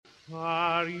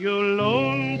Are you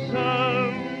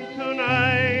lonesome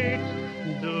tonight?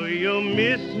 Do you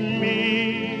miss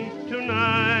me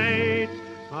tonight?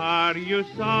 Are you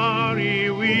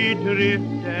sorry we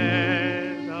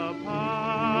drifted apart?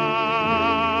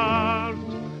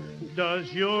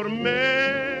 Does your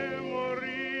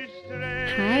memory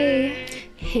stray? Hi.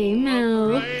 Hey,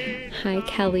 Mel. Hi,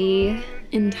 Kelly.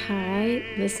 And hi,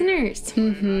 listeners.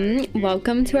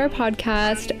 Welcome to our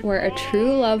podcast. We're a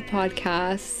true love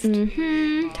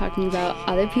podcast. Talking about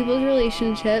other people's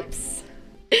relationships.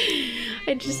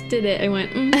 I just did it. I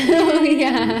went, Oh,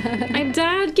 yeah. My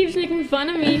dad keeps making fun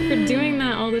of me for doing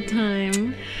that all the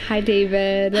time. Hi,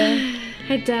 David.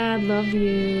 Hi, Dad. Love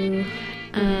you.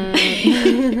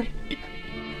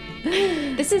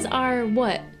 This is our,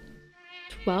 12th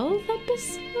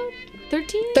episode?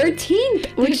 13th?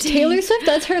 13th, which Taylor Swift,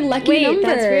 that's her lucky number. Wait,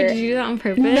 that's weird. Did you do that on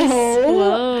purpose? No.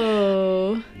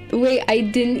 Whoa. Wait, I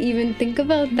didn't even think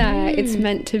about that. It's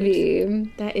meant to be.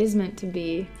 That is meant to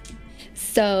be.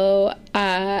 So,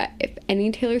 if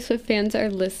any Taylor Swift fans are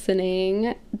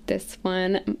listening, this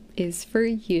one is for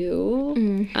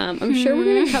you. I'm sure we're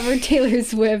going to cover Taylor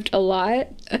Swift a lot.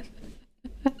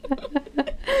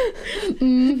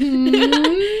 Kill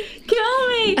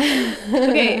me.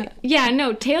 Okay, yeah,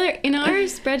 no, Taylor, in our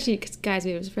spreadsheet, because guys,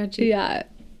 we have a spreadsheet. Yeah.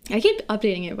 I keep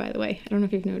updating it, by the way. I don't know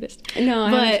if you've noticed. No,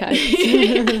 I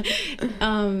haven't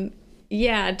checked.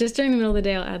 Yeah, just during the middle of the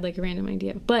day, I'll add like a random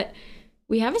idea. But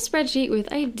we have a spreadsheet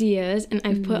with ideas, and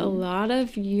I've put a lot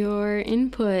of your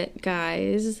input,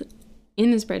 guys,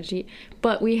 in the spreadsheet.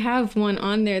 But we have one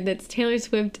on there that's Taylor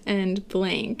Swift and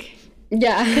blank.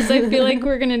 Yeah. Because I feel like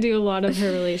we're going to do a lot of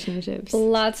her relationships.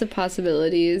 Lots of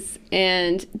possibilities.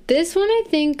 And this one, I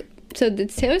think, so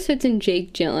it's Taylor Swift and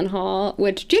Jake Gyllenhaal,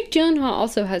 which Jake Gyllenhaal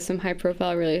also has some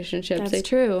high-profile relationships. That's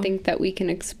true. I think that we can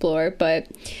explore. But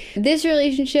this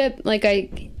relationship, like I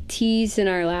teased in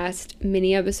our last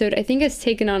mini episode, I think has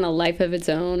taken on a life of its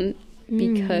own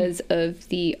because of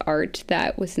the art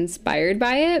that was inspired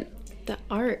by it. The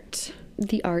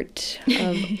art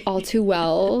Of All Too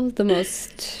Well, the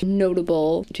most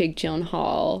notable Jake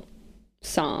Gyllenhaal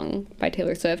song by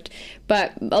Taylor Swift.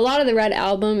 But a lot of the Red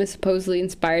album is supposedly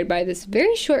inspired by this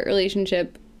very short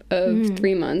relationship of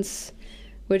 3 months,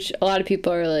 which a lot of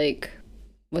people are like,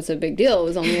 what's a big deal? It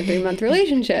was only a 3-month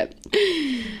relationship.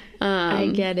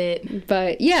 I get it.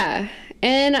 But yeah.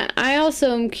 And I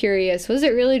also am curious, was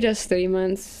it really just 3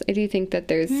 months? I do think that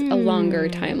there's a longer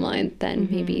timeline than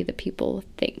maybe the people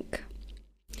think.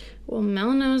 Well,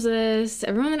 Mel knows this.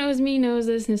 Everyone that knows me knows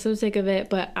this and is so sick of it.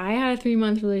 But I had a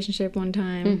 3-month relationship one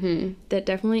time that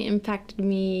definitely impacted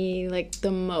me, like,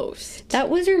 the most. That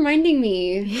was reminding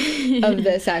me of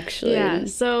this, actually. Yeah,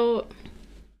 so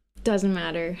doesn't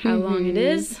matter how long it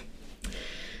is.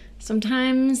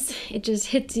 Sometimes it just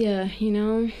hits you, you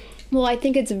know? Well, I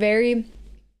think it's very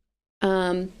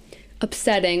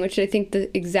upsetting, which I think the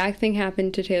exact thing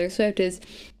happened to Taylor Swift, is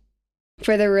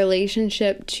for the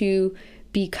relationship to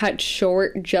be cut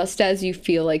short just as you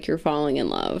feel like you're falling in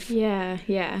love. Yeah.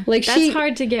 Like that's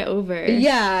hard to get over.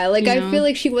 Yeah, like you I know? feel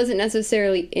like she wasn't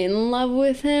necessarily in love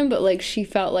with him, but like she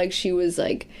felt like she was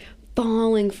like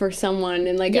falling for someone,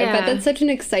 and like I bet that's such an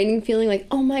exciting feeling, like,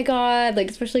 oh my god, like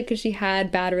especially because she had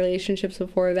bad relationships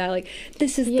before that, like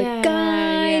this is the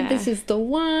guy, this is the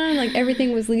one, like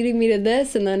everything was leading me to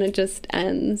this, and then it just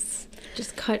ends.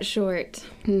 Just cut short.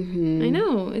 I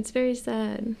know, it's very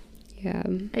sad. Yeah.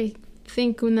 I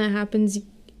think when that happens,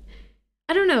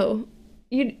 I don't know,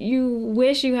 you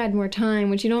wish you had more time,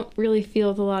 which you don't really feel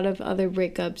with a lot of other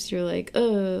breakups. You're like,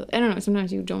 oh, I don't know,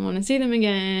 sometimes you don't want to see them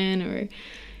again, or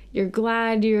you're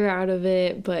glad you're out of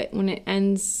it, but when it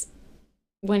ends,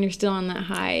 when you're still on that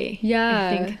high,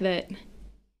 I think that, I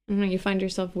don't know, you find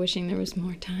yourself wishing there was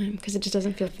more time because it just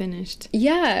doesn't feel finished.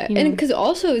 Yeah, you know? And because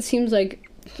also it seems like,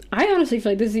 I honestly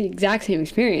feel like this is the exact same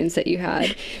experience that you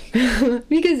had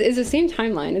because it's the same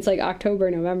timeline. It's like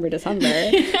October, November, December.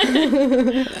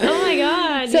 Oh my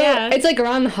god. So it's like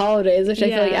around the holidays, which I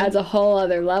feel like adds a whole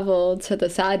other level to the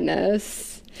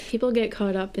sadness. People get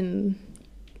caught up in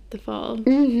the fall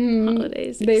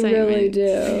holidays. They really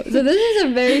do. So this is a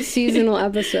very seasonal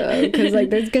episode because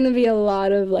like there's gonna be a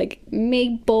lot of like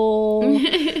maple,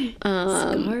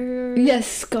 scarves. Yes,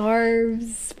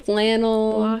 scarves,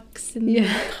 flannel, blocks in the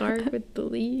park with the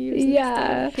leaves. And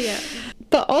stuff. Yeah.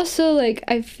 But also like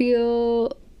I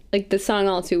feel like the song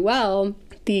All Too Well,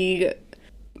 the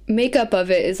makeup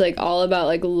of it is like all about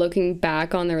like looking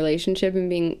back on the relationship and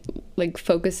being like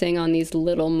focusing on these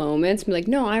little moments, be like,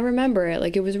 no, I remember it,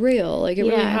 like it was real, like it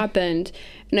really happened.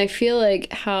 And I feel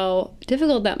like how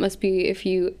difficult that must be if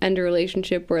you end a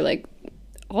relationship where like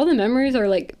all the memories are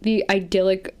like the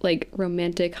idyllic, like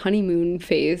romantic honeymoon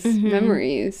phase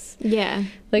memories. Yeah.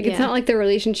 Like it's not like their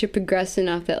relationship progressed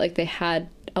enough that like they had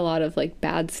a lot of like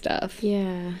bad stuff.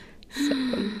 Yeah.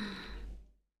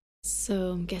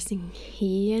 So I'm guessing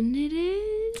he ended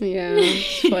it? Yeah.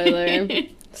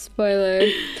 Spoiler.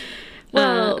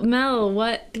 Well, Mel,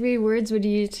 what 3 words would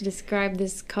you use to describe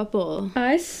this couple?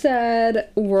 I said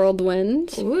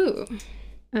whirlwind. Ooh.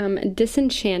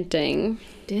 Disenchanting.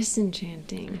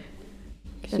 Disenchanting.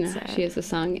 That's sad. She has a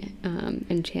song,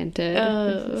 Enchanted.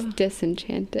 Oh. It's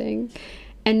disenchanting.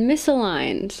 And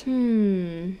misaligned.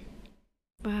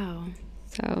 Wow.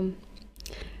 So.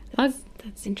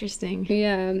 That's interesting.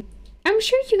 Yeah. I'm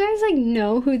sure you guys, like,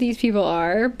 know who these people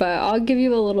are, but I'll give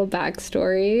you a little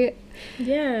backstory.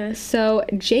 Yeah. So,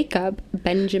 Jacob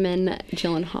Benjamin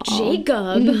Gyllenhaal.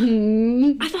 Jacob?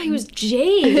 I thought he was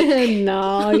Jake.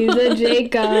 No, he's a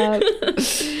Jacob.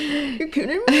 You're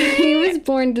kidding me? He was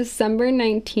born December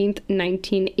 19th,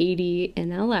 1980 in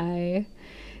LA.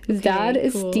 His dad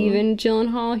is Stephen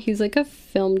Gyllenhaal. He's like a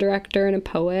film director and a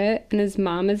poet. And his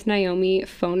mom is Naomi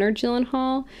Foner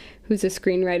Gyllenhaal, who's a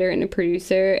screenwriter and a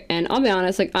producer. And I'll be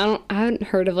honest, like I hadn't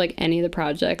heard of like any of the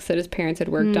projects that his parents had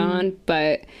worked on,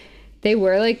 but they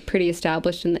were like pretty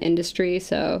established in the industry.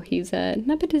 So he's a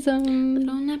nepotism.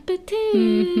 Little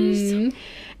nepotism.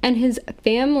 And his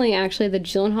family, actually, the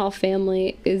Gyllenhaal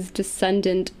family, is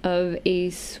descendant of a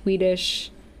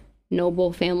Swedish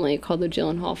noble family called the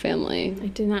Gyllenhaal family. I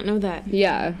did not know that.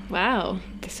 Yeah. Wow.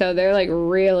 So they're like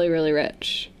really, really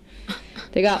rich.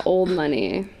 They got old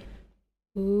money.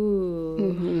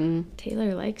 Ooh.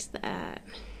 Taylor likes that.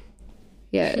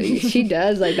 Yeah, she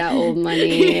does like that old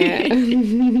money.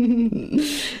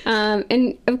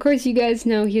 And of course, you guys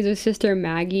know he has a sister,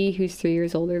 Maggie, who's 3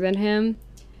 years older than him.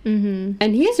 And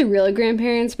he has real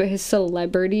grandparents, but his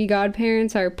celebrity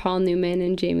godparents are Paul Newman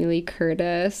and Jamie Lee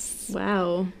Curtis.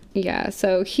 Wow. Yeah,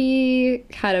 so he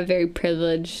had a very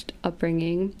privileged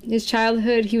upbringing. His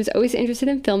childhood, he was always interested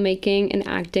in filmmaking and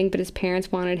acting, but his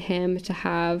parents wanted him to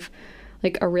have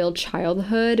like a real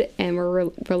childhood and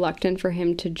were reluctant for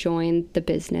him to join the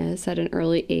business at an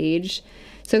early age.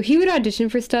 So he would audition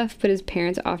for stuff, but his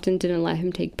parents often didn't let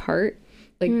him take part,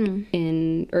 like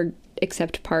in or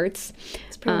accept parts.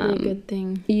 It's probably a good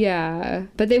thing. Yeah,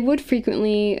 but they would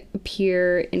frequently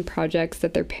appear in projects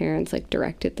that their parents like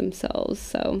directed themselves.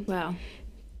 So wow,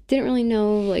 didn't really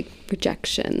know like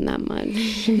rejection that much.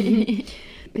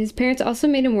 His parents also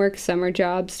made him work summer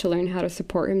jobs to learn how to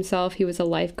support himself. He was a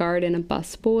lifeguard and a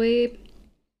busboy.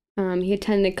 He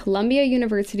attended Columbia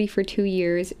University for 2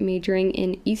 years, majoring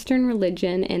in Eastern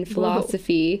religion and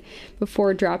philosophy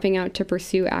before dropping out to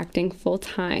pursue acting full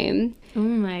time. Oh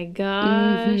my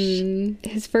gosh.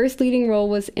 His first leading role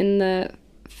was in the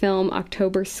film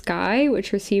October Sky,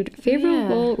 which received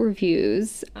favorable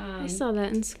reviews. I saw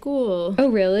that in school. Oh,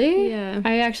 really? Yeah.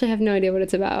 I actually have no idea what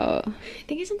it's about. I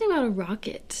think it's something about a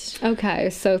rocket. Okay,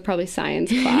 so probably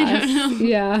science class. I don't know.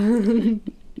 Yeah.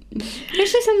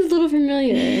 Actually sounds a little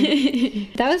familiar.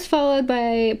 That was followed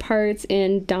by parts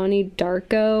in Donnie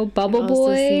Darko, Bubble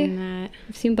Boy. I've seen that.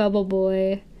 I've seen Bubble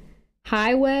Boy.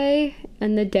 Highway,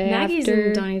 and The Day Maggie's After.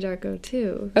 in Donnie Darko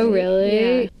too. Oh,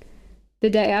 really? Yeah. The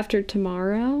Day After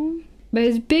Tomorrow. But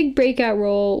his big breakout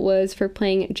role was for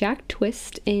playing Jack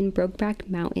Twist in Brokeback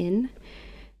Mountain,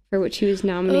 for which he was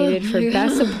nominated for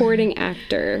Best Supporting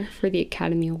Actor for the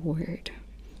Academy Award.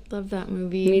 Love that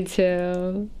movie. Me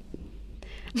too.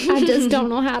 I just don't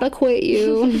know how to quit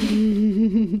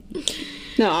you.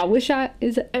 No, I wish I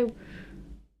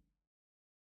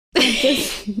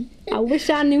wish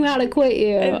I knew how to quit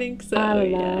you. I think so. I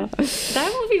don't know.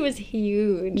 That movie was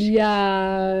huge.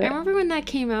 Yeah. I remember when that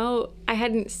came out, I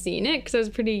hadn't seen it because I was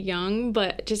pretty young,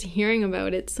 but just hearing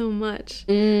about it so much.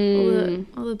 All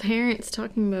the parents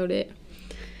talking about it.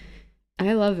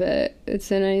 I love it.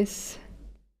 It's a nice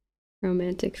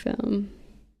romantic film.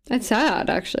 It's sad,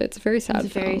 actually. It's a very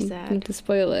sad film. Very sad. Not to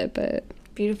spoil it, but...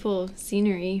 Beautiful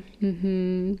scenery.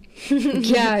 Yeah,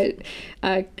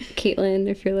 Caitlin,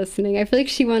 if you're listening, I feel like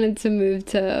she wanted to move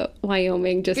to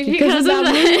Wyoming just because of that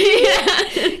movie.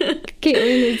 Yeah.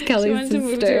 Caitlin is Kelly's she wanted sister. To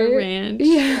move to a ranch.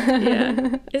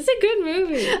 Yeah. It's a good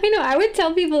movie. I know. I would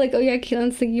tell people like, oh yeah,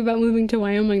 Caitlin's thinking about moving to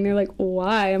Wyoming. They're like,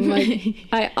 why? I'm like,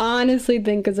 I honestly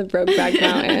think it's a Brokeback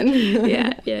Mountain.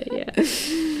 Yeah.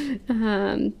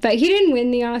 But he didn't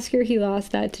win the Oscar. He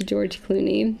lost that to George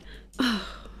Clooney.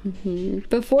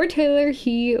 Before Taylor,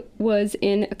 he was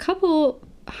in a couple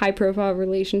high-profile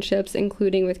relationships,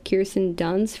 including with Kirsten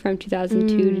Dunst from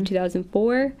 2002 to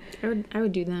 2004. I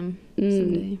would do them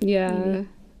someday. Yeah,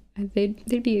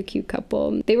 they'd be a cute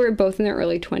couple. They were both in their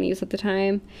early 20s at the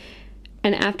time.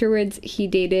 And afterwards, he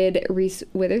dated Reese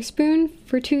Witherspoon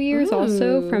for 2 years,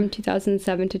 also from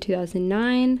 2007 to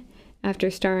 2009,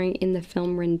 after starring in the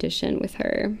film Rendition with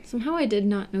her. Somehow I did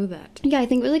not know that. Yeah, I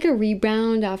think it was like a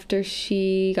rebound after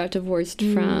she got divorced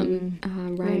from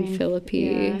Ryan Phillippe.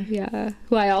 Yeah,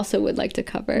 who I also would like to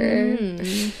cover.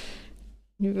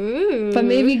 Ooh. But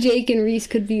maybe Jake and Reese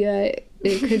could be a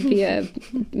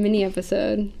mini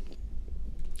episode.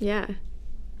 Yeah.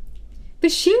 But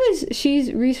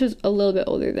Reese was a little bit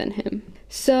older than him.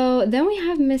 So then we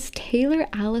have Miss Taylor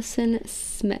Allison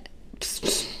Smith.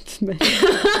 Swift.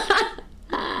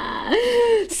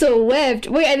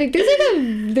 Wait, I think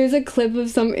there's a clip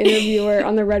of some interviewer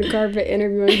on the red carpet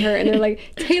interviewing her, and they're like,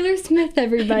 Taylor Smith,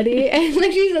 everybody, and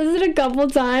like she says it a couple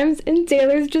times, and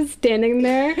Taylor's just standing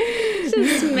there.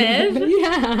 Just Smith?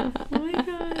 Yeah. Oh my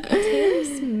god, Taylor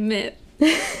Smith.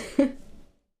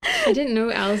 I didn't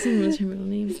know Allison was her middle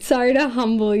name. Sorry to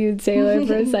humble you, Taylor,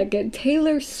 for a second.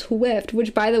 Taylor Swift,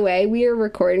 which, by the way, we are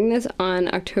recording this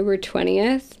on October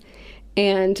 20th,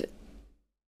 and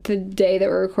the day that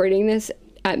we're recording this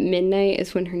at midnight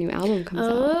is when her new album comes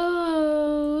out.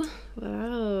 Oh,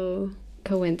 wow.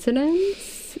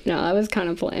 Coincidence? No, that was kind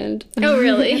of planned. Oh,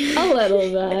 really? A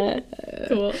little bit.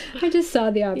 Cool. I just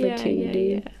saw the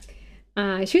opportunity.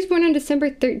 Yeah. She was born on December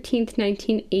 13th,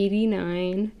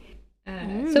 1989.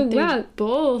 So, wow.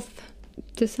 Both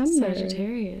December.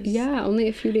 Sagittarius. Yeah, only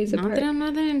a few days apart. Not that I'm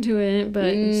not that into it,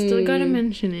 but still gotta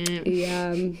mention it.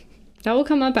 Yeah. That will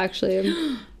come up, actually.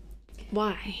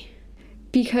 Why?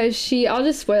 Because I'll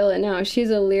just spoil it now. She has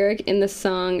a lyric in the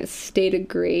song State of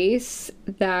Grace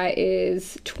that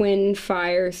is twin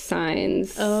fire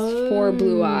signs for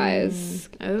blue eyes.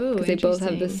 Oh, because they both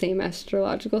have the same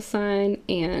astrological sign,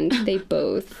 and they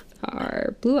both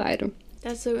are blue-eyed.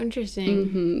 That's so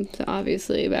interesting. So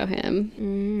obviously about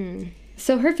him.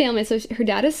 So her family, her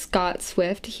dad is Scott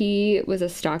Swift. He was a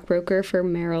stockbroker for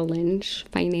Merrill Lynch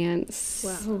Finance.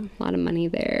 Wow. A lot of money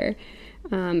there.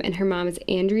 And her mom is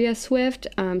Andrea Swift.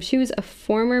 She was a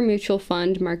former mutual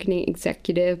fund marketing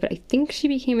executive, but I think she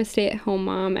became a stay-at-home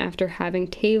mom after having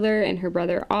Taylor and her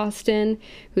brother Austin,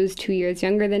 who's 2 years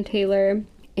younger than Taylor.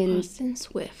 Austin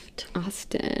Swift.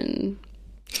 Austin.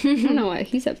 I don't know what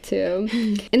he's up to.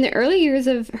 In the early years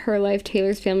of her life,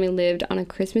 Taylor's family lived on a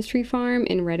Christmas tree farm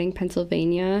in Reading,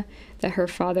 Pennsylvania, that her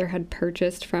father had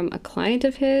purchased from a client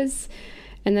of his.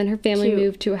 And then her family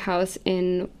moved to a house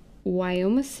in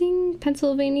Wyoming,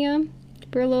 Pennsylvania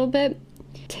for a little bit.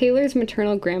 Taylor's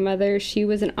maternal grandmother, she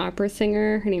was an opera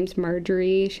singer. Her name's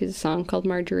Marjorie. She has a song called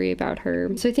Marjorie about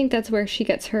her. So I think that's where she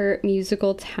gets her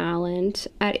musical talent.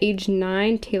 At age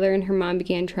 9, Taylor and her mom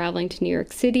began traveling to New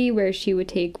York City, where she would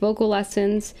take vocal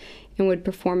lessons and would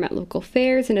perform at local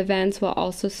fairs and events while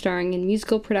also starring in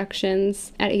musical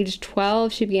productions. At age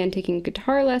 12, she began taking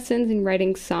guitar lessons and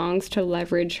writing songs to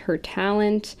leverage her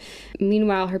talent.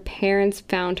 Meanwhile, her parents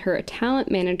found her a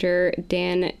talent manager,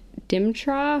 Dan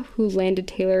Dimtra, who landed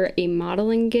Taylor a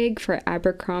modeling gig for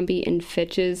Abercrombie and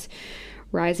Fitch's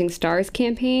Rising Stars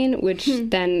campaign, which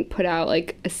then put out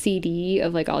like a CD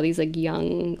of like all these like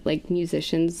young like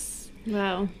musicians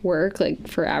work like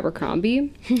for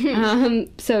Abercrombie.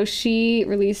 So she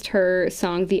released her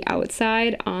song The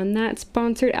Outside on that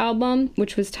sponsored album,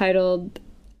 which was titled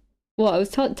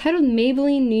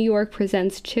Maybelline New York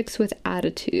Presents Chicks with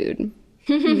Attitude.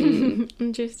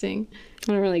 Interesting.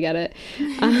 I don't really get it.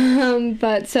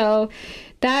 But so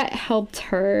that helped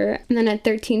her. And then at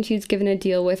 13, she was given a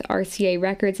deal with RCA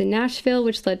Records in Nashville,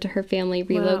 which led to her family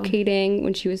relocating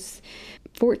when she was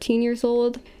 14 years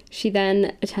old. She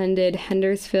then attended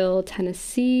Hendersonville,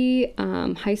 Tennessee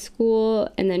high school,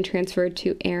 and then transferred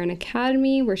to Aaron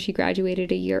Academy, where she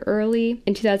graduated a year early.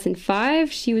 In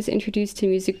 2005, she was introduced to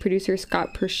music producer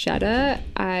Scott Perchetta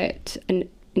at an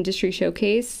industry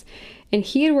showcase. And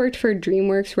he had worked for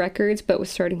DreamWorks Records, but was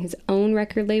starting his own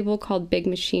record label called Big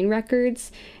Machine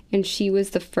Records. And she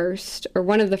was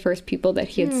one of the first people that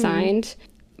he had signed.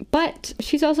 But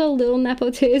she's also a little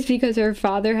nepotist because her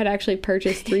father had actually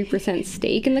purchased 3%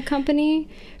 stake in the company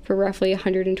for roughly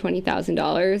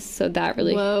 $120,000. So that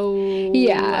really... Whoa.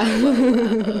 Yeah.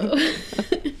 Whoa.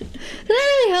 That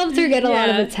really helped her get a lot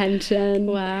of attention.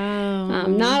 Wow.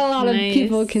 Not a lot of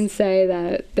people can say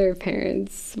that their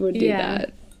parents would do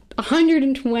that.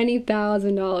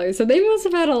 $120,000. So they must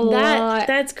have had a lot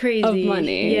that's crazy. of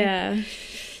money. Yeah.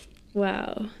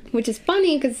 Wow. Which is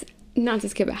funny because, not to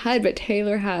skip ahead, but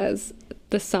Taylor has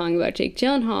the song about Jake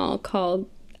Gyllenhaal called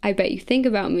I Bet You Think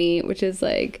About Me, which is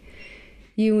like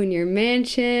you and your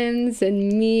mansions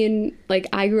and me and like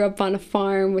I grew up on a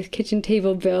farm with kitchen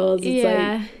table bills. It's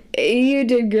like you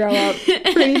did grow up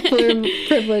pretty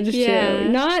privileged too.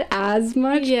 Not as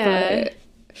much, but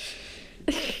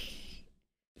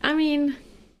I mean,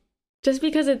 just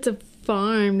because it's a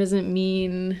farm doesn't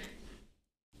mean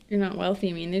you're not wealthy.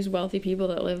 I mean, there's wealthy people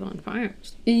that live on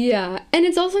farms. Yeah, and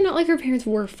it's also not like her parents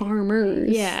were farmers.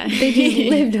 Yeah. They just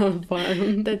lived on a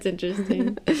farm. That's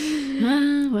interesting.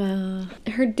 Well.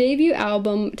 Her debut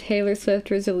album, Taylor Swift,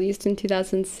 was released in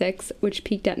 2006, which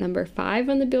peaked at number 5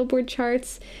 on the Billboard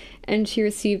charts, and she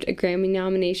received a Grammy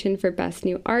nomination for Best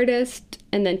New Artist.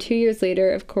 And then 2 years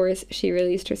later, of course, she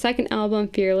released her second album,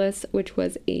 Fearless, which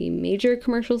was a major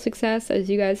commercial success, as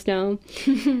you guys know.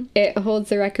 It holds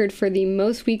the record for the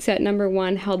most weeks at number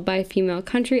 1 held by a female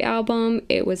country album.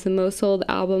 It was the most sold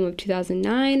album of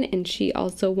 2009, and she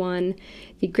also won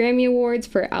the Grammy Awards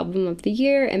for Album of the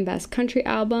Year and Best Country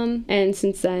Album. And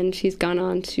since then, she's gone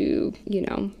on to,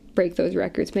 break those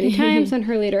records many times on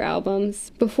her later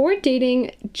albums. Before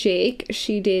dating Jake,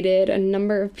 she dated a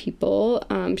number of people.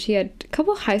 She had a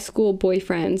couple high school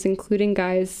boyfriends, including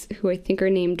guys who I think are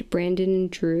named Brandon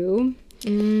and Drew.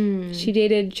 She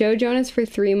dated Joe Jonas for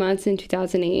 3 months in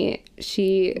 2008.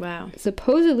 She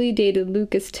supposedly dated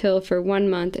Lucas Till for 1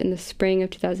 month in the spring of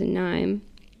 2009.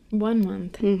 1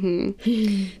 month. I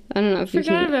don't know if you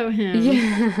forgot about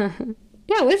him.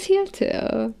 Yeah, what's he up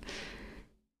to?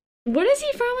 What is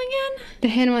he from again? The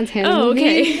Hannah Montana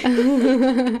movie. Okay.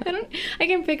 I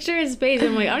can picture his face.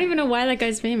 I'm like, I don't even know why that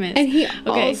guy's famous. And he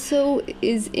also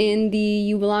is in the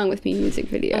You Belong With Me music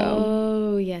video.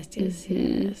 Oh, yes.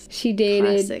 She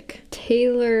dated Classic.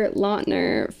 Taylor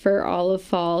Lautner for all of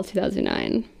fall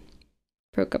 2009.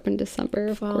 Broke up in December,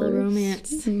 of course. Fall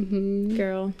romance.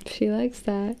 Girl. She likes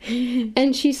that.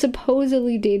 And she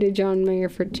supposedly dated John Mayer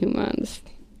for 2 months.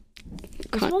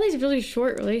 There's all these really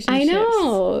short relationships. I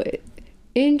know.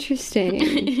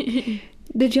 Interesting.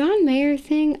 The John Mayer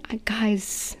thing,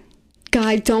 guys,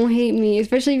 don't hate me,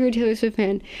 especially if you're a Taylor Swift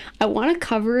fan. I want to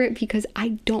cover it because I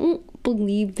don't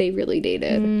believe they really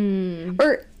dated.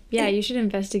 Yeah, you should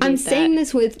investigate I'm that. saying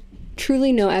this with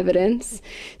truly no evidence,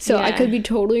 so I could be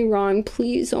totally wrong.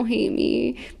 Please don't hate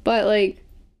me. But, a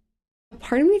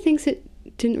part of me thinks it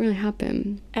didn't really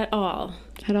happen. At all.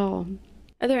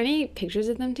 Are there any pictures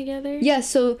of them together? Yeah,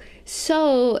 so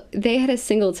they had a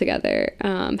single together,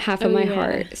 Half of My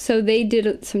Heart. So they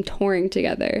did some touring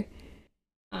together.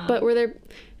 But were there...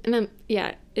 And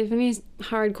if any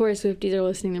hardcore Swifties are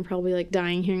listening, they're probably,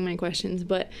 dying hearing my questions.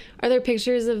 But are there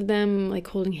pictures of them,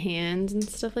 holding hands and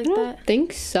stuff like that? I don't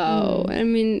think so. I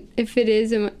mean, if it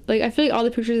is... I feel like all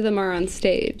the pictures of them are on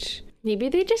stage. Maybe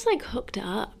they just, hooked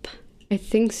up. I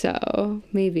think so.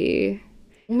 Maybe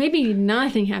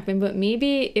nothing happened, but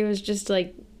maybe it was just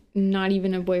not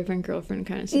even a boyfriend-girlfriend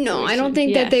kind of situation. No, I don't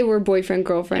think that they were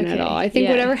boyfriend-girlfriend at all. I think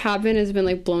whatever happened has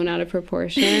been blown out of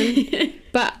proportion.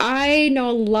 But I know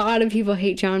a lot of people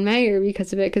hate John Mayer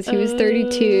because of it, because he was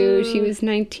 32, she was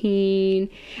 19.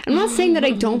 I'm not saying that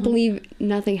I don't believe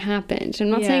nothing happened. I'm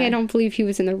not saying I don't believe he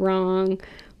was in the wrong,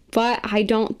 but I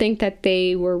don't think that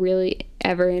they were really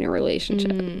ever in a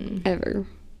relationship. Ever.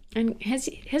 And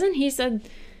hasn't he said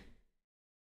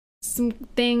some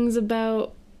things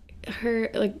about her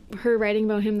writing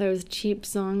about him that was cheap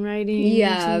songwriting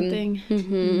or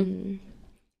something?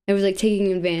 It was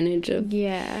taking advantage of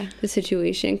the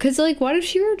situation, because what if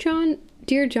she wrote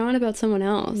Dear John about someone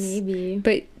else? Maybe,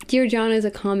 but Dear John is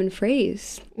a common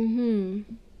phrase, and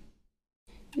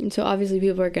so obviously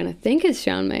people are gonna think it's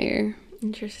John Mayer.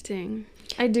 Interesting.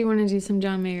 I do want to do some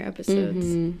John Mayer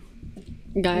episodes.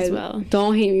 Guys,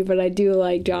 don't hate me, but I do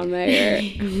like John Mayer.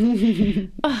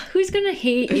 Who's gonna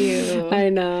hate you? I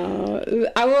know.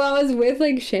 I was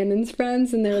with Shannon's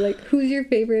friends, and they were like, "Who's your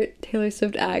favorite Taylor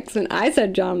Swift ex?" And I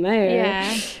said John Mayer.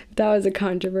 Yeah, that was a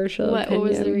controversial opinion. What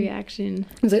was the reaction?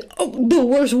 I was like, "Oh, the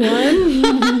worst one."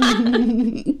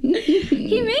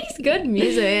 He makes good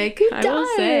music. He does. Will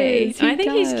say. I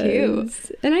think he's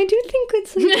cute, and I do think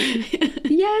it's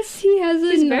yes, he has.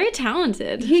 He's very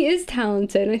talented. He is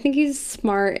talented. I think he's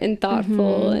smart and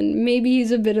thoughtful, and maybe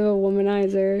he's a bit of a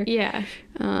womanizer. Yeah.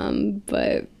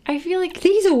 But I feel like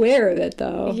he's aware of it,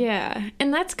 though. Yeah,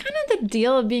 and that's kind of the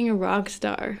deal of being a rock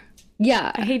star.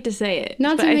 Yeah. I hate to say it,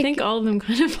 but I think all of them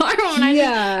kind of are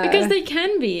because they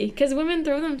can be, because women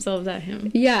throw themselves at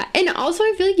him. Yeah, and also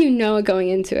I feel like it going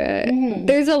into it.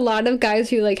 There's a lot of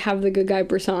guys who have the good guy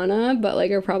persona, but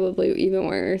are probably even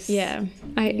worse. Yeah.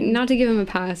 Not to give him a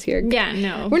pass here. Yeah,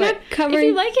 no. We're not covering... If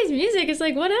you like his music, it's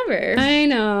whatever. I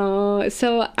know.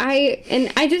 So I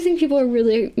just think people are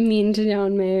really mean to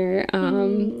John Mayer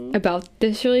about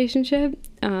this relationship.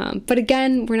 But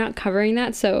again, we're not covering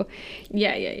that, so...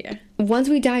 Yeah. Once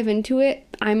we dive into it,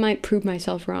 I might prove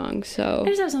myself wrong, so... I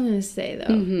just have something to say,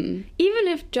 though. Even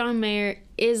if John Mayer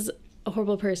is a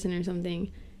horrible person or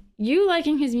something, you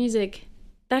liking his music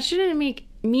that shouldn't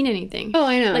mean anything. Oh,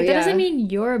 I know. Like, that doesn't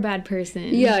mean you're a bad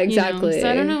person. Yeah, exactly. So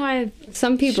I don't know why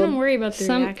some people shouldn't worry about the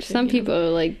reaction. Some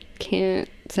people, like, can't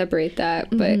separate that,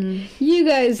 but you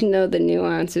guys know the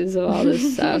nuances of all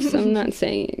this stuff, so I'm not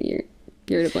saying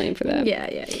you're to blame for that.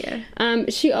 Yeah.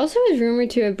 She also was rumored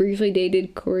to have briefly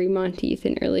dated Corey Monteith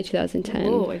in early 2010.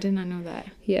 Oh, I did not know that.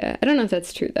 Yeah, I don't know if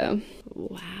that's true, though.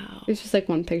 Wow. There's just, like,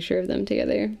 one picture of them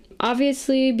together.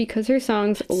 Obviously, because her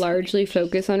songs largely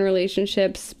focus on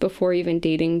relationships, before even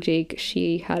dating Jake,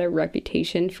 she had a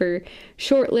reputation for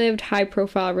short-lived,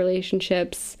 high-profile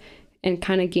relationships, and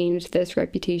kind of gained this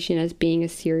reputation as being a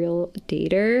serial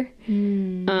dater,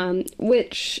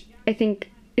 which I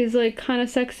think is, like, kind of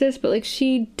sexist, but, like,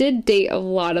 she did date a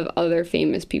lot of other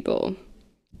famous people.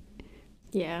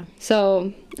 Yeah.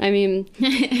 So, I mean,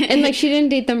 and, like, she didn't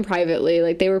date them privately.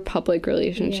 Like, they were public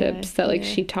relationships that, like,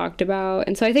 she talked about.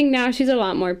 And so I think now she's a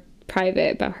lot more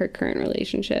private about her current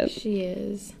relationship. She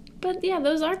is. But, yeah,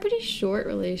 those are pretty short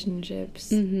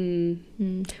relationships. When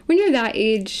you're that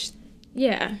age...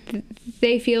 Yeah.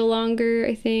 They feel longer,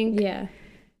 I think. Yeah.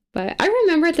 But I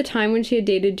remember at the time when she had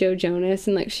dated Joe Jonas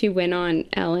and, like, she went on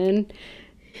Ellen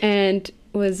and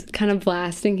was kind of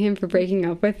blasting him for breaking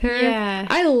up with her. Yeah.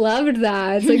 I loved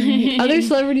that. It's like, other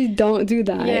celebrities don't do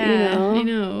that, you know? I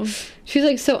know. She's,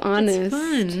 like, so honest.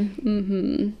 It's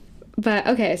fun. But,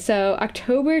 okay, so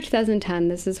October 2010,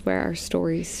 this is where our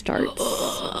story starts.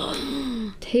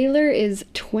 Taylor is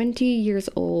 20 years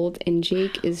old and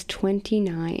Jake is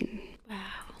 29.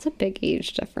 It's a big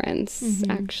age difference,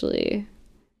 actually.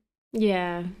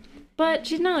 Yeah. But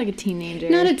she's not like a teenager.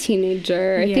 Not a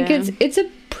teenager. I think it's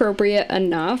appropriate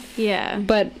enough. Yeah.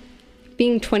 But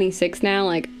being 26 now,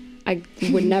 like, I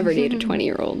would never date a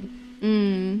 20-year-old.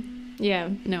 Yeah,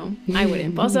 no, I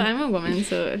wouldn't. Also, I'm a woman,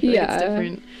 so I feel like it's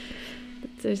different.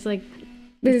 There's like,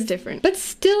 it's different. But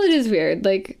still, it is weird.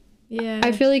 Like, yeah.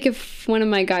 I feel like if one of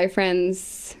my guy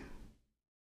friends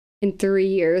in 3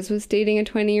 years was dating a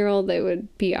 20-year-old, that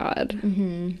would be odd.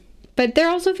 But they're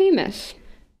also famous.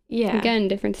 Yeah. Again,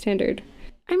 different standard.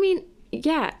 I mean,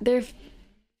 yeah, they're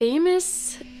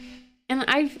famous, and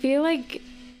I feel like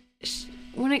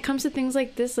when it comes to things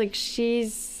like this, like,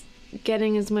 she's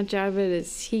getting as much out of it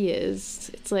as he is.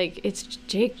 It's like, it's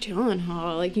Jake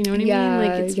Gyllenhaal, like, you know what I mean?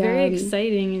 Like, it's very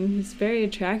exciting, and he's very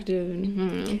attractive, and I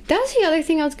don't know. That's the other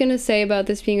thing I was gonna say about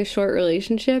this being a short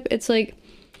relationship. It's like,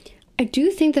 I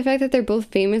do think the fact that they're both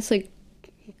famous, like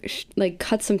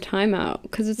cut some time out,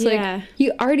 because it's like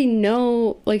you already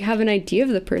know, like, have an idea of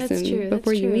the person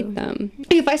before you meet them.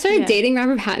 Like, if I started dating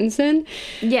Robert Pattinson,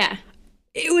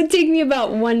 it would take me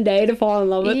about 1 day to fall in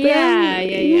love with him.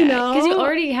 You know, because you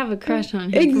already have a crush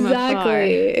on him.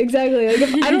 Exactly. Like,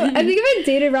 I think if I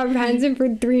dated Robert Pattinson for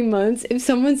 3 months, if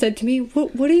someone said to me,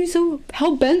 "What are you so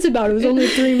hell bent about? It was only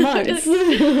 3 months."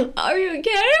 Are you kidding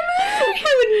me?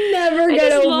 I would never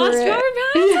get over it. Robert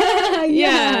Pattinson.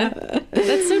 Yeah,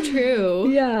 that's so true.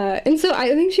 Yeah, and so I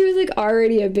think she was, like,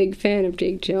 already a big fan of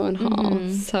Jake Gyllenhaal,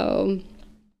 so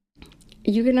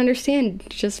you can understand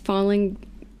just falling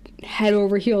head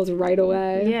over heels right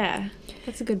away. Yeah,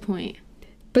 that's a good point.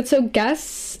 But so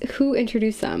guess who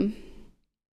introduced them?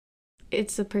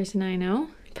 It's a person I know.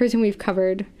 Person we've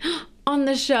covered. On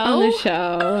the show? On the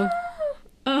show.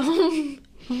 Oh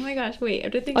my gosh, wait, I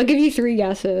have to think. I'll give you 3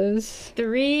 guesses.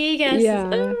 3 guesses? Yeah. Oh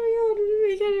my god, what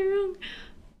did I get it wrong?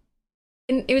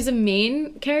 And it was a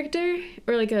main character?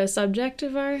 Or like a subject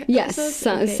of our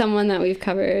episodes? Someone that we've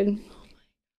covered.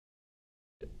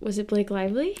 Was it Blake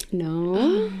Lively?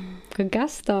 No. Good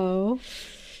guess, though.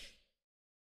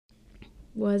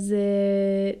 Was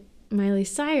it Miley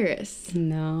Cyrus?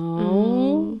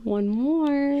 No. One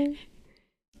more.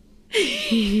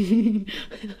 Who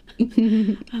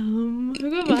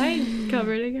have I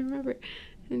covered? I can't remember.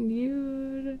 And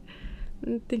you...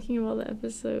 I'm thinking of all the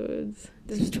episodes.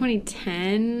 This was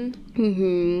 2010.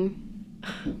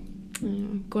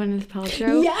 Gwyneth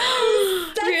Paltrow.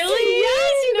 Yes! Really?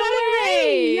 Yes, you got it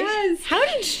right. Yes. How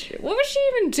did she, what was she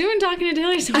even doing talking to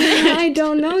Taylor Swift? I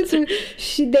don't know. So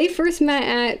they first met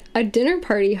at a dinner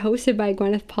party hosted by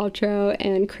Gwyneth Paltrow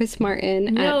and Chris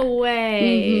Martin. No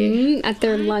way. At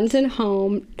their London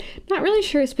home. Not really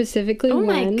sure specifically when. Oh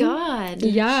my god.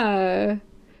 Yeah.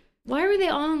 Why were they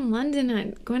all in London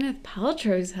at Gwyneth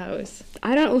Paltrow's house?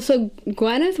 I don't know. So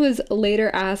Gwyneth was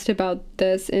later asked about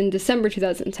this in December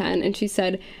 2010, and she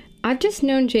said, "I've just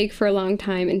known Jake for a long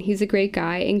time, and he's a great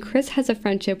guy, and Chris has a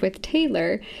friendship with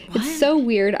Taylor. What? It's so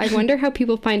weird. I wonder how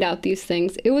people find out these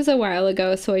things. It was a while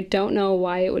ago, so I don't know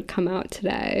why it would come out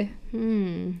today."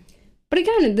 But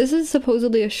again, this is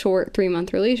supposedly a short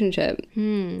 3-month relationship.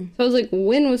 So I was like,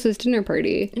 when was this dinner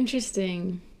party?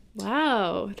 Interesting.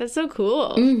 Wow, that's so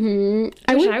cool.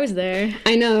 I wish I was there.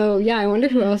 I know. Yeah, I wonder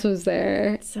who else was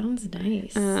there. Sounds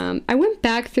nice. I went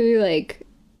back through like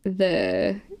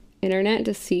the internet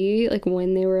to see like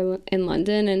when they were in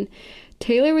London, and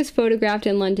Taylor was photographed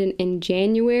in London in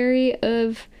January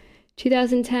of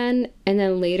 2010, and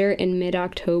then later in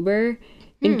mid-October.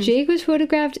 And Jake was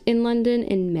photographed in London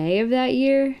in May of that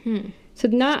year. So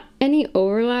not any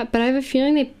overlap, but I have a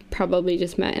feeling they probably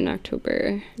just met in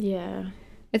October. Yeah.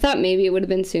 I thought maybe it would have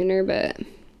been sooner, but...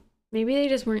 Maybe they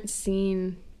just weren't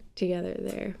seen together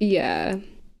there. Yeah.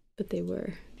 But they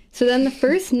were. So then the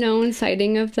first known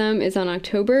sighting of them is on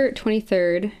October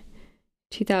 23rd,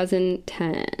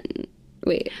 2010.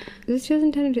 Wait, is this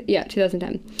 2010? Yeah,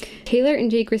 2010. Taylor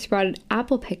and Jake were spotted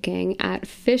apple picking at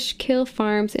Fishkill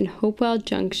Farms in Hopewell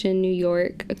Junction, New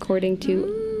York, according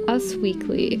to Us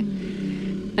Weekly.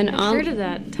 I've heard of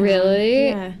that town. Really?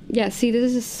 Yeah. Yeah, see,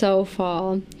 this is so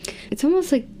fall. It's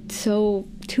almost like so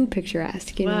too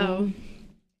picturesque, you know?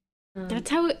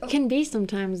 That's how it can be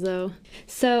sometimes, though.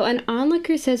 So an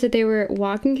onlooker says that they were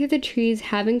walking through the trees,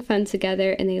 having fun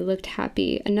together, and they looked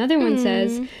happy. Another one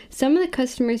says some of the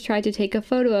customers tried to take a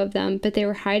photo of them, but they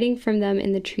were hiding from them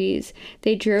in the trees.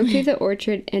 They drove through the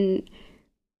orchard and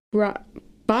bought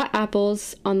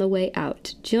apples on the way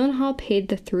out. Gyllenhaal paid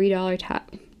the $3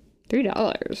 tab.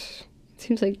 $3?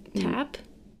 Seems like... Tap?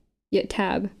 Yeah,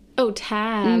 tab. Oh,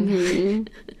 tab.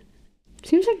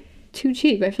 Seems like too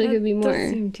cheap. I feel like it would be more.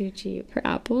 Does seem too cheap. For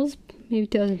apples? Maybe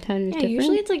 2010 was different.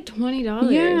 Usually it's like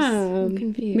 $20. Yeah. I'm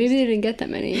confused. Maybe they didn't get that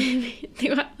many. They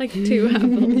got like 2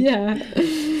 apples. Yeah.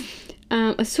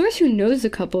 A source who knows the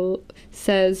couple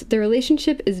says the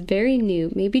relationship is very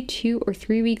new, maybe 2 or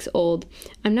 3 weeks old.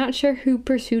 I'm not sure who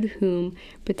pursued whom,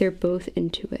 but they're both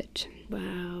into it.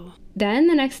 Wow. Then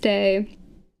the next day,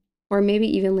 or maybe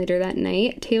even later that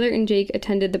night, Taylor and Jake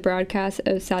attended the broadcast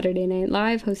of Saturday Night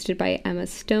Live hosted by Emma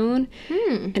Stone.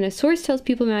 And a source tells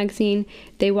People magazine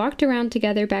they walked around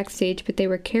together backstage, but they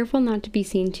were careful not to be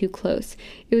seen too close.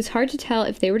 It was hard to tell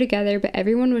if they were together, but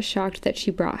everyone was shocked that she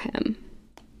brought him.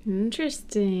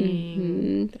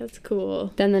 Interesting. That's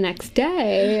cool. Then the next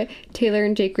day, Taylor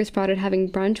and Jake were spotted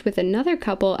having brunch with another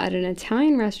couple at an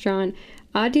Italian restaurant,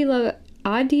 Adila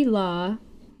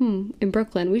in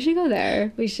Brooklyn. We should go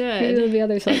there. We should. Maybe there'll be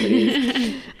other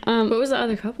celebrities. What was the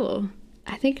other couple?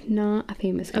 I think not a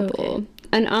famous couple. Okay.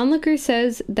 An onlooker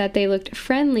says that they looked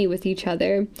friendly with each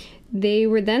other. They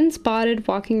were then spotted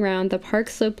walking around the Park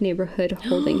Slope neighborhood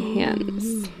holding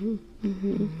hands.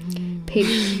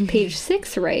 Page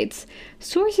 6 writes,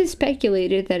 sources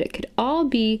speculated that it could all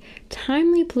be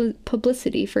timely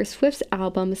publicity for Swift's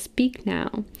album Speak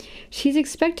Now. She's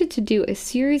expected to do a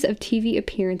series of TV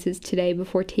appearances today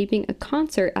before taping a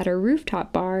concert at a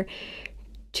rooftop bar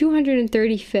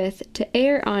 235th to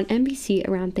air on NBC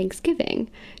around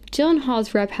Thanksgiving.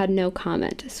 Gyllenhaal's rep had no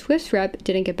comment. Swift's rep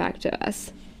didn't get back to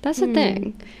us. That's the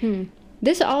thing.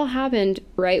 This all happened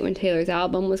right when Taylor's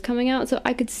album was coming out, so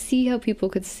I could see how people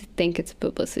could think it's a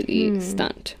publicity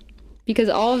stunt. Because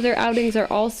all of their outings are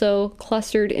also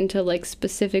clustered into, like,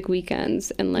 specific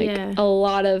weekends and, like, a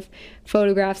lot of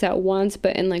photographs at once,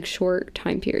 but in, like, short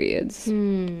time periods.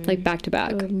 Like, back to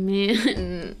back. Oh,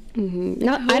 man.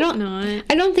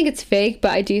 I don't think it's fake,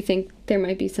 but I do think there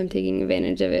might be some taking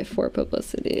advantage of it for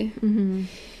publicity.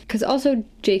 Because also,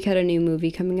 Jake had a new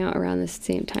movie coming out around the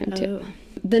same time, too.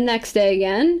 The next day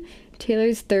again,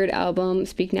 Taylor's third album,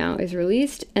 Speak Now, is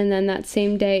released, and then that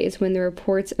same day is when the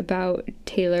reports about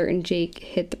Taylor and Jake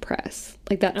hit the press.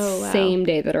 Like that same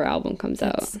day that her album comes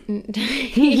out.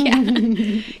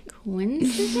 Yeah.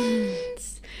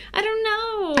 Coincidence? I don't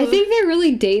know. I think they're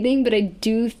really dating, but I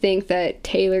do think that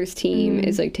Taylor's team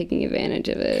is like taking advantage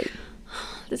of it.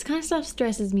 This kind of stuff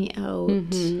stresses me out.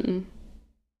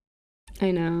 I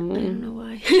know. I don't know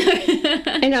why.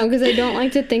 I know, because I don't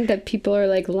like to think that people are,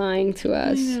 like, lying to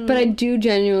us. But I do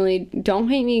genuinely, don't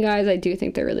hate me, guys, I do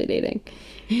think they're really dating.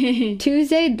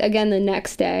 Tuesday, again, the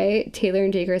next day, Taylor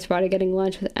and Jake are spotted getting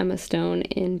lunch with Emma Stone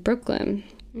in Brooklyn.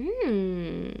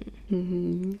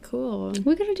 Cool.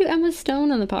 We're going to do Emma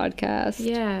Stone on the podcast.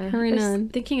 Yeah. Her I was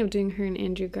and thinking of doing her and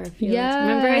Andrew Garfield. Yes.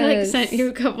 Remember I, like, sent you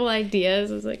a couple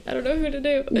ideas? I was like, I don't know who to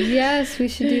do. Yes, we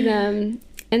should do them.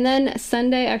 And then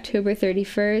Sunday, October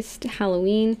 31st,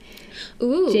 Halloween,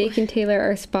 Jake and Taylor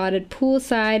are spotted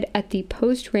poolside at the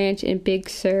Post Ranch in Big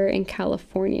Sur in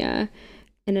California.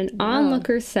 And an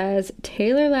onlooker says,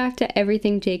 Taylor laughed at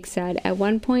everything Jake said. At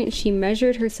one point, she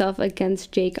measured herself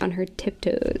against Jake on her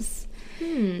tiptoes.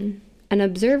 An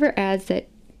observer adds that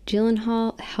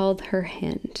Gyllenhaal held her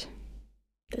hand.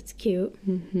 That's cute.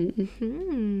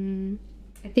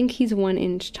 I think he's 1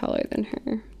 inch taller than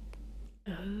her.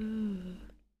 Oh.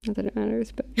 Not that it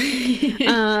matters, but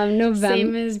November.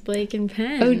 Same as Blake and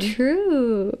Penn. Oh,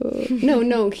 true.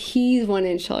 No, he's 1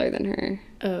 inch taller than her.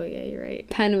 Oh, yeah, you're right.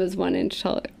 Penn was 1 inch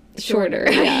shorter.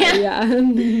 Yeah.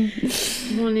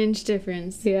 1 inch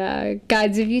difference. Yeah.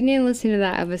 Guys, if you didn't listen to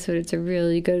that episode, it's a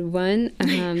really good one.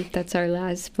 That's our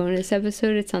last bonus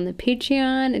episode. It's on the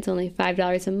Patreon. It's only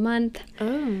 $5 a month.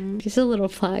 Oh. Just a little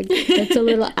plug. That's a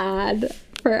little ad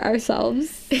for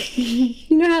ourselves.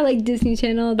 You know how like Disney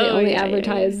Channel, they only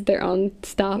advertise their own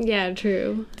stuff? Yeah,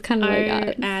 true. It's kind of like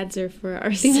our ads are for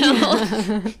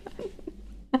ourselves.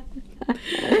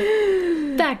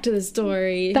 Back to the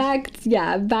story. Back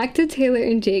to Taylor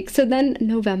and Jake. So then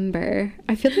November.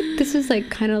 I feel like this is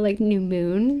like kind of like new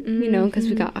moon, you know, because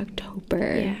we got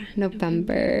October,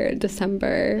 November,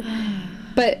 December.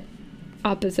 But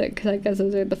opposite, because I guess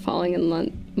those are the falling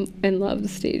in love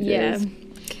stages. Yeah.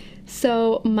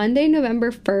 So Monday,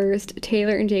 November 1st,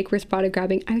 Taylor and Jake were spotted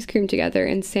grabbing ice cream together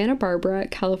in Santa Barbara,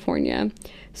 California.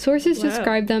 Sources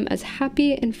describe them as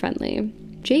happy and friendly.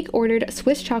 Jake ordered a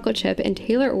Swiss chocolate chip and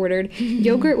Taylor ordered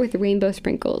yogurt with rainbow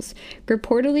sprinkles.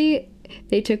 Reportedly,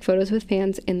 they took photos with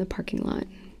fans in the parking lot.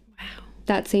 Wow.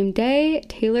 That same day,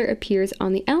 Taylor appears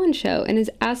on The Ellen Show and is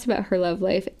asked about her love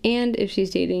life and if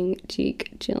she's dating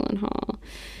Jake Gyllenhaal.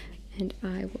 And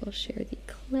I will share the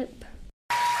clip.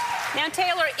 Now,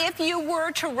 Taylor, if you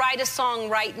were to write a song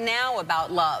right now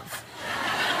about love,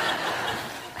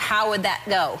 how would that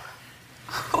go?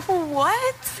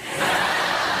 What?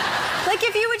 Like,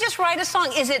 if you would just write a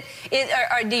song,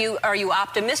 are you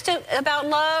optimistic about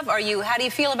love? How do you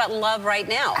feel about love right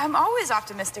now? I'm always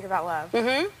optimistic about love.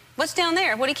 Mm-hmm. What's down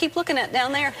there? What do you keep looking at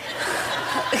down there?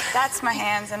 That's my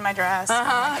hands and my dress.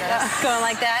 Going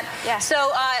like that? Yeah.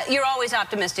 So, you're always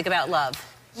optimistic about love?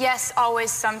 Yes,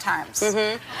 always, sometimes.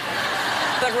 Mm-hmm.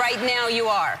 But right now you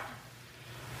are?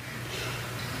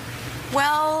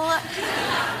 Well,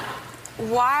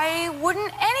 why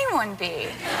wouldn't anyone be?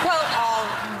 Well,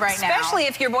 right now. Especially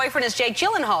if your boyfriend is Jake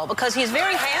Gyllenhaal, because he's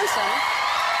very handsome.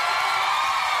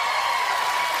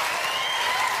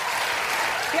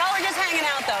 Y'all are just hanging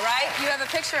out, though, right? You have a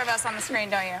picture of us on the screen,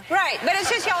 don't you? Right, but it's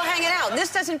just y'all hanging out.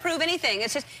 This doesn't prove anything.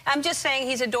 It's just, I'm just saying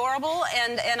he's adorable,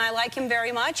 and I like him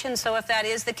very much, and so if that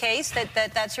is the case,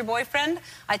 that's your boyfriend,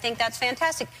 I think that's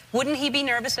fantastic. Wouldn't he be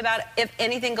nervous about if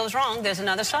anything goes wrong, there's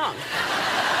another song?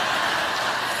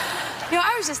 You know,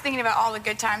 I was just thinking about all the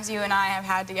good times you and I have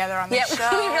had together on this show.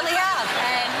 Yeah, we really have.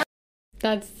 And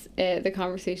that's it, the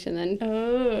conversation then.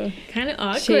 Oh, kind of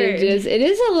awkward. Changes. It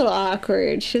is a little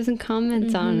awkward. She doesn't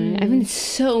comment on it. I mean, it's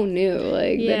so new.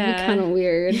 Like, that'd be kind of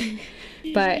weird.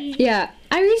 But, yeah,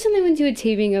 I recently went to a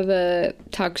taping of a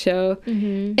talk show,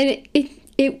 and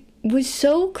it was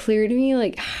so clear to me,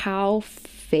 like, how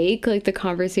fake, like, the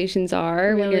conversations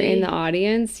are when you're in the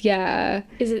audience. Yeah.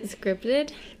 Is it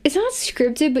scripted? It's not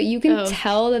scripted, but you can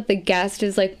tell that the guest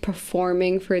is, like,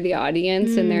 performing for the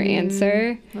audience in their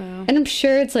answer. Wow. And I'm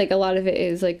sure it's, like, a lot of it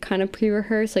is, like, kind of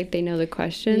pre-rehearsed. Like, they know the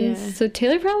questions. Yeah. So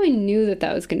Taylor probably knew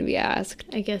that was going to be asked.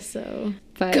 I guess so.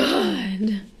 But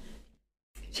God.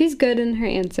 She's good in her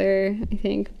answer, I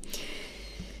think.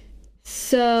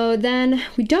 So then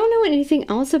we don't know anything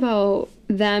else about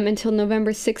them until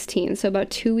November 16th. So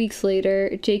about 2 weeks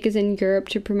later, Jake is in Europe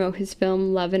to promote his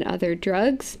film Love and Other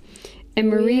Drugs. And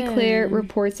Marie Claire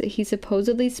reports that he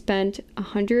supposedly spent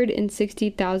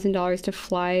 $160,000 to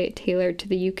fly Taylor to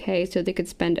the UK so they could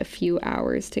spend a few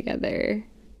hours together.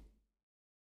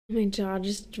 My jaw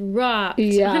just dropped.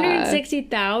 Yeah.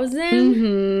 $160,000?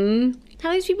 Mm-hmm. How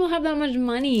do these people have that much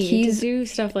money to do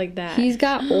stuff like that? He's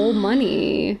got old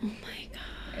money. Oh my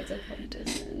God. It's a fun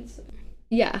distance.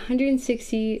 Yeah,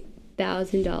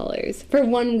 $160,000 for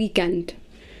one weekend.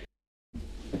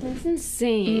 That's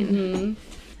insane. Mm-hmm.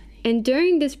 And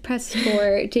during this press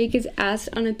tour, Jake is asked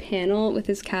on a panel with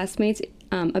his castmates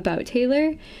about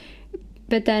Taylor.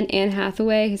 But then Anne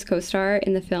Hathaway, his co-star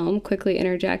in the film, quickly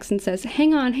interjects and says,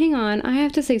 Hang on, I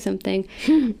have to say something.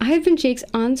 I have been Jake's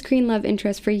on-screen love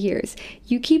interest for years.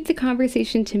 You keep the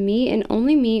conversation to me and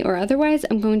only me, or otherwise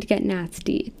I'm going to get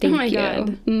nasty. Thank you. Oh my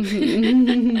God.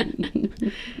 Mm-hmm.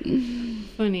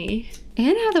 Funny.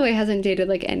 Anne Hathaway hasn't dated,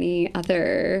 like, any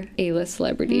other A-list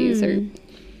celebrities or...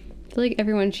 I feel like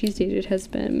everyone she's dated has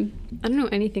been... I don't know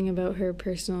anything about her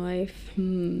personal life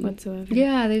whatsoever.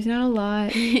 Yeah, there's not a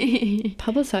lot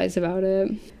publicized about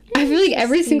it. I feel like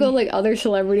every single, like, other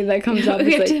celebrity that comes up we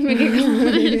is have like... to make a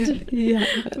comment yeah.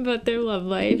 about their love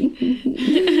life.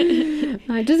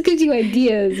 It just gives you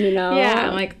ideas, you know? Yeah,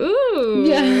 I'm like, ooh.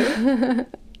 Yeah.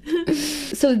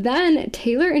 So then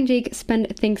Taylor and Jake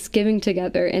spend Thanksgiving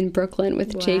together in Brooklyn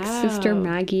with Jake's sister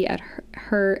Maggie at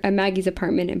Maggie's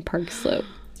apartment in Park Slope.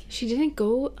 She didn't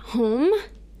go home?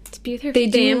 To be with her They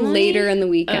do family? later in the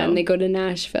weekend. Oh. They go to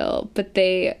Nashville, but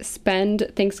they spend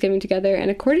Thanksgiving together.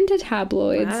 And according to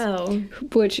tabloids, Wow.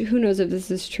 which who knows if this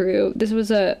is true, this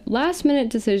was a last-minute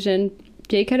decision.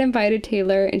 Jake had invited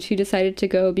Taylor, and she decided to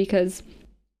go because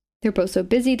they're both so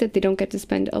busy that they don't get to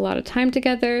spend a lot of time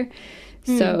together.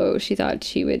 So she thought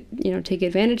she would, take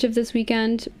advantage of this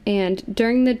weekend. And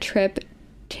during the trip,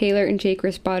 Taylor and Jake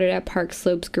were spotted at Park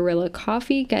Slope's Gorilla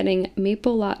Coffee getting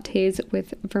maple lattes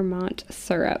with Vermont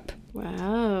syrup.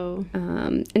 Wow.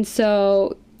 And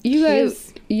so you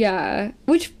guys, yeah,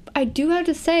 which I do have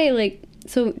to say, like,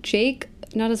 so Jake,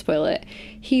 not to spoil it,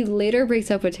 he later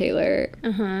breaks up with Taylor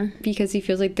because he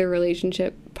feels like their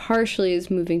relationship partially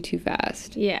is moving too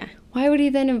fast. Yeah. Why would he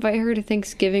then invite her to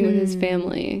Thanksgiving with his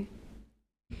family?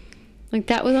 Like,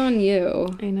 that was on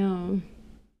you. I know.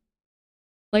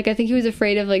 Like, I think he was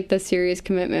afraid of, like, the serious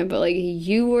commitment, but, like,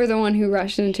 you were the one who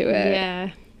rushed into it.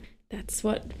 Yeah. That's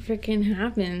what freaking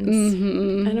happens.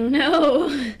 Mm-hmm. I don't know.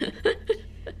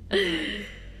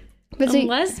 But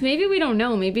Unless, maybe we don't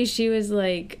know. Maybe she was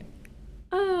like,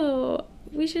 oh,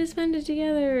 we should spend it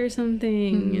together or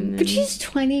something. And then, but she's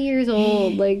 20 years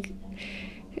old. Like,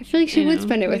 I feel like she would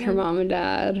spend it with her mom and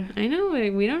dad. I know.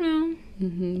 We don't know.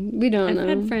 We don't know. I've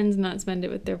had friends not spend it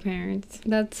with their parents.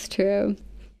 That's true.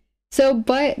 So,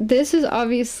 but this is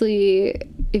obviously,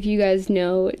 if you guys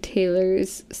know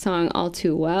Taylor's song All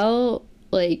Too Well,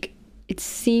 like, it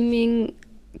seems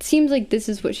like this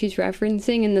is what she's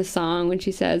referencing in the song when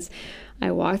she says,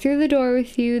 I walked through the door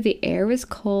with you, the air was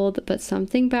cold, but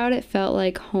something about it felt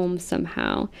like home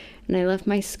somehow. And I left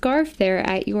my scarf there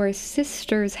at your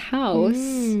sister's house,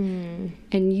 and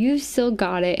you still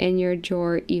got it in your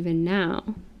drawer even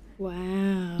now.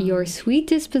 Wow. Your sweet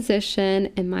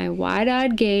disposition and my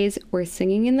wide-eyed gaze were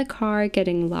singing in the car,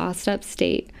 getting lost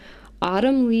upstate.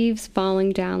 Autumn leaves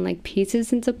falling down like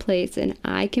pieces into place, and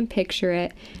I can picture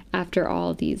it after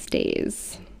all these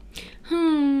days.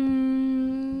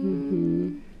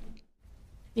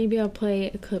 Maybe I'll play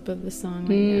a clip of the song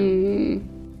right now.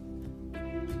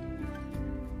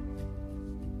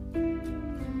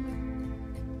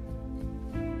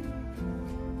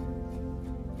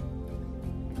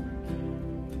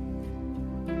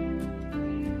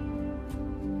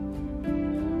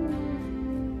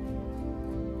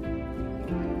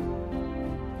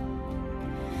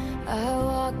 I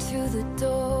walked through the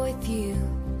door with you.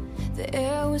 The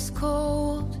air was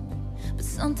cold, but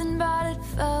something about it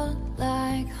felt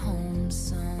like home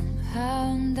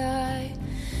somehow. And I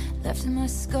left my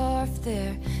scarf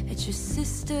there at your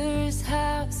sister's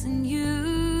house, and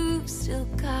you still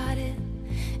got it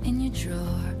in your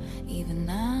drawer even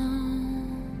now.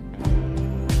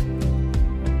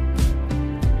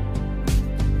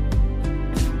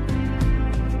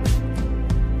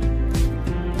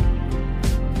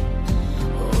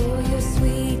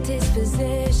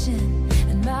 Disposition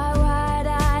and my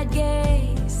wide-eyed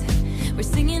gaze, we're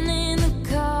singing in the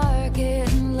car,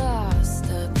 getting lost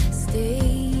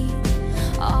upstate.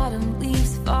 Autumn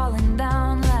leaves falling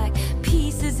down like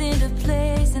pieces into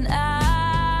place, and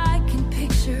I can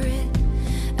picture it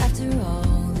after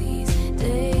all these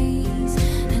days.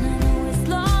 And I know it's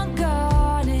long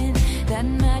gone and that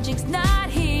magic's not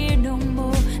here no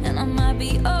more, and I might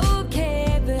be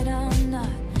okay, but I'm not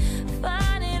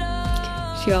fine at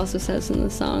all. She also says in the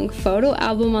song, photo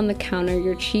album on the counter,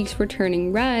 your cheeks were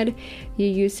turning red. You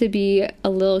used to be a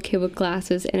little kid with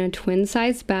glasses in a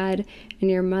twin-sized bed, and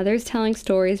your mother's telling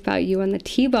stories about you on the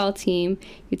t-ball team.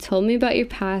 You told me about your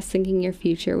past, thinking your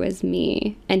future was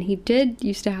me. And he did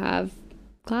used to have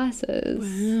glasses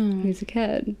when he was a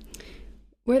kid.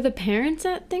 Were the parents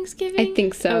at Thanksgiving? I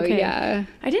think so, Okay. yeah.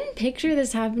 I didn't picture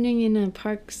this happening in a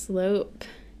Park Slope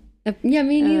Yeah,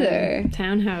 me neither.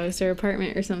 townhouse or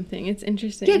apartment or something. It's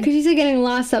interesting. Yeah, because he's like getting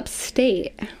lost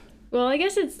upstate. Well, I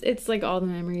guess it's like all the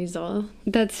memories all.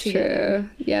 That's together.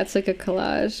 true. Yeah, it's like a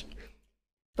collage.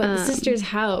 But the sister's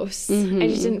house, I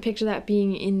just didn't picture that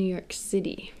being in New York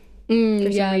City. For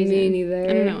some Yeah, reason. me neither.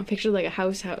 I don't know. I pictured like a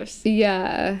house.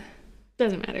 Yeah.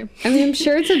 Doesn't matter. I mean, I'm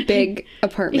sure it's a big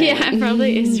apartment. Yeah, it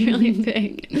probably is really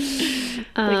big.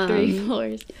 Like 3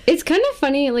 floors. It's kind of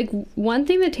funny, like, one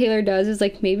thing that Taylor does is,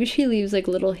 like, maybe she leaves, like,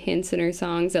 little hints in her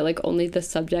songs that, like, only the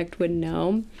subject would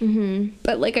know.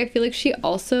 But, like, I feel like she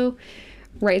also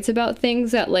writes about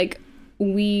things that, like,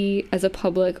 we as a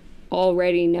public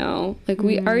already know. Like,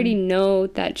 we already know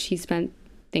that she spent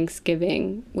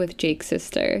Thanksgiving with Jake's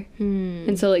sister.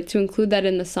 And so, like, to include that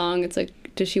in the song, it's like,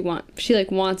 she like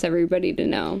wants everybody to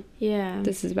know Yeah.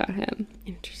 this is about him.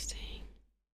 Interesting.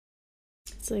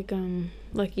 It's like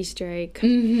Lucky Strike.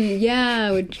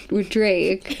 Yeah, with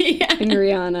Drake Yeah. and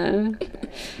Rihanna.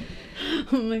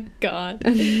 Oh my god.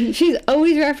 She's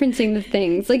always referencing the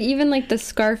things. Like, even, like, the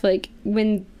scarf, like,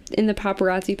 when in the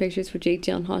paparazzi pictures with Jake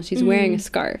Gyllenhaal, she's wearing a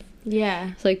scarf.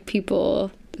 Yeah. So, like,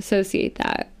 people associate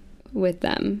that with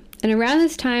them. And around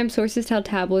this time, sources tell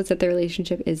tabloids that their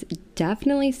relationship is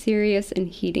definitely serious and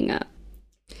heating up.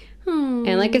 Oh.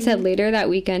 And like I said, later that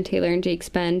weekend, Taylor and Jake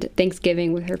spend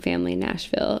Thanksgiving with her family in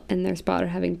Nashville, and they're spotted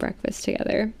having breakfast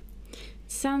together.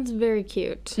 Sounds very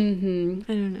cute. Mm-hmm.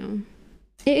 I don't know.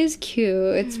 It is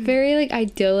cute. It's very, like,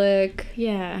 idyllic,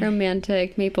 Yeah.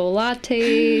 romantic, maple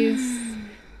lattes,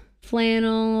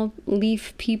 flannel,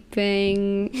 leaf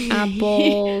peeping,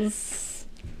 apples,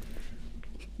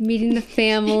 meeting the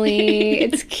family.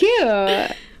 It's cute.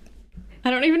 I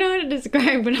don't even know how to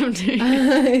describe what I'm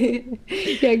doing.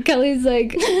 Yeah, Kelly's,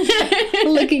 like,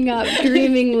 looking up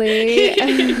dreamingly,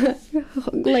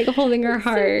 like, holding her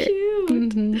heart. So cute.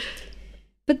 Mm-hmm.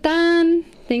 But then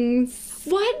things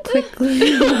What? quickly.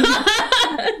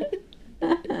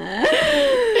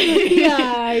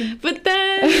 Yeah. But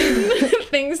then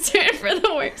things turn for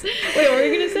the worse. Wait, what were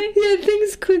you gonna say? Yeah,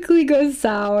 things quickly go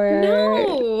sour.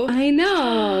 No. I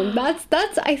know.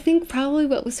 That's I think probably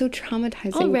what was so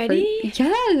traumatizing. Already?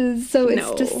 Yes. So it's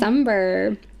No.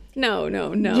 December. No.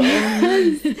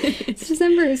 Yes. It's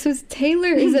December. So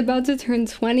Taylor is about to turn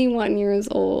 21 years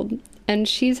old, and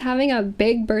she's having a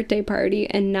big birthday party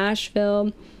in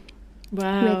Nashville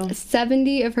Wow. with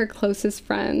 70 of her closest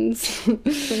friends.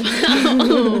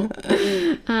 Wow.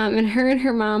 And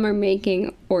her mom are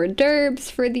making hors d'oeuvres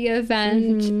for the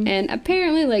event. And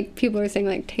apparently, like, people are saying,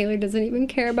 like, Taylor doesn't even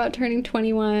care about turning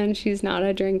 21. She's not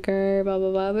a drinker, blah,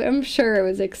 blah, blah. But I'm sure it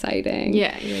was exciting.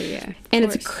 Yeah. And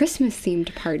it's a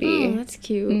Christmas-themed party. Oh, that's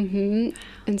cute.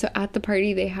 And so at the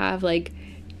party, they have, like,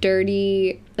 a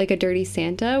dirty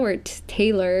Santa where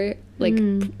Taylor, like,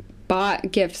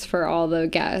 bought gifts for all the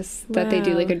guests that they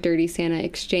do, Wow. like, a dirty Santa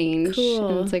exchange. Cool.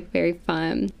 And it's, like, very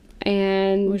fun.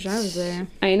 And Wish I was there.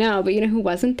 I know, but you know who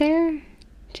wasn't there?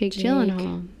 Jake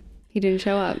Gyllenhaal. He didn't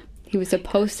show up. He was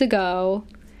supposed to go,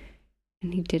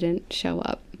 and he didn't show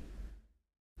up.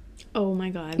 Oh my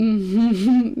god.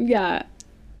 Yeah.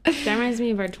 That reminds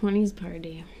me of our 20s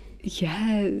party.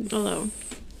 Yes. Although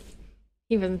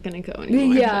he wasn't gonna go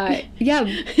anymore. Yeah. Yeah.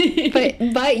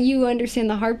 But you understand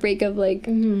the heartbreak of, like,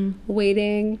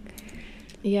 waiting.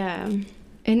 Yeah.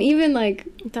 And even, like,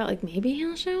 I thought, like, maybe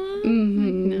he'll show up.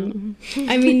 No.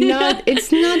 I mean,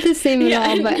 it's not the same at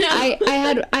all, but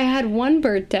no. I had one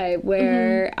birthday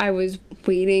where I was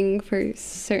waiting for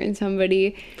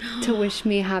somebody to wish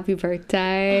me happy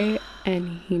birthday,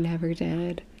 and he never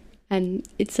did. And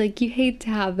it's like, you hate to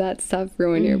have that stuff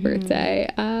ruin your birthday,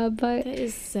 but That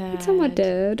is sad. someone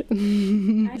did.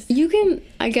 You can,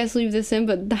 I guess, leave this in,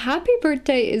 but the happy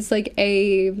birthday is, like,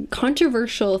 a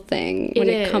controversial thing when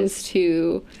it comes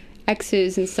to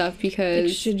exes and stuff, because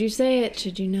Like, should you say it?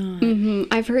 Should you not?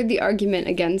 I've heard the argument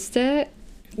against it,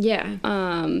 Yeah.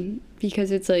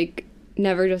 because it's, like,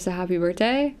 never just a happy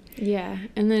birthday. Yeah.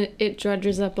 And then it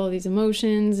dredges up all these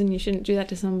emotions, and you shouldn't do that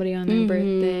to somebody on their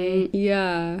birthday.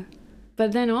 Yeah.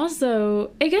 But then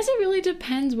also, I guess it really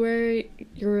depends where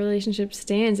your relationship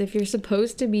stands. If you're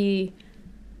supposed to be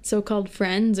so-called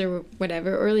friends or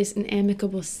whatever, or at least an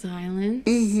amicable silence.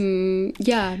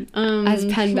 Yeah. As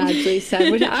Penn Badgley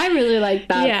said, which I really like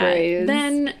that phrase.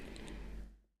 Then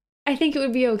I think it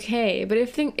would be okay. But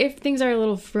if things are a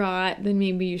little fraught, then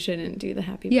maybe you shouldn't do the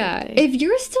happy birthday. If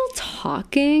you're still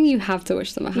talking, you have to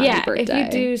wish them a happy birthday. If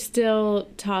you do still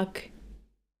talk,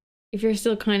 if you're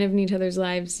still kind of in each other's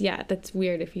lives, that's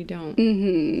weird if you don't.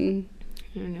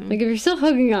 I don't know. Like, if you're still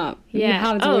hooking up, you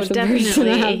have to wish the person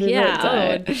a happy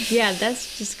birthday. Yeah,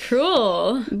 that's just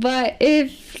cruel. But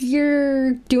if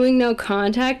you're doing no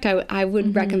contact, I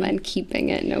would recommend keeping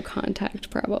it no contact,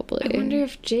 probably. I wonder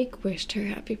if Jake wished her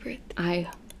happy birthday.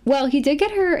 Well, he did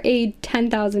get her a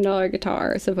 $10,000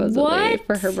 guitar, supposedly,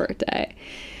 for her birthday.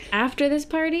 After this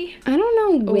party? I don't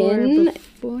know when. Or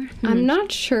before? I'm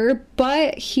not sure,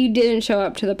 but he didn't show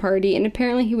up to the party, and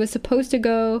apparently he was supposed to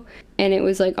go, and it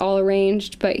was, like, all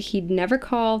arranged, but he'd never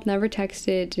called, never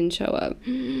texted, didn't show up,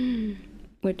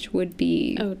 which would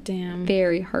be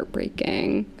very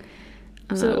heartbreaking.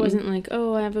 So it wasn't like,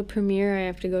 oh, I have a premiere I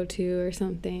have to go to or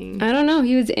something. I don't know.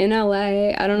 He was in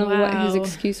LA. I don't know what his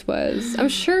excuse was. I'm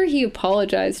sure he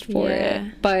apologized for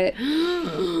it, but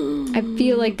I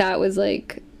feel like that was,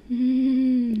 like,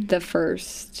 the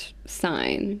first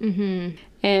sign.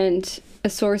 And a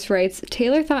source writes,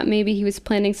 Taylor thought maybe he was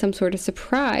planning some sort of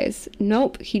surprise.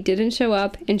 Nope, he didn't show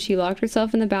up, and she locked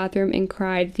herself in the bathroom and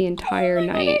cried the entire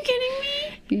night. Are you kidding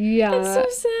me? Yeah.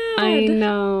 That's so sad. I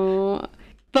know.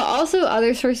 But also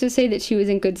other sources say that she was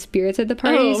in good spirits at the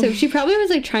party, so she probably was,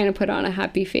 like, trying to put on a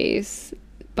happy face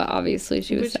but obviously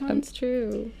she was Which sad. one's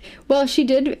true? Well, she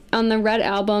did, on the Red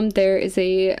album, there is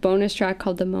a bonus track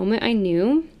called The Moment I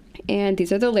Knew, and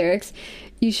these are the lyrics.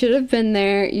 You should have been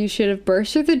there. You should have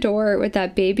burst through the door with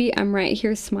that baby I'm right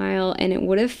here smile, and it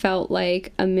would have felt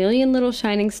like a million little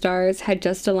shining stars had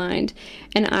just aligned,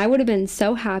 and I would have been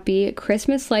so happy.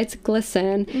 Christmas lights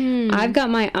glisten. I've got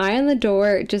my eye on the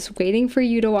door just waiting for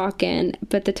you to walk in,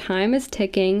 but the time is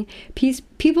ticking.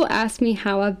 People ask me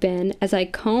how I've been as I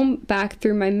comb back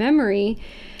through my memory.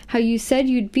 How you said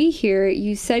you'd be here,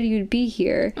 you said you'd be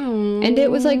here. Aww. And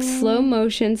it was like slow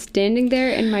motion, standing there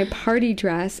in my party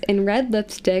dress and red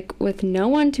lipstick with no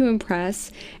one to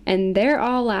impress, and they're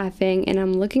all laughing, and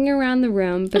I'm looking around the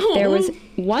room, but there was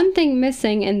one thing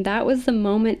missing, and that was the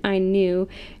moment I knew.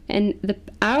 And the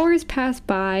hours pass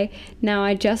by. Now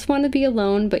I just want to be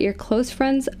alone, but your close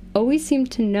friends always seem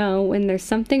to know when there's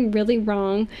something really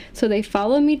wrong, so they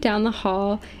follow me down the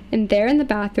hall, and there in the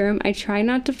bathroom, I try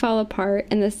not to fall apart,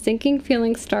 and the sinking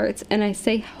feeling starts, and I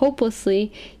say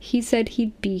hopelessly, he said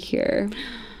he'd be here.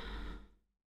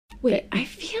 Wait, I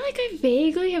feel like I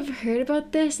vaguely have heard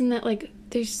about this, and that, like,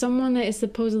 there's someone that is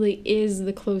supposedly is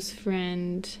the close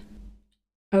friend.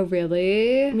 Oh,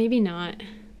 really? Maybe not.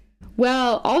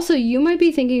 Well, also, you might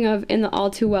be thinking of in the All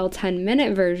Too Well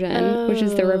 10-minute version, which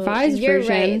is the revised You're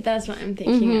version. right. That's what I'm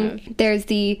thinking of. There's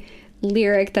the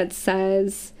lyric that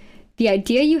says, the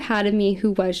idea you had of me,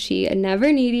 who was she? A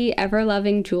never needy, ever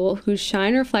loving jewel whose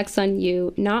shine reflects on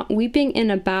you. Not weeping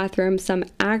in a bathroom. Some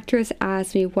actress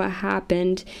asked me what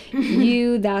happened.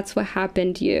 You, that's what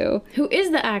happened you. Who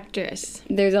is the actress?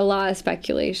 There's a lot of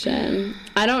speculation.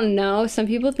 I don't know. Some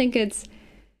people think it's...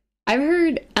 I've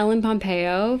heard Ellen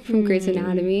Pompeo from Grey's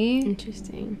Anatomy.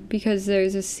 Interesting. Because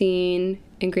there's a scene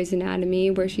in Grey's Anatomy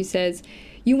where she says,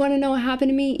 you want to know what happened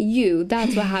to me? You.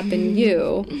 That's what happened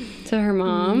you. To her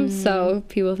mom. So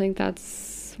people think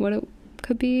that's what it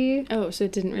could be. Oh, so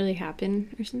it didn't really happen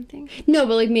or something? No,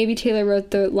 but like maybe Taylor wrote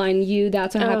the line you,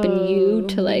 that's what happened you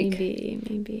to like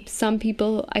maybe. some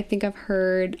people. I think I've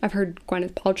heard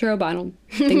Gwyneth Paltrow, but I don't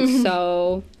think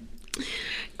so.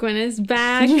 Gwyneth's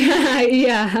back.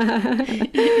 Yeah.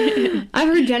 I've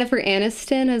heard Jennifer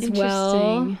Aniston as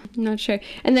well. I'm not sure.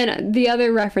 And then the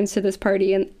other reference to this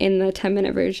party in the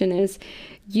 10-minute version is,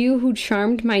 you who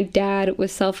charmed my dad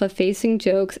with self-effacing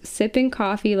jokes, sipping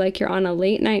coffee like you're on a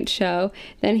late-night show.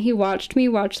 Then he watched me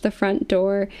watch the front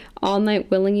door all night,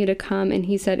 willing you to come, and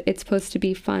he said, it's supposed to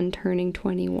be fun turning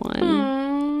 21. Aww,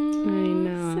 I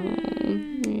know.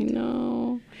 sad. I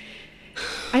know.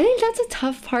 I think that's a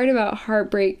tough part about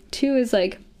heartbreak too, is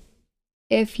like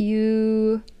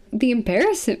the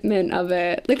embarrassment of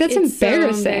it. Like that's It's so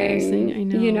embarrassing. embarrassing, I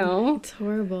know. You know? It's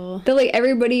horrible. That like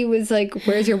everybody was like,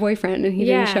 where's your boyfriend? And he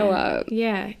didn't show up.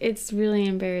 Yeah, it's really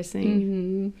embarrassing.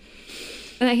 Mm-hmm.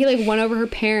 And that he like won over her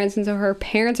parents, and so her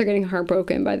parents are getting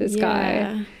heartbroken by this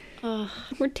guy. Ugh.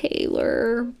 Or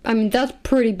Taylor. I mean, that's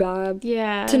pretty bad.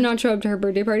 Yeah. To not show up to her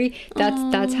birthday party.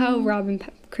 That's how Rob and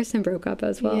Kristen broke up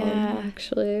as well. Yeah.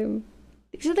 Actually.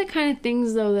 These are the kind of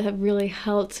things, though, that have really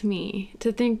helped me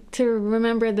to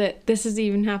remember that this has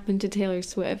even happened to Taylor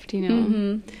Swift, you know?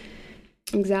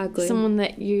 Mm-hmm. Exactly. Someone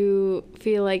that you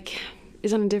feel like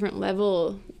is on a different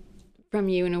level from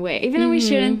you in a way. Even though we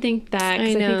shouldn't think that,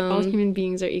 because I think all human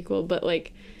beings are equal, but,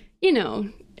 like, you know,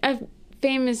 a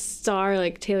famous star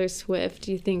like Taylor Swift,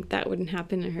 you think that wouldn't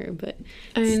happen to her, but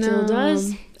it still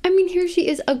does. I mean, here she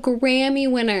is, a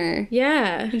Grammy winner.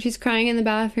 Yeah. And she's crying in the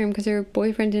bathroom because her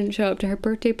boyfriend didn't show up to her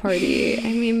birthday party.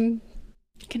 I mean...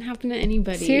 It can happen to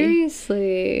anybody.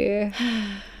 Seriously.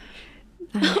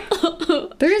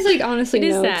 There is, like, honestly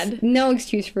no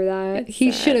excuse for that.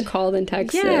 He should have called and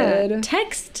texted. Yeah.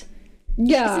 Text.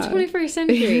 Yeah. It's the 21st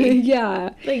century.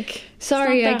 Yeah. Like,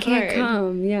 sorry, I can't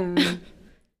come. Yeah.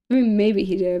 I mean, maybe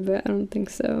he did, but I don't think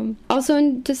so. Also,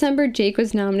 in December, Jake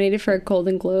was nominated for a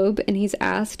Golden Globe, and he's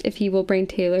asked if he will bring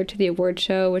Taylor to the award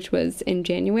show, which was in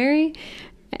January.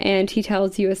 And he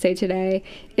tells USA Today,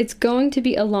 it's going to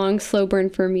be a long, slow burn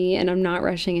for me, and I'm not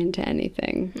rushing into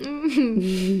anything.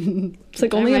 It's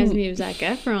like that only reminds me of Zac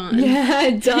Efron. Yeah,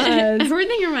 it does.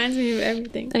 Everything reminds me of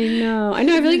everything. I know. I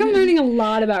feel like I'm learning a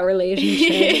lot about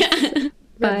relationships. Yeah.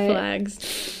 Red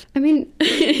flags. I mean,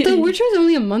 the award show is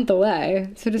only a month away,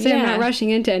 so to say I'm not Yeah. rushing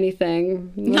into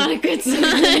anything, Not a good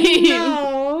sign.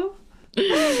 No.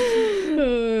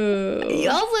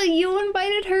 Also, you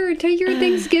invited her to your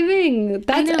Thanksgiving.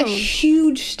 That's a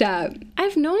huge step.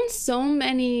 I've known so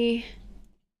many.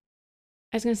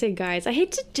 I was gonna say guys. I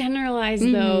hate to generalize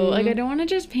though. Like, I don't want to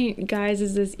just paint guys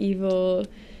as this evil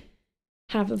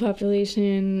half the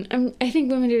population. I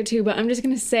think women do it too, but I'm just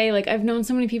gonna say, like, I've known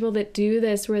so many people that do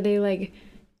this where they like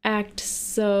act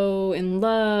so in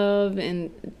love,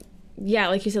 and yeah,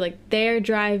 like you said, like they're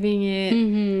driving it.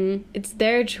 Mm-hmm. It's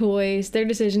their choice, their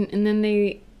decision, and then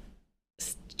they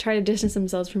try to distance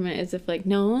themselves from it as if like,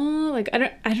 no, like I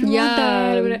don't want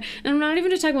that or whatever. And I'm not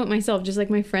even just talking about myself, just like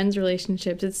my friends'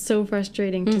 relationships. It's so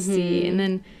frustrating to see. And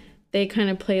then they kind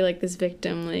of play like this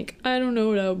victim, like, I don't know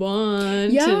what I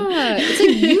want. Yeah, it's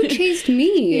like, you chased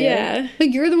me. Yeah,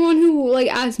 like you're the one who like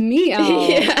asked me out.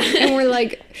 Yeah. And we're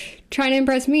like trying to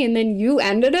impress me, and then you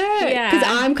ended it. Yeah, because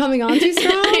I'm coming on too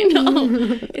strong. I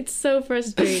know. It's so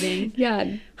frustrating.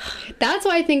 Yeah, that's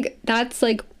why I think that's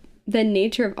like the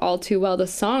nature of All Too Well, the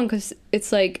song, because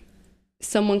it's like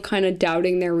someone kind of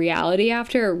doubting their reality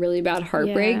after a really bad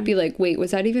heartbreak. Yeah. Be like, wait,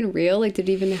 was that even real? Like, did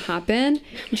it even happen?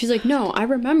 And she's like, no, I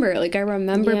remember. Like, I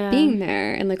remember Yeah. being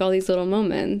there and like all these little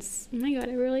moments. Oh my god,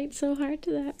 I relate so hard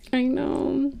to that. I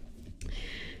know.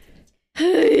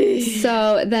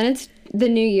 So then it's the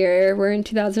new year. We're in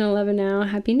 2011 now.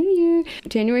 Happy New Year.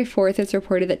 January 4th, it's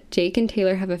reported that Jake and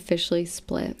Taylor have officially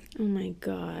split. Oh my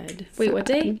god. Wait, what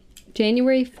day?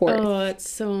 January 4th. Oh, it's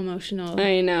so emotional.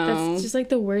 I know. That's just like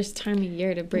the worst time of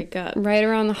year to break up. Right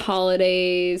around the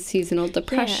holidays, seasonal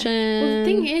depression. Yeah. Well, the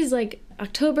thing is, like,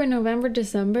 October, November,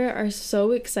 December are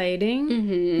so exciting.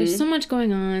 Mm-hmm. There's so much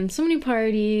going on, so many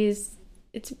parties.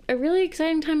 It's a really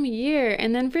exciting time of year.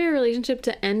 And then for your relationship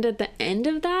to end at the end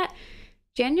of that,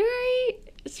 January,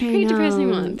 it's a pretty depressing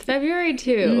month. February,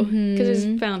 too, because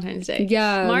it's Valentine's Day.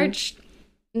 Yeah. March,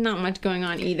 not much going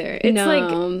on either. It's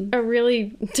like a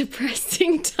really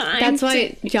depressing time. That's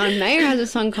why John Mayer has a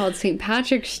song called St.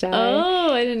 Patrick's Day.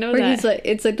 Oh, I didn't know where that. he's like,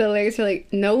 it's like the lyrics are like,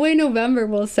 no way November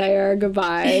will say our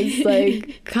goodbyes.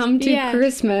 Like, come to Yeah.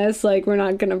 Christmas, like we're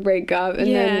not gonna break up. And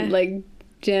then like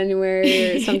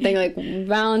January or something, like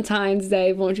Valentine's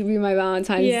Day, won't you be my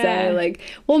Valentine's Day? Like,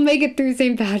 we'll make it through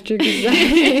St. Patrick's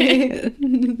Day.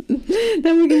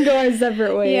 Then we can go our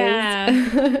separate ways.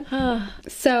 Yeah.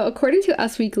 So, according to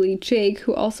Us Weekly, Jake,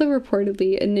 who also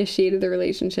reportedly initiated the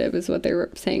relationship, is what they're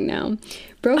saying now,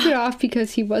 broke it off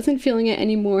because he wasn't feeling it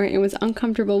anymore and was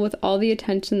uncomfortable with all the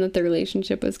attention that the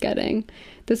relationship was getting.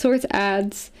 The source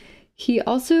adds, he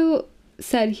also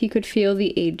said he could feel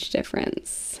the age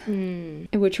difference,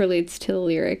 which relates to the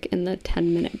lyric in the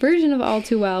 10-minute version of All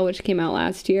Too Well, which came out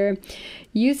last year.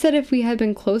 You said if we had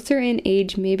been closer in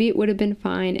age, maybe it would have been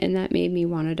fine, and that made me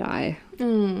want to die.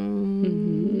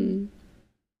 I'm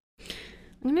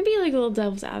gonna be like a little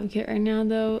devil's advocate right now,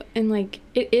 though, and like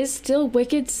it is still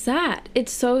wicked sad.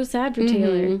 It's so sad for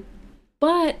Taylor,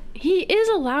 but he is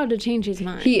allowed to change his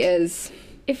mind. He is.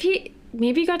 If he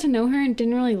maybe got to know her and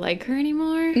didn't really like her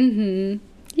anymore,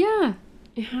 Yeah.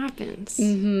 it happens.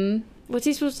 What's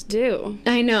he supposed to do?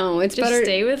 I know. It's Just better.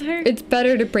 stay with her? It's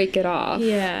better to break it off.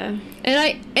 Yeah.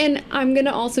 And I'm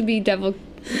gonna also be devil's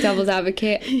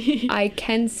advocate. I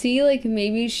can see like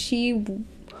maybe she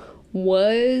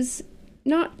was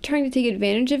not trying to take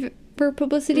advantage of it for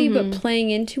publicity, but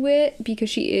playing into it because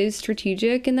she is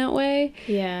strategic in that way.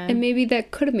 Yeah. And maybe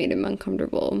that could have made him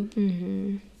uncomfortable.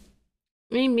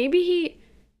 I mean, maybe he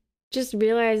just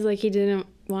realized like he didn't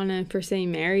want to per se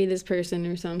marry this person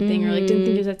or something, or like didn't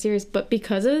think it was that serious. But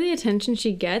because of the attention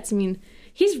she gets, I mean,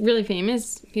 he's really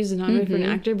famous. He's nominated for an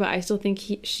actor, but I still think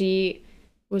she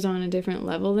was on a different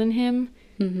level than him.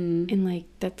 And like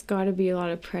that's got to be a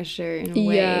lot of pressure in a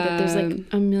way that there's like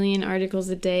a million articles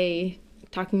a day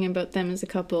talking about them as a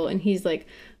couple, and he's like,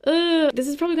 this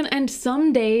is probably gonna end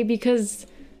someday because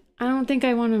I don't think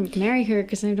I want to marry her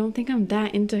because I don't think I'm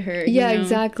that into her. Yeah, you know?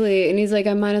 exactly. And he's like,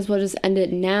 I might as well just end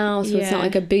it now so it's not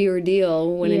like a bigger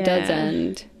deal when it does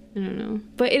end. I don't know.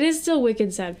 But it is still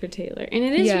wicked sad for Taylor. And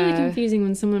it is really confusing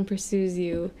when someone pursues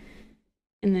you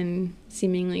and then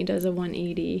seemingly does a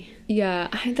 180. Yeah,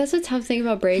 that's a tough thing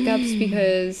about breakups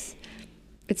because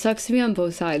it sucks to be on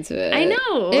both sides of it. I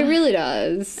know. It really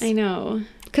does. I know.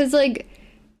 Because, like,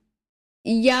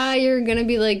 yeah, you're gonna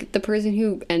be, like, the person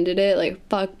who ended it, like,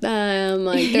 fuck them,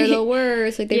 like, they're the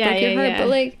worst, like, they broke your heart, but,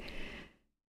 like...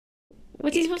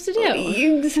 What's he supposed to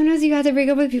do? Sometimes you have to break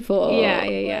up with people.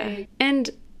 Yeah. And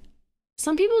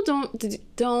some people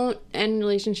don't end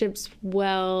relationships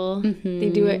well. They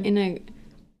do it in a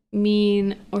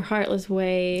mean or heartless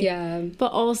way. Yeah.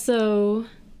 But also,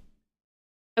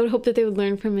 I would hope that they would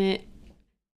learn from it.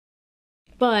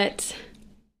 But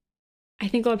I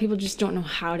think a lot of people just don't know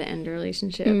how to end a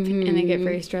relationship, and they get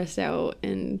very stressed out,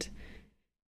 and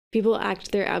people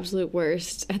act their absolute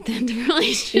worst at the end of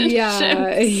relationships.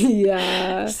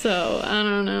 Yeah. So, I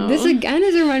don't know. This again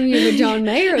is reminding me of a John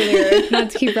Mayer lyric, not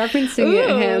to keep referencing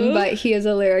him, but he has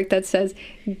a lyric that says,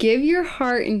 give your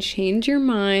heart and change your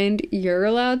mind. You're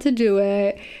allowed to do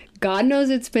it. God knows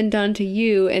it's been done to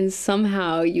you, and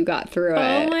somehow you got through it.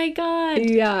 Oh my God.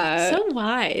 Yeah. So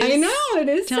wise. I know, it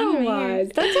is John so Mayer. wise.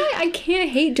 That's why I can't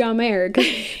hate John Mayer, because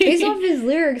based off his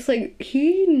lyrics, like,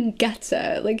 he gets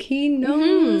it. Like, he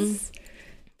knows.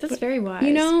 That's very wise.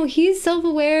 You know, he's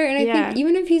self-aware, and I think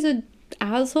even if he's an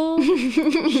asshole,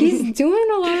 he's doing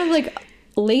a lot of, like,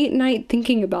 late night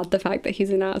thinking about the fact that he's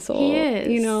an asshole. He is.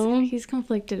 You know? He's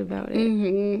conflicted about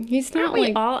it. He's not Aren't we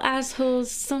like... all assholes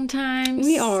sometimes?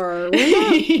 We are. We're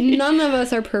not, none of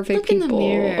us are perfect Look in people. the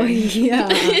mirror. Yeah.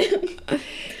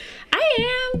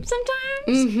 I am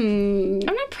sometimes.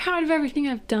 I'm not proud of everything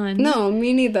I've done. No,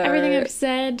 me neither. Everything I've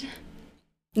said.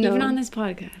 No. Even on this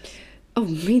podcast. Oh,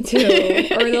 me too.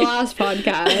 Or the last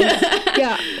podcast.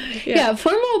 Yeah.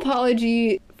 Formal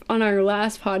apology. On our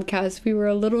last podcast, we were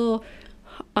a little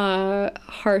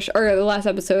harsh, or the last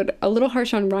episode, a little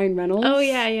harsh on Ryan Reynolds. Oh,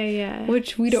 yeah.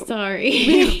 Which we don't... Sorry.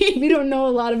 we don't know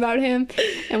a lot about him.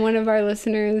 And one of our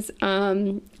listeners,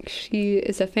 she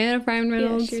is a fan of Ryan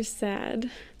Reynolds. Yeah, she's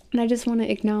sad. And I just want to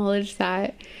acknowledge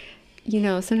that, you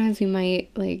know, sometimes we might,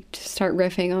 like, just start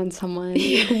riffing on someone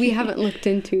who we haven't looked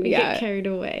into We yet. get carried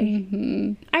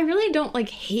away. I really don't, like,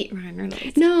 hate Ryan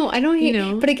Reynolds. No, I don't hate... You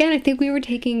know? But again, I think we were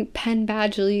taking Penn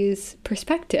Badgley's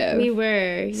perspective. We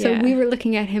were, So we were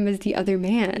looking at him as the other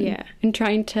man. Yeah. And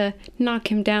trying to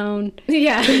knock him down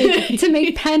Yeah. to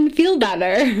make Penn feel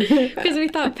better. Because we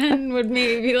thought Penn would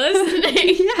maybe be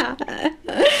listening. Yeah.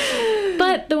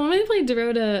 But the woman who played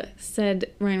Dorota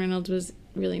said Ryan Reynolds was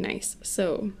really nice.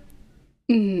 So...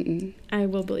 I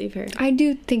will believe her. I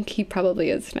do think he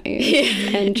probably is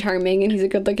nice and charming, and he's a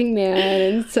good-looking man,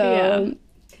 and so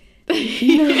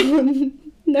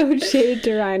no shade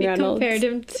to Ryan Reynolds. Compared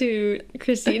him to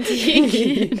Chrissy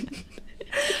Teigen.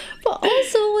 But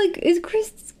also, like, is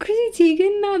Chrissy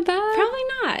Teigen that bad? Probably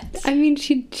not. I mean,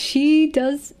 she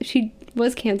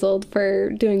was canceled for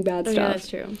doing bad stuff. Yeah, that's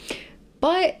true.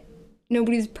 But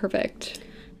nobody's perfect.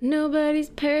 Nobody's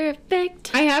perfect.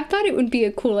 I have thought it would be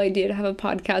a cool idea to have a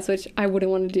podcast, which I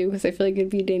wouldn't want to do because I feel like it'd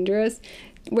be dangerous,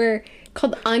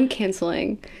 called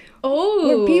Uncanceling. Oh.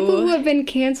 Where people who have been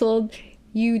canceled,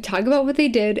 you talk about what they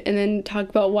did and then talk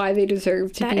about why they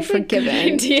deserve to be forgiven. That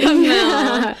is a good idea,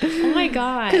 Mel. Oh my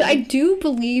God. Because I do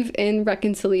believe in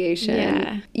reconciliation.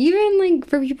 Yeah. Even, like,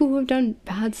 for people who have done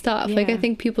bad stuff. Like, Yeah. I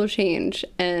think people change,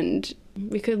 and...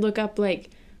 We could look up,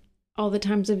 like, all the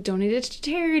times I've donated to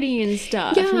charity and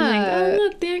stuff. Yeah. And like, oh,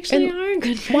 look, they actually are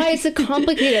good. Why it's a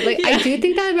complicated... Like, I do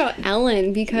think that about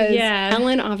Ellen, because Yeah.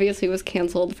 Ellen obviously was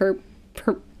canceled for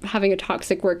having a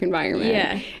toxic work environment.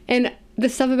 Yeah. And the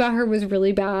stuff about her was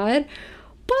really bad,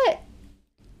 but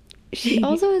she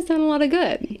also has done a lot of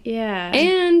good. Yeah.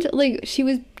 And, like, she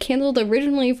was canceled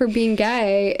originally for being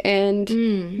gay, and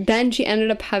then she ended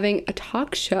up having a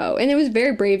talk show. And it was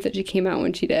very brave that she came out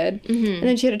when she did. And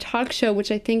then she had a talk show,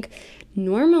 which I think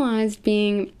normalized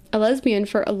being a lesbian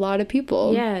for a lot of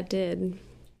people. Yeah, it did.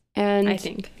 And I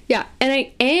think. Yeah.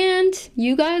 And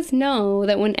you guys know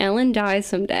that when Ellen dies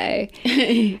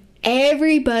someday,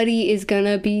 everybody is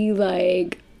gonna be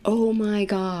like, oh my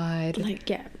God. Like,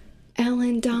 yeah.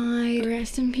 Ellen died.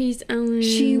 Rest in peace, Ellen.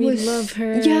 We love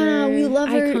her. Yeah, we love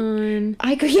her.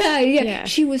 Icon. Yeah.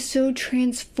 She was so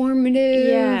transformative.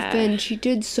 Yeah. And she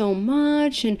did so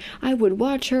much. And I would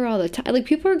watch her all the time. Like,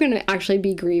 people are going to actually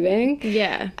be grieving.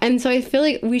 Yeah. And so I feel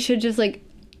like we should just, like,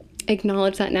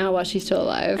 acknowledge that now while she's still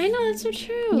alive. I know, that's so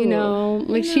true. You know?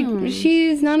 Like,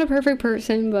 she's not a perfect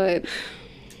person, but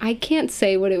I can't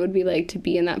say what it would be like to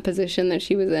be in that position that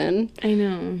she was in. I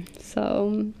know.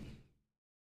 So...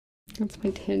 that's my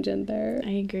tangent there.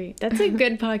 I agree. That's a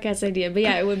good podcast idea. But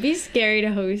yeah, it would be scary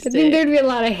to host I think it. there'd be a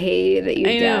lot of hate that you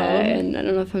I get, know. and I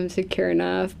don't know if I'm secure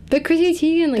enough. But Chrissy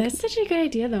Teigen, like, That's such a good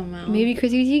idea, though, Mel. maybe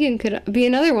Chrissy Teigen could be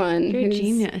another one. You're a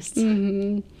genius.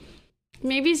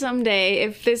 Maybe someday,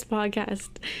 if this podcast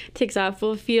takes off,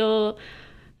 we'll feel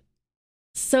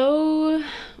so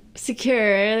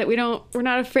secure that we're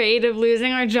not afraid of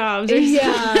losing our jobs or Yeah.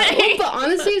 something. Well, but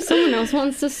honestly, if someone else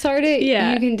wants to start it,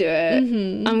 Yeah. you can do it.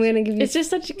 I'm gonna give you. It's just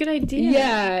such a good idea.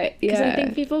 Yeah. Because I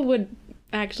think people would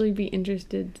actually be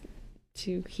interested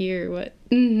to hear what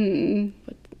I don't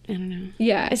know.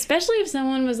 Yeah. Especially if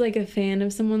someone was like a fan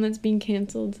of someone that's being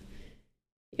canceled.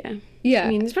 Yeah. Yeah. I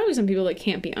mean, there's probably some people that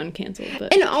can't be uncanceled,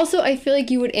 but And also, I feel like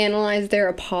you would analyze their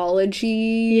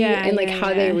apology and, like,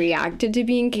 how they reacted to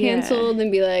being canceled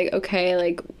and be like, okay,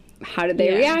 like, how did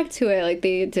they react to it? Like,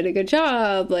 they did a good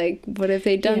job. Like, what have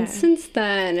they done since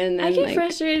then? And then, I get like,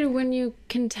 frustrated when you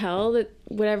can tell that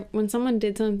when someone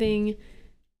did something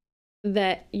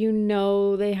that you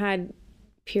know they had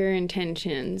pure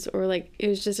intentions, or like it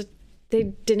was just they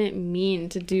didn't mean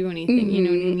to do anything. You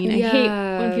know what I mean? I hate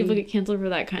when people get canceled for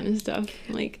that kind of stuff.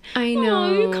 Like, I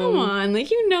know. Oh, come on.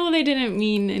 Like, you know they didn't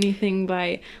mean anything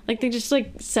by... Like, they just,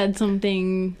 like, said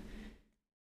something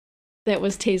that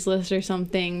was tasteless or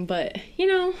something, but, you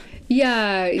know.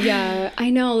 Yeah. I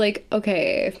know, like,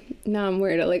 okay, now I'm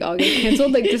worried like I'll get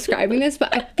canceled, like, describing this,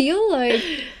 but I feel like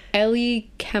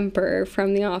Ellie Kemper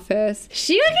from The Office...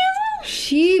 She got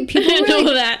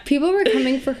canceled? People were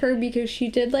coming for her because she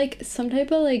did like some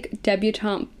type of like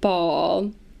debutante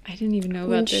ball. I didn't even know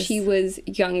when about this. She was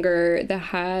younger that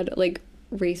had like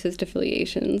racist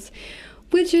affiliations,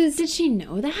 which is... Did she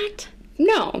know that?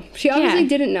 No, she obviously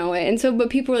didn't know it, and so but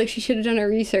people were like she should have done her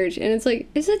research, and it's like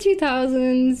it's the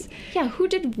 2000s. Yeah, who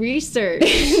did research?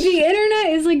 The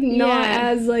internet is like not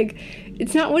as like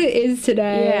it's not what it is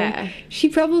today. Yeah, she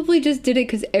probably just did it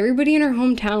because everybody in her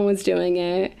hometown was doing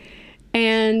it.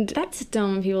 And that's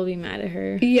dumb when people be mad at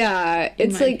her. Yeah,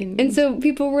 it's like opinion. And so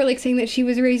people were like saying that she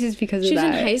was racist because of that. She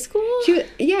was in high school? She was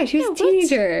a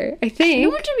teenager, I think. No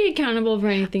one should be accountable for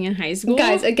anything in high school.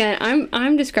 Guys, again,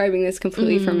 I'm describing this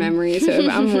completely from memory, so if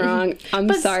I'm wrong,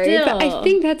 I'm sorry. Still. But I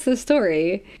think that's the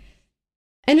story.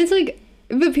 And it's like,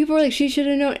 but people were like, she should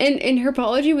have known. And her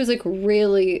apology was like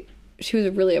really, she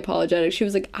was really apologetic. She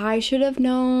was like, I should have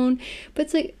known. But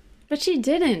it's like, but she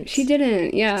didn't. She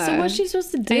didn't, yeah. So what's she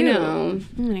supposed to do? I know.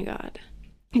 Oh my god.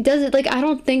 It doesn't, like, I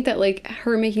don't think that, like,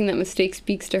 her making that mistake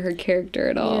speaks to her character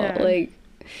at all. Yeah. Like,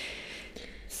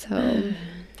 so.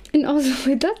 And also,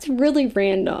 like, that's really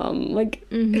random. Like,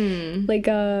 like,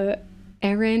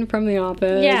 Erin from The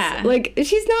Office. Yeah. Like,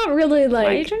 she's not really, like...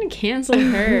 Why are you trying to cancel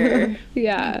her?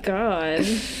 Yeah. Oh god.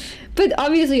 But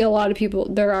obviously a lot of people,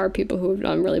 there are people who have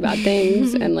done really bad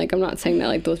things. And, like, I'm not saying that,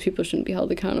 like, those people shouldn't be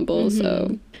held accountable,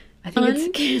 so... I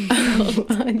think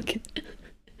it's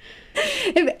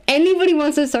if anybody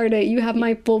wants to start it, you have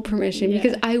my full permission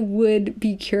because I would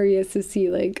be curious to see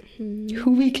like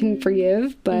who we can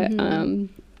forgive, but I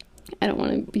don't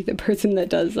want to be the person that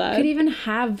does that. Could even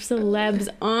have celebs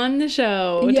on the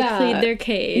show to plead their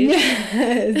case.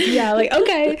 Yes. Yeah, like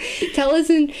okay, tell us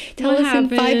in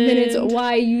 5 minutes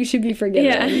why you should be forgiven.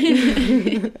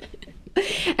 Yeah.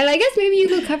 And I guess maybe you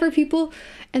could cover people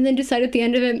and then decide at the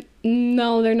end of it,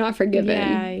 no, they're not forgiven.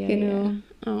 Yeah, you know?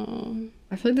 Oh.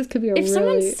 I feel like this could be if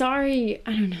someone's sorry,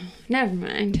 I don't know. Never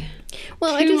mind.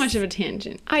 Well, Too much of a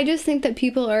tangent. I just think that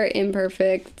people are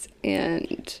imperfect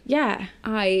and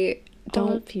I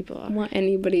don't want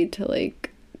anybody to like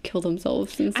kill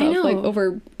themselves and stuff like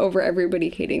over everybody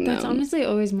hating them. That's honestly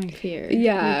always my fear.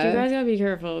 Yeah. Like, you guys gotta be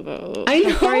careful about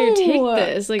how far you take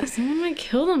this. Like someone might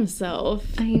kill themselves.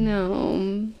 I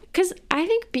know. Because I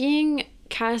think being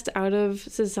cast out of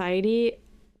society,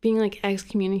 being like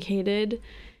excommunicated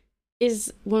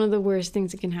is one of the worst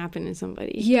things that can happen to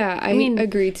somebody. Yeah, I mean,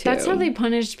 agree too. That's how they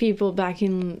punished people back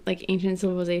in like ancient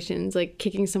civilizations, like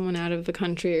kicking someone out of the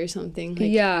country or something.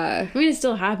 Like, yeah. I mean, it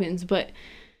still happens, but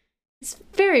it's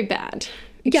very bad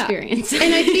experience. Yeah.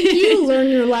 And I think you learn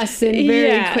your lesson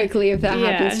very quickly if that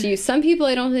happens to you. Some people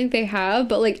I don't think they have,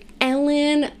 but like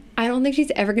Ellen, I don't think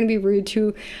she's ever going to be rude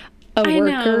to a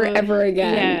worker ever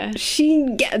again. Yeah.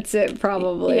 She gets it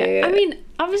probably. Yeah. I mean,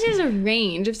 obviously there's a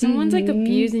range. If someone's like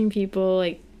abusing people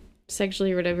like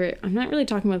sexually or whatever, I'm not really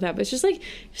talking about that, but it's just like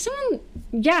if someone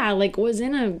like was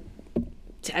in a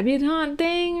debutante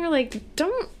thing or like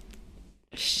don't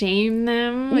shame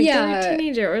them like they're a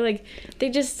teenager or like they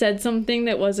just said something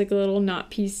that was like a little not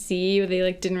PC or they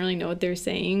like didn't really know what they were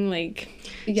saying, like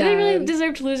do they really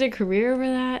deserve to lose their career over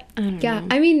that? I don't know.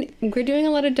 I mean, we're doing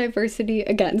a lot of diversity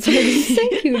again, so this is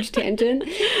a huge tangent,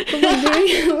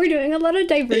 but we're doing a lot of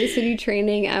diversity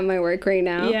training at my work right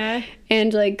now,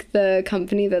 and like the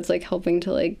company that's like helping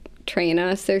to like train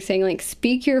us, they're saying like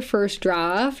speak your first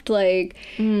draft, like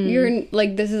you're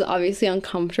like this is obviously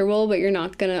uncomfortable but you're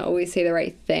not gonna always say the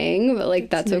right thing, but like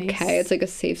that's nice. Okay, it's like a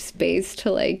safe space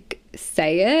to like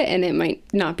say it and it might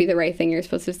not be the right thing you're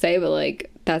supposed to say, but like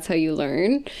that's how you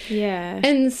learn.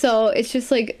 And so it's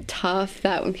just like tough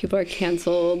that when people are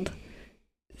canceled,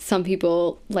 some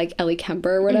people like Ellie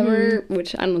Kemper or whatever,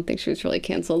 which I don't think she was really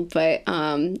canceled, but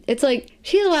it's like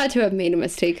she's allowed to have made a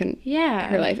mistake in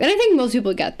her life, and I think most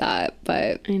people get that,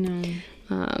 but I know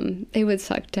it would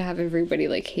suck to have everybody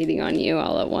like hating on you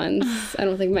all at once. I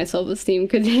don't think my self-esteem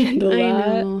could handle that.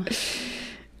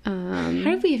 I know.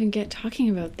 How did we even get talking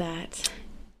about that?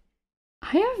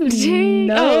 I have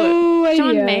no idea.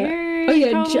 John Mayer? Oh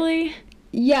yeah, probably.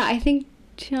 Yeah, I think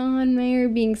John Mayer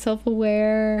being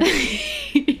self-aware.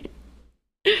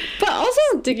 But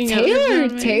also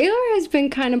Taylor has been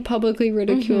kind of publicly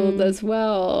ridiculed as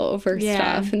well over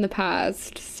stuff in the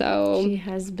past. So she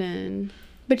has been.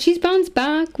 But she's bounced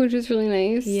back, which is really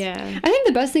nice. Yeah. I think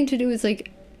the best thing to do is,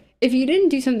 like, if you didn't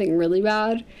do something really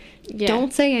bad,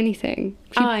 don't say anything.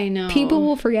 I know. People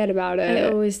will forget about it. I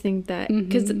always think that.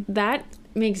 Because that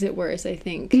makes it worse, I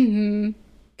think.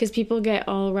 Because people get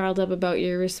all riled up about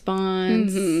your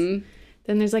response.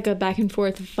 Then there's like a back and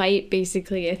forth fight,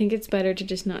 basically. I think it's better to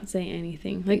just not say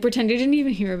anything. Like, pretend you didn't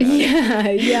even hear about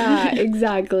it. Yeah,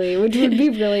 exactly. Which would be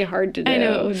really hard to do. I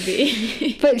know it would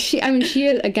be. But she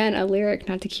is, again, a lyric,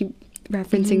 not to keep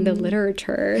referencing the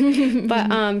literature.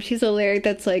 But she's a lyric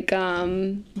that's like,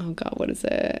 oh God, what is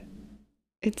it?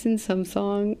 It's in some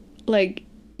song. Like,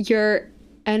 your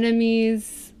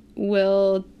enemies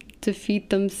will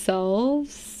defeat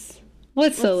themselves.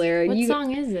 What's the lyric? What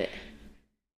song is it?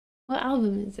 What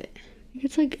album is it?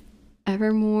 It's like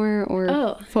Evermore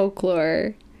or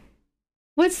Folklore.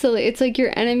 It's like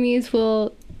your enemies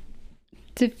will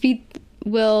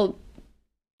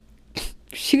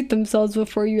shoot themselves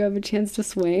before you have a chance to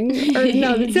swing. Or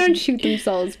no, they don't shoot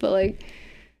themselves, but like,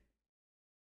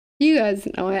 you guys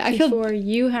know it. I feel before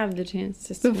you have the chance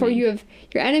to swing.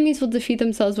 Your enemies will defeat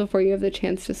themselves before you have the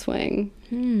chance to swing.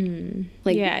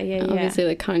 Like, yeah. Obviously,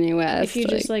 like Kanye West. If you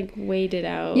just like wait it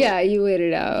out. Yeah, you wait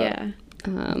it out. Yeah.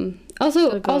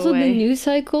 Also the news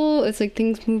cycle, it's like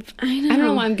things move. I don't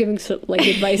know why I'm giving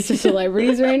advice to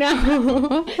celebrities right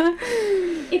now.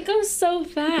 It goes so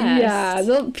fast.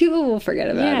 Yeah, people will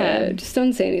forget about it. Just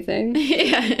don't say anything.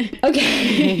 Yeah.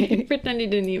 Okay. Pretend you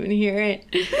didn't even hear it.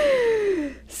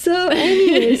 So,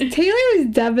 anyways, Taylor was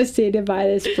devastated by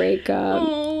this breakup.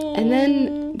 Aww. And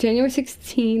then January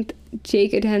 16th,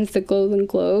 Jake attends the Golden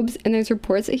Globes, and there's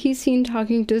reports that he's seen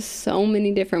talking to so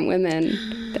many different women.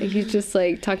 That he's just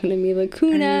like talking to Mila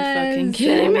Kunis. Are you fucking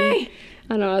kidding me?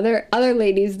 I don't know. There are other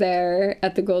ladies there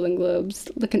at the Golden Globes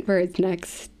looking for his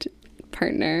next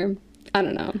partner. I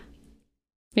don't know.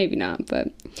 Maybe not,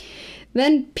 but...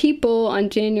 Then People on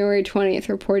January 20th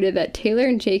reported that Taylor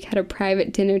and Jake had a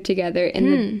private dinner together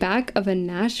in the back of a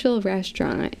Nashville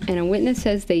restaurant, and a witness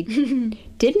says they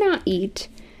did not eat,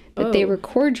 but they were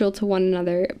cordial to one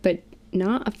another, but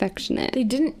not affectionate. They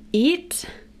didn't eat?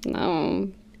 No.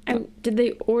 Did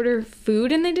they order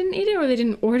food and they didn't eat it, or they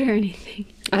didn't order anything?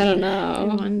 I don't know.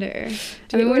 I wonder.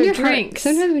 When you're drinks?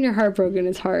 Sometimes when you're heartbroken,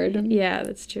 it's hard. Yeah,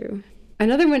 that's true.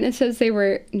 Another witness says they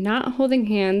were not holding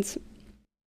hands,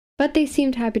 but they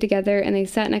seemed happy together, and they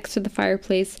sat next to the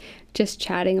fireplace just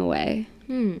chatting away.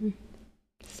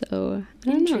 So, I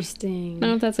don't Interesting. know. I don't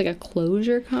know if that's like a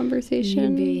closure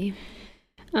conversation. Maybe.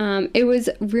 It was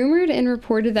rumored and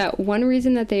reported that one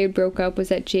reason that they broke up was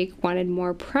that Jake wanted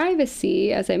more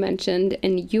privacy, as I mentioned,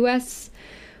 and US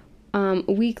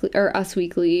Weekly, or Us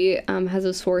Weekly, has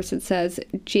a source that says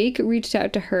Jake reached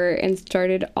out to her and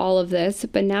started all of this,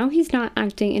 but now he's not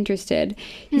acting interested.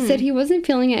 He said he wasn't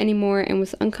feeling it anymore and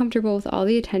was uncomfortable with all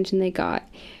the attention they got.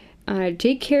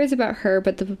 Jake cares about her,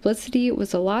 but the publicity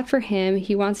was a lot for him.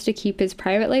 He wants to keep his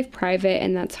private life private,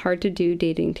 and that's hard to do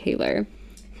dating Taylor.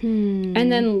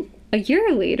 And then a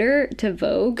year later, to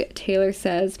Vogue, Taylor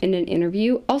says in an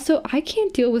interview, also, I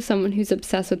can't deal with someone who's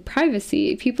obsessed with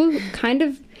privacy. People kind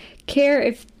of care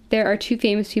if there are two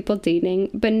famous people dating,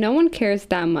 but no one cares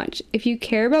that much. If you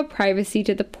care about privacy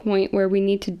to the point where we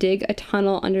need to dig a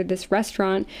tunnel under this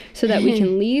restaurant so that we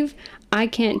can leave, I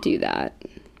can't do that.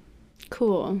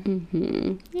 Cool.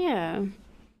 Yeah.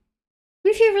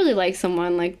 But if you really like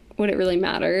someone, like, would it really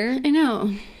matter? I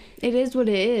know. It is what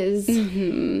it is.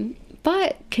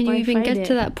 But can you Why even fight get it?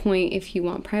 to that point if you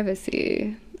want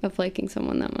privacy of liking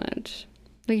someone that much?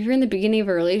 Like, if you're in the beginning of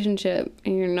a relationship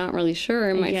and you're not really sure,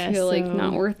 it might feel like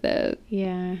not worth it.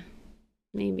 Yeah.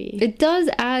 Maybe. It does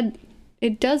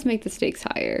make the stakes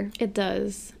higher. It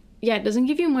does. Yeah, it doesn't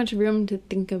give you much room to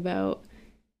think about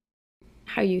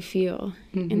how you feel.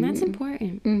 And that's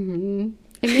important.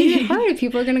 It makes it hard if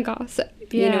people are going to gossip.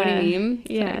 You know what I mean?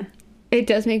 Yeah. So, it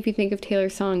does make me think of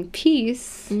Taylor's song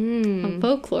Peace on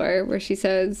Folklore, where she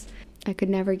says, I could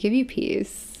never give you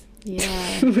peace.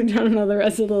 Yeah. We don't know the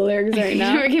rest of the lyrics right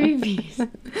now. Never give me peace.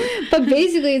 But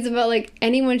basically, it's about, like,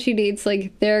 anyone she dates,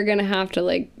 like, they're going to have to,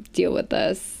 like, deal with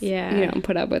this. Yeah. You know, and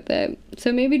put up with it.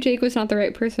 So maybe Jake was not the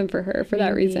right person for her for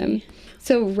that reason.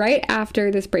 So right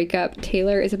after this breakup,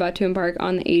 Taylor is about to embark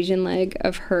on the Asian leg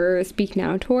of her Speak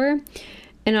Now tour.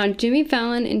 And on Jimmy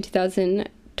Fallon in 2012,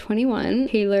 21.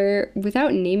 Taylor,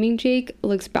 without naming Jake,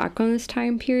 looks back on this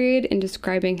time period and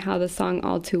describing how the song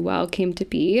All Too Well came to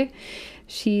be.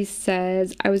 She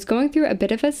says, I was going through a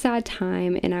bit of a sad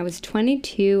time, and I was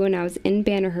 22 and I was in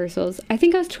band rehearsals. I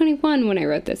think I was 21 when I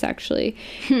wrote this, actually.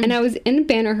 And I was in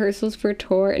band rehearsals for a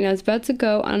tour, and I was about to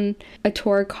go on a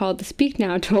tour called the Speak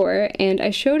Now Tour, and I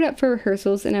showed up for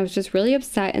rehearsals, and I was just really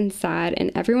upset and sad,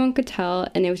 and everyone could tell,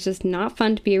 and it was just not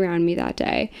fun to be around me that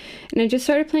day. And I just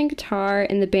started playing guitar,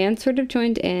 and the band sort of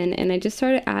joined in, and I just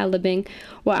started ad-libbing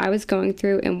what I was going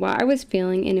through and what I was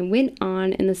feeling, and it went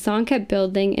on, and the song kept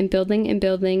building and building and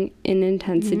building in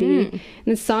intensity. And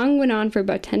the song went on for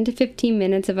about 10 to 15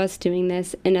 minutes of us doing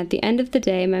this, and at the end of the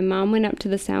day, my mom went up to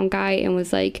the sound guy and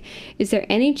was like, is there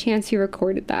any chance you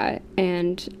recorded that?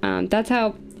 And that's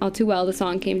how All Too Well the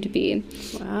song came to be.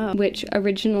 Wow. Which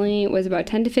originally was about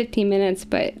 10 to 15 minutes,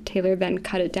 but Taylor then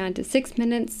cut it down to 6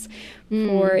 minutes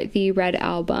for the Red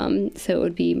album, so it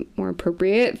would be more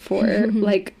appropriate for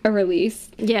like a release.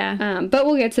 Yeah. But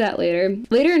we'll get to that later.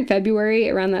 Later in February,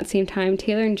 around that same time,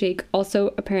 Taylor and Jake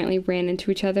also apparently ran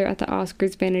into each other at the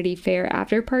Oscars Vanity Fair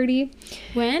after party.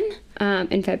 When?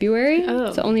 In February.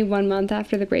 Oh. So only 1 month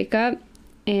after the breakup.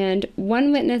 And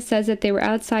one witness says that they were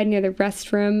outside near the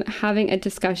restroom having a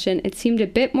discussion. It seemed a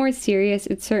bit more serious.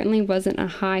 It certainly wasn't a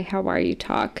hi, how are you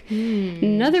talk.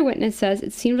 Another witness says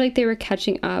it seemed like they were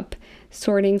catching up,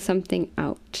 sorting something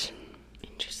out.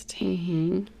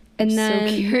 Interesting. And then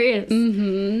So curious.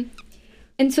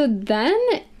 And so then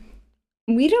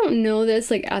we don't know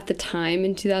this like at the time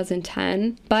in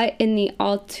 2010, but in the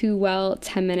All Too Well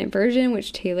 10-minute version,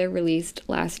 which Taylor released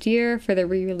last year for the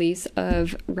re-release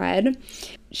of Red,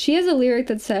 she has a lyric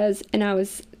that says, and I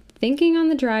was thinking on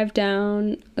the drive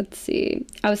down,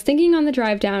 I was thinking on the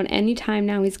drive down, anytime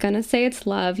now he's gonna say it's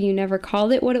love, you never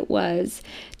called it what it was,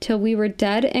 till we were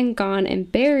dead and gone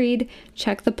and buried,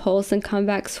 check the pulse and come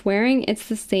back swearing it's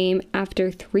the same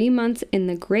after 3 months in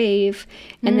the grave,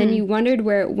 and then you wondered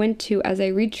where it went to as I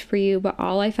reached for you, but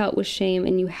all I felt was shame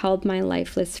and you held my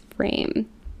lifeless frame.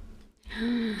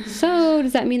 So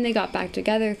does that mean they got back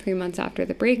together 3 months after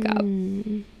the breakup?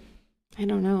 I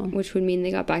don't know. Which would mean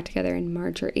they got back together in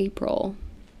March or April.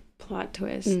 Plot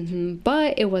twist.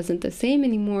 But it wasn't the same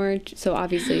anymore. So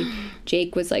obviously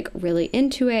Jake was like really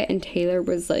into it, and Taylor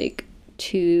was like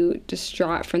too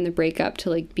distraught from the breakup to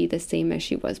like be the same as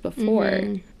she was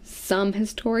before. Some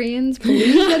historians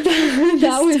believe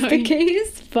that was the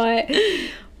case, but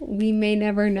we may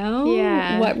never know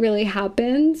what really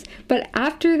happens. But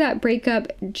after that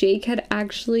breakup, Jake had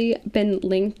actually been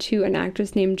linked to an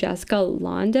actress named Jessica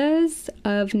Londes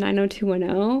of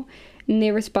 90210, and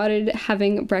they were spotted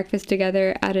having breakfast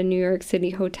together at a New York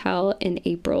City hotel in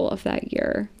April of that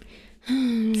year.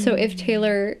 So if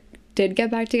Taylor did get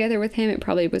back together with him, it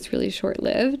probably was really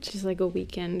short-lived. Just like a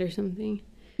weekend or something.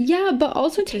 Yeah, but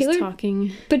also Just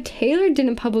talking. But Taylor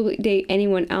didn't publicly date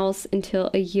anyone else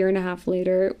until a year and a half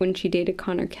later when she dated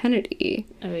Connor Kennedy.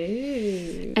 Oh.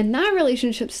 And that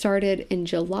relationship started in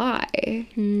July.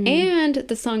 And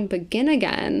the song Begin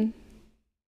Again,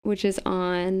 which is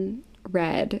on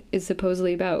Red, is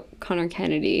supposedly about Connor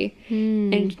Kennedy.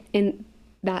 And in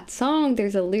that song,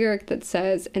 there's a lyric that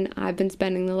says, and I've been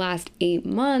spending the last 8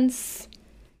 months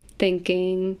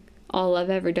thinking all love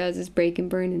ever does is break and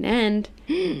burn and end.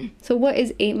 So what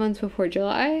is 8 months before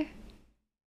July?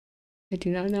 I do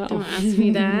not know. Don't ask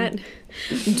me that.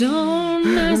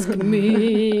 Don't ask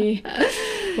me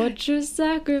what your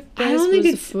sacrifice I don't think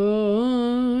was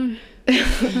for.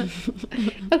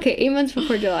 Okay, 8 months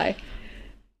before July.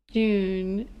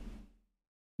 June,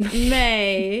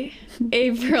 May,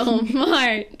 April,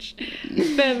 March,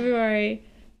 February,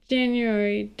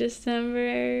 January,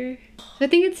 December. I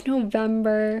think it's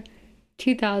November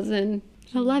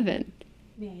 2011.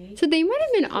 May. So they might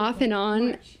have been off and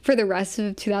on for the rest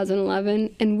of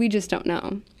 2011, and we just don't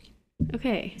know.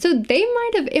 Okay. So they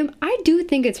might have, I do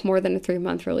think it's more than a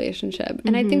 3-month relationship.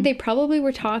 And I think they probably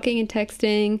were talking and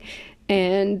texting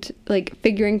and like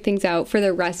figuring things out for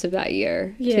the rest of that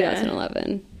year,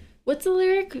 2011. What's the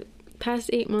lyric?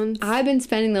 Past 8 months? I've been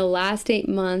spending the last 8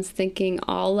 months thinking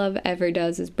all love ever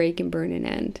does is break and burn and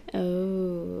end.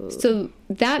 Oh. So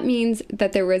that means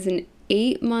that there was an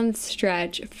 8-month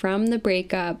stretch from the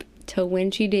breakup to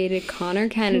when she dated Connor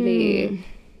Kennedy.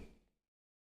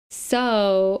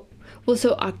 So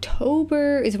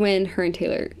October is when her and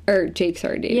Jake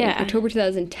started dating. Yeah. October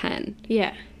 2010.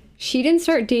 Yeah. She didn't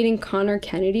start dating Connor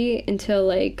Kennedy until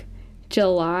like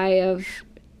July of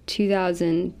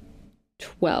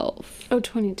 2012. Oh,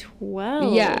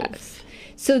 2012. Yes.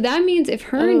 So that means if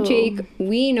her and Jake,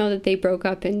 we know that they broke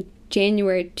up in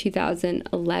January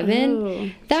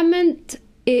 2011. That meant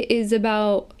it is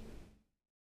about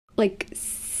like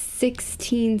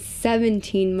 16,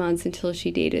 17 months until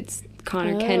she dated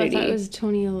Connor Kennedy. I thought it was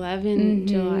 2011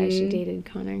 July she dated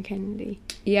Connor Kennedy.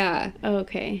 Yeah.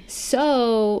 Okay.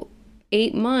 So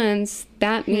 8 months,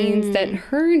 that means that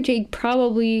her and Jake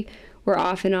probably were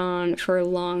off and on for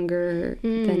longer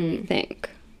than we think.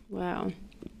 Wow.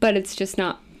 But it's just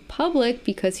not public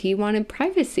because he wanted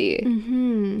privacy.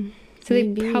 So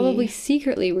Maybe. they probably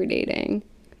secretly were dating.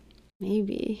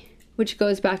 Maybe. Which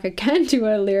goes back again to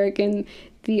a lyric in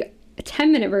the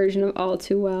 10-minute version of All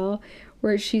Too Well,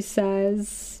 where she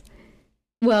says,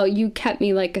 well, you kept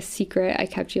me like a secret, I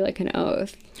kept you like an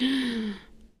oath.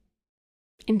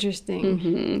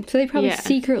 Interesting. So they probably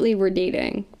secretly were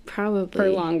dating. Probably. For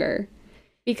longer.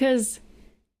 Because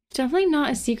it's definitely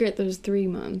not a secret those 3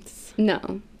 months.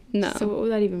 No. So what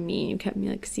would that even mean? You kept me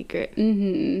like a secret.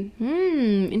 Interesting.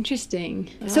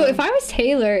 So if I was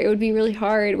Taylor, it would be really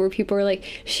hard where people are like,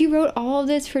 she wrote all of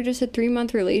this for just a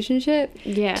 3-month relationship.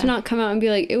 Yeah. To not come out and be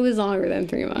like, it was longer than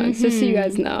 3 months. Just so you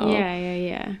guys know.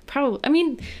 Yeah. Probably. I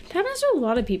mean, that happens to a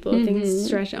lot of people. Things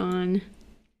stretch on.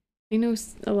 I know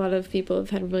a lot of people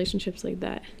have had relationships like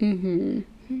that.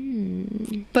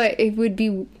 But it would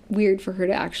be weird for her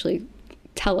to actually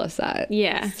tell us that.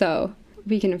 Yeah. So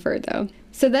we can infer though.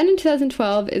 So then in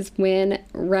 2012 is when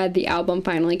Red, the album,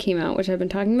 finally came out, which I've been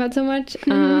talking about so much.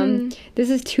 This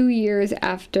is 2 years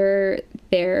after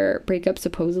their breakup,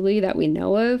 supposedly, that we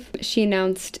know of. She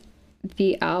announced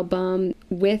the album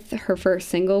with her first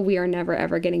single, We Are Never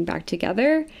Ever Getting Back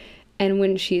Together. And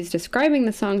when she's describing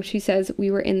the song, she says,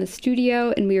 we were in the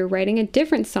studio and we were writing a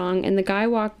different song, and this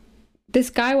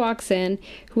guy walks in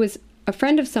who was a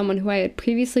friend of someone who I had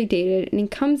previously dated, and he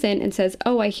comes in and says,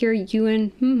 oh, I hear you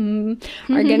and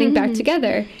are getting back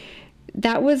together.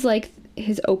 That was like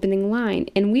his opening line,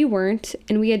 and we weren't,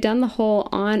 and we had done the whole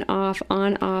on off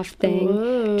thing.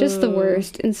 Whoa. Just the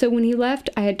worst. And so when he left,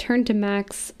 I had turned to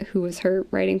Max, who was her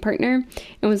writing partner,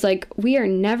 and was like, we are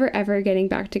never ever getting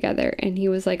back together. And he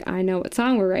was like, I know what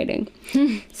song we're writing.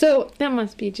 So that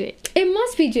must be Jake. It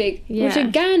must be Jake. Yeah. Which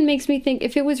again makes me think,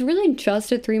 if it was really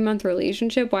just a 3-month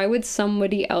relationship, why would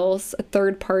somebody else, a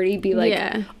third party, be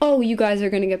like, oh, you guys are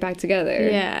gonna get back together?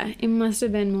 Yeah, it must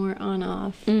have been more on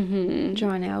off,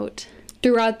 drawn out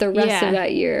throughout the rest of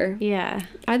that year. Yeah.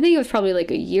 I think it was probably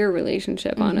like a year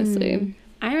relationship, honestly.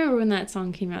 I remember when that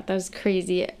song came out. That was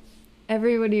crazy.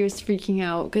 Everybody was freaking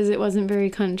out because it wasn't very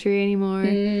country anymore.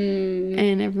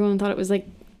 And everyone thought it was like,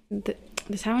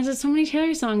 this happens with so many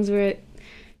Taylor songs where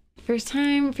first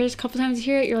couple times you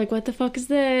hear it, you're like, what the fuck is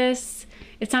this?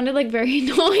 It sounded like very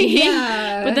annoying.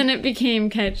 Yeah. But then it became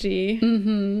catchy.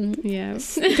 Yeah.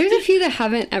 There's a few that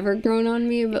haven't ever grown on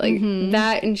me, but like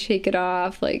that and Shake It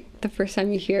Off, like the first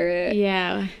time you hear it.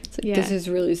 Yeah. It's like, this is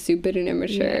really stupid and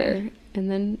immature. Yeah.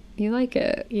 And then you like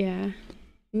it. Yeah.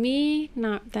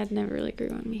 That never really grew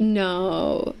on me.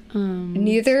 No.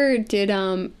 Neither did,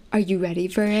 Are You Ready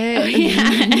for It? Oh,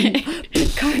 yeah.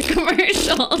 Car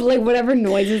commercial. Like whatever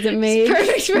noises it made. It's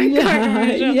perfect for a car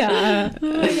commercial. Yeah.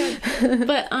 Oh my god.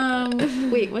 But,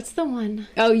 wait, what's the one?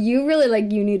 Oh, you really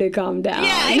like You Need to Calm Down.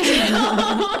 Yeah, I do.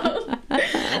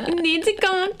 You need to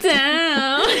calm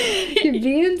down. You're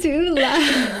being too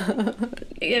loud.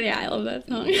 Yeah, I love that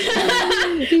song.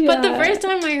 But the first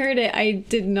time I heard it, I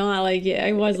did not like it.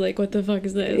 I was like, what the fuck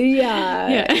is this?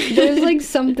 Yeah. There's like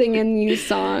something in these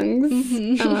songs.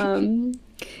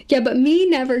 Yeah, but Me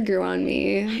never grew on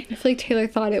me. I feel like Taylor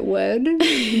thought it would.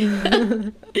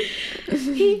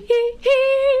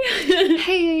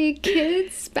 Hey,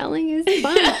 kids, spelling is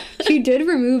fun. She did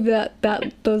remove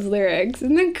those lyrics.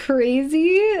 Isn't that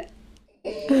crazy?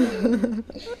 That's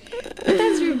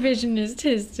revisionist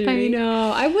history. I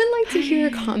know. I would like to hear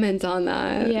a comment on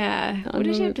that. Yeah. What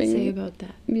did you have to say about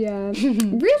that? Yeah.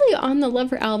 Really, on the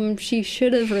Lover album, she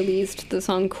should have released the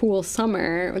song Cool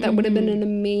Summer. That would have been an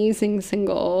amazing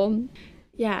single.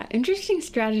 Yeah. Interesting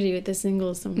strategy with the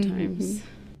singles sometimes.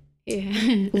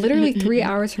 Yeah. Literally 3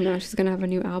 hours from now, she's going to have a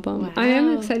new album. Wow. I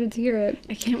am excited to hear it.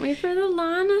 I can't wait for the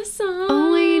Lana song.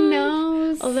 Oh, I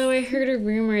know. Although I heard a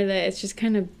rumor that it's just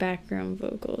kind of background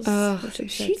vocals.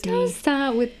 She does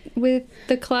that with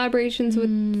the collaborations with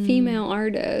female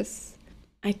artists.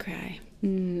 I cry.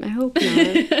 I hope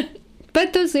not.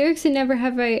 But those lyrics in Never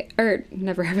Have I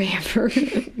Ever.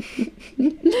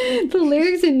 The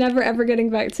lyrics in Never Ever Getting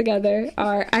Back Together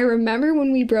are, I remember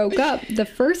when we broke up the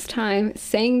first time,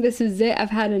 saying this is it, I've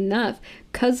had enough.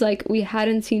 'Cause like we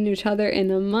hadn't seen each other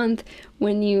in a month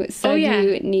when you said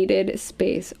you needed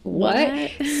space.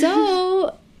 What?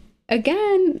 So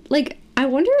again, like I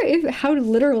wonder how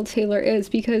literal Taylor is,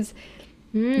 because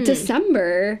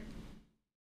December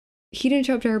he didn't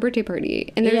show up to her birthday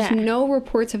party. And there's no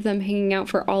reports of them hanging out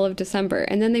for all of December.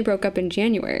 And then they broke up in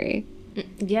January.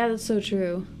 Yeah, that's so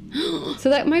true. So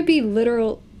that might be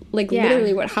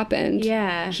literally what happened.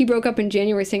 Yeah. He broke up in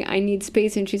January saying, I need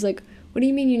space. And she's like, what do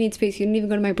you mean you need space? You didn't even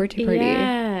go to my birthday party.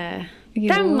 Yeah.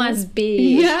 That must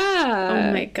be. Yeah.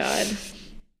 Oh my God.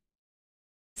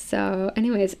 So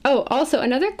anyways, also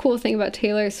another cool thing about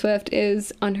Taylor Swift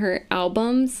is on her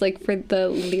albums, like for the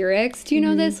lyrics, do you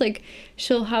know this? Like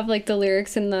she'll have like the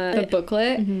lyrics in the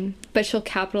booklet, but she'll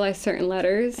capitalize certain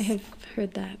letters. I have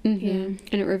heard that. Yeah.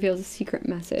 And it reveals a secret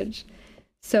message.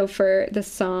 So for the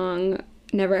song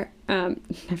never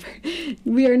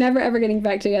we are never ever getting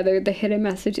back together, the hidden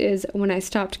message is when I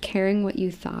stopped caring what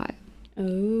you thought.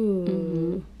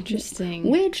 Oh, interesting.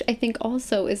 Which I think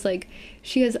also is like,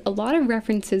 she has a lot of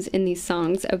references in these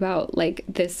songs about like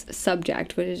this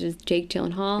subject, which is just Jake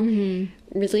Gyllenhaal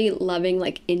really loving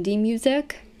like indie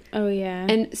music. Oh yeah.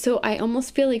 And so I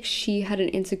almost feel like she had an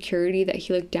insecurity that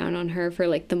he looked down on her for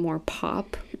like the more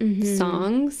pop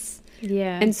songs.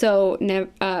 Yeah. And so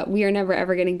We Are Never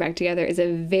Ever Getting Back Together is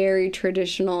a very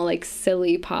traditional like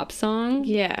silly pop song.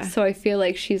 Yeah. So I feel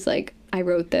like she's like, I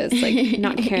wrote this, like,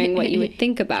 not caring what you would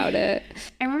think about it.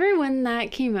 I remember when that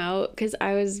came out, because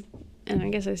I was, and I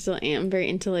guess I still am, very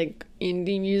into, like,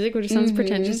 indie music, which sounds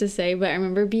pretentious to say, but I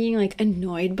remember being, like,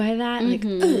 annoyed by that. Like,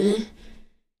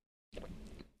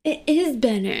 it is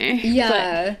better. Yeah.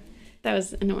 But that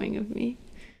was annoying of me.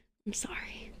 I'm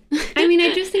sorry. I mean,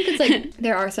 I just think it's, like,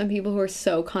 there are some people who are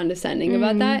so condescending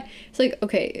about that. It's like,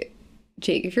 okay,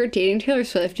 Jake, if you're dating Taylor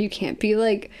Swift, you can't be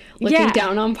like looking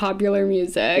down on popular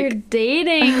music. You're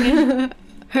dating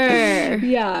her.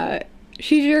 Yeah.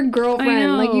 She's your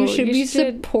girlfriend. Like, you should be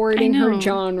supporting her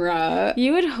genre.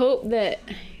 You would hope that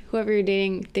whoever you're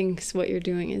dating thinks what you're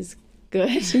doing is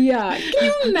good. Yeah. Can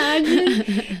you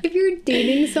imagine if you're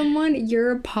dating someone,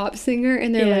 you're a pop singer,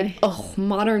 and they're like, oh,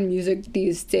 modern music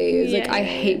these days. Like, I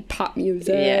hate pop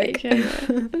music. Yeah,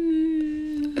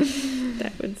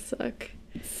 that would suck.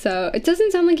 So it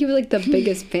doesn't sound like he was like the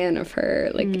biggest fan of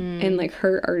her, like and like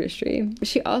her artistry.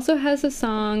 She also has a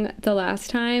song, The Last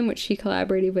Time, which she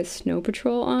collaborated with Snow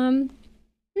Patrol on.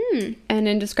 And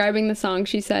in describing the song,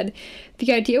 she said,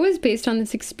 the idea was based on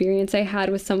this experience I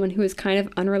had with someone who was kind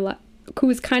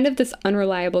of this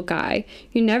unreliable guy.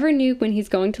 You never knew when he's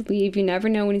going to leave. You never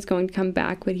know when he's going to come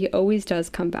back, but he always does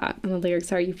come back. And the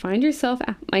lyrics are, you find yourself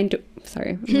at my door.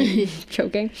 Sorry, I'm like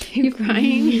choking. You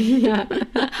crying? Yeah.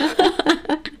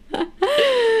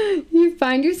 You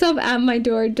find yourself at my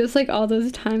door just like all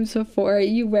those times before.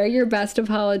 You wear your best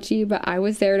apology, but I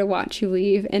was there to watch you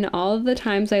leave. And all of the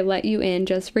times I let you in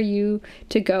just for you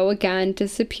to go again,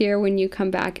 disappear when you come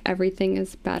back, everything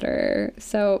is better.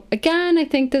 So again, I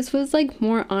think this was like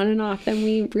more on and off than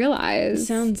we realized.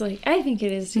 Sounds like, I think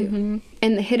it is too.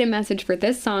 And the hidden message for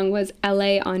this song was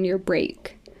LA on your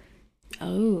break.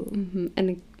 Oh.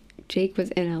 And Jake was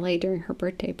in LA during her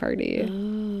birthday party.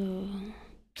 Oh.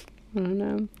 I don't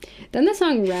know. Then the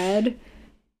song Red,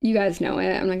 you guys know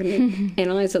it. I'm not going to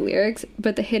analyze the lyrics,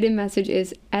 but the hidden message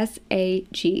is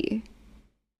SAG.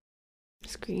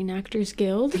 Screen Actors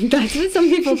Guild? That's what some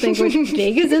people think, which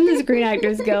Jake is in the Screen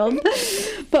Actors Guild.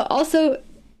 But also,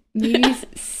 maybe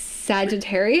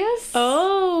Sagittarius?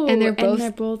 Oh, and they're both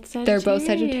Sagittarius. They're both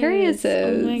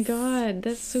Sagittariuses. Oh my god,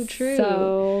 that's so true.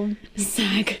 So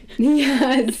SAG.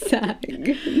 Yeah, SAG.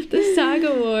 The SAG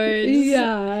Awards.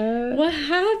 Yeah. What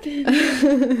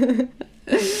happened?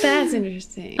 That's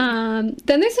interesting.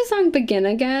 Then there's the song Begin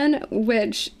Again,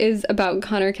 which is about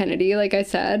Connor Kennedy, like I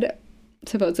said,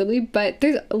 supposedly, but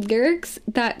there's lyrics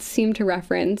that seem to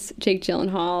reference Jake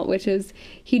Gyllenhaal, which is,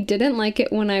 he didn't like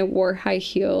it when I wore high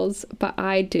heels, but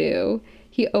I do.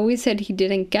 He always said he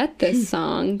didn't get this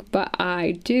song, but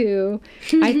I do.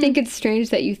 I think it's strange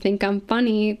that you think I'm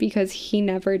funny because he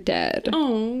never did.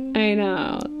 Oh, I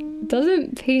know.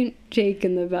 Doesn't paint Jake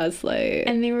in the best light.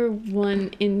 And they were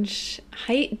 1 inch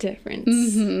height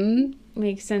difference.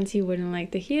 Makes sense he wouldn't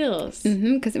like the heels.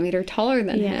 Because it made her taller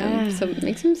than him. So it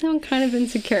makes him sound kind of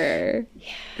insecure.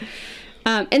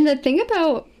 Yeah. And the thing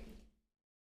about,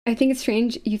 I think it's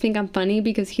strange you think I'm funny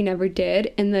because he never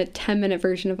did. In the 10-minute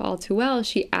version of All Too Well,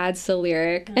 she adds the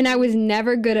lyric, and I was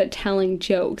never good at telling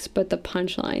jokes, but the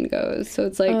punchline goes. So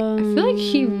it's like, I feel like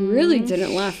he really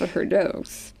didn't laugh at her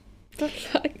jokes. The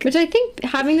fuck? Which I think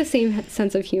having the same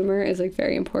sense of humor is like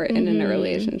very important in a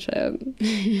relationship.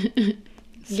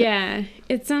 Yeah,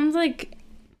 it sounds like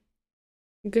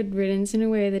good riddance in a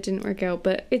way that didn't work out,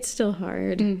 but it's still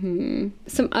hard.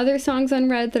 Some other songs on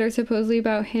Red that are supposedly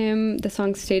about him, the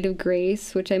song State of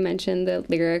Grace, which I mentioned, the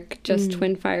lyric, just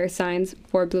twin fire signs,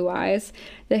 4 blue eyes.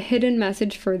 The hidden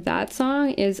message for that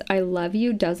song is I love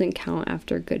you doesn't count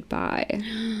after goodbye.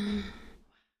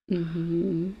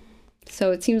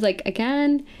 So it seems like,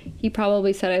 again, he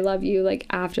probably said I love you like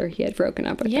after he had broken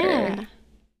up with her.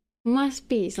 Must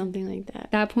be something like that.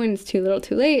 At that point, it's too little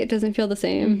too late. It doesn't feel the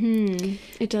same.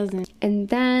 It doesn't. And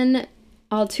then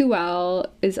All Too Well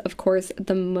is, of course,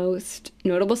 the most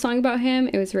notable song about him.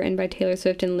 It was written by Taylor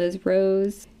Swift and Liz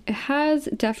Rose. It has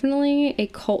definitely a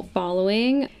cult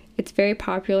following. It's very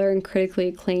popular and critically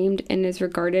acclaimed and is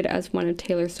regarded as one of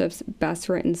Taylor Swift's best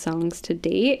written songs to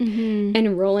date.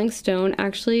 And Rolling Stone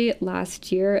actually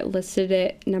last year listed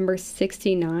it number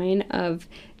 69 of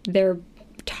their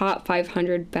top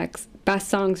 500 best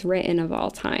songs written of all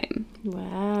time.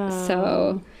 Wow.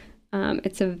 So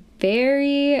it's a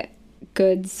very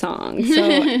good song.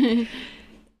 So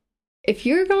if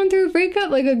you're going through a breakup,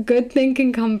 like, a good thing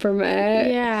can come from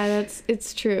it. Yeah,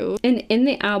 it's true. And in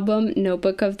the album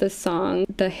notebook of the song,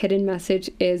 the hidden message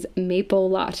is maple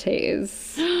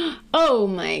lattes. Oh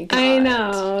my god. I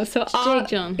know. So Jake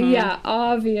Gyllenhaal. yeah,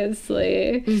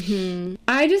 obviously.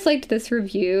 I just liked this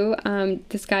review.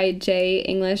 This guy Jay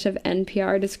English of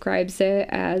NPR describes it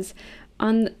as,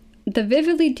 on the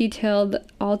vividly detailed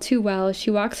All Too Well, she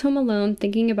walks home alone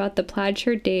thinking about the plaid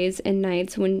shirt days and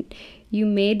nights when you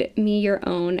made me your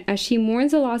own, as she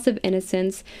mourns the loss of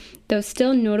innocence, though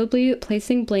still notably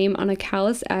placing blame on a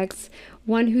callous ex,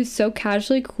 one who's so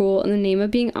casually cruel in the name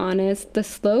of being honest. The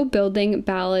slow building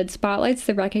ballad spotlights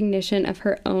the recognition of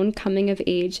her own coming of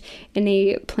age in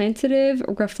a plaintive,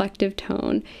 reflective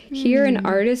tone. Here, an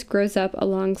artist grows up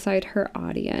alongside her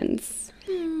audience.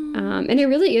 And it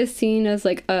really is seen as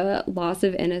like a loss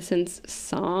of innocence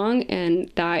song, and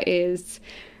that is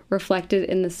reflected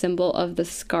in the symbol of the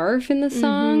scarf in the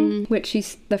song, which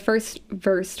the first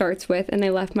verse starts with, and I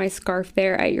left my scarf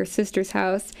there at your sister's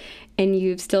house, and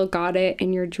you've still got it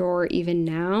in your drawer even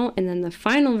now. And then the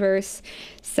final verse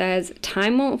says,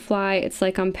 time won't fly, it's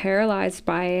like I'm paralyzed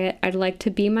by it. I'd like to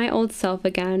be my old self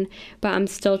again, but I'm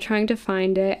still trying to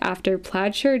find it after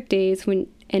plaid shirt days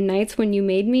and nights when you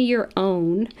made me your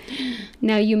own.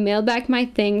 Now you mail back my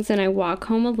things and I walk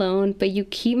home alone, but you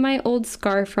keep my old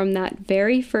scarf from that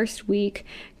very first week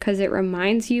because it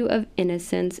reminds you of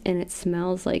innocence and it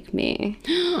smells like me.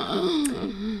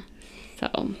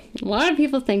 So a lot of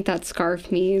people think that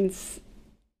scarf means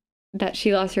that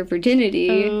she lost her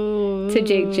virginity to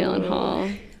Jake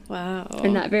Gyllenhaal. Wow.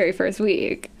 In that very first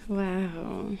week.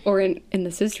 Wow. Or in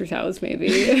the sister's house, maybe.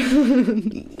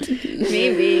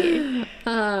 Maybe.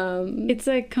 It's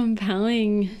a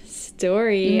compelling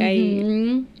story.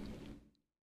 I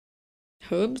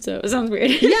hope so. It sounds weird.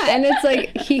 Yeah, and it's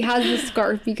like he has the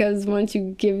scarf because once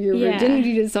you give your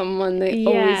virginity to someone, they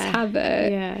always have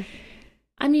it. Yeah.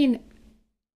 I mean,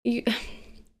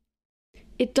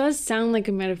 it does sound like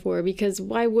a metaphor, because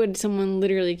why would someone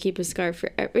literally keep a scarf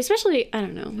forever? Especially, I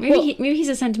don't know. Maybe he's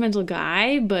a sentimental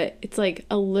guy, but it's like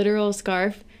a literal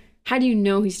scarf. How do you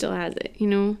know he still has it, you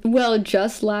know? Well,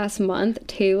 just last month,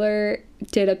 Taylor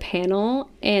did a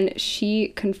panel and she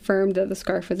confirmed that the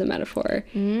scarf was a metaphor.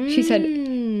 She said,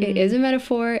 it is a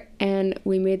metaphor, and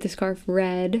we made the scarf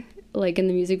red, like in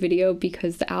the music video,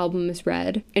 because the album is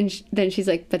red. And then she's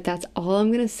like, but that's all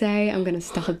I'm gonna say. I'm gonna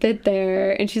stop it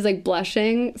there. And she's like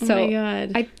blushing. So oh my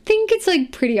God. I think it's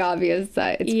like pretty obvious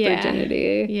that it's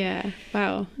virginity. Yeah.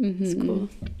 Wow. It's cool.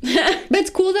 But it's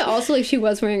cool that also like she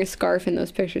was wearing a scarf in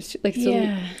those pictures, like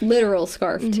some literal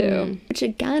scarf too. Which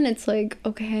again, it's like,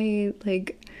 okay,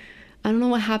 like I don't know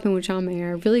what happened with John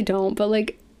Mayer. I really don't. But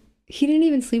like he didn't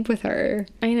even sleep with her.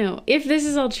 I know. If this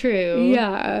is all true.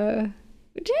 Yeah.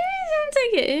 Which sounds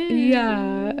like it is.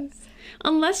 Yeah.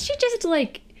 Unless she just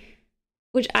like,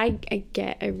 which I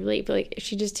get, I relate, but like if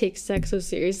she just takes sex so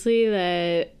seriously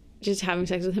that just having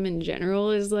sex with him in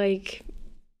general is like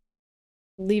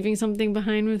leaving something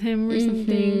behind with him or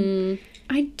something.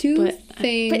 I do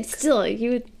think. But still,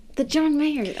 you would. The John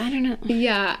Mayer, I don't know.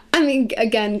 Yeah. I mean,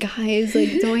 again, guys,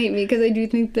 like, don't hate me, because I do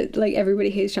think that, like, everybody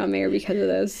hates John Mayer because of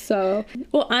this, so.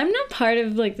 Well, I'm not part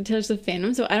of, like, the Taylor Swift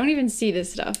fandom, so I don't even see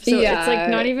this stuff. So it's, like,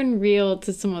 not even real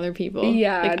to some other people.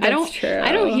 Yeah, like, that's true.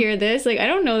 I don't hear this. Like, I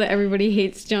don't know that everybody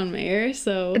hates John Mayer,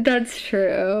 so. That's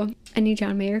true. Any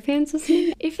John Mayer fans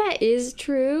listening? If that is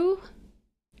true,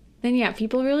 then yeah,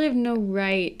 people really have no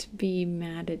right to be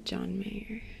mad at John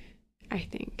Mayer, I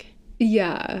think.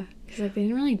 Yeah. Because, like, they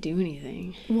didn't really do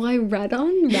anything. Well, I read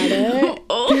on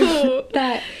Reddit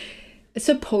that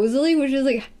supposedly, which is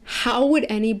like, how would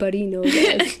anybody know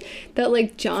this? That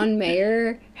like John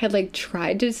Mayer had like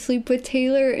tried to sleep with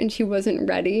Taylor and she wasn't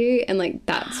ready, and like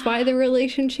that's why the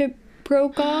relationship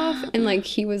broke off, and like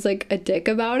he was like a dick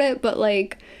about it, but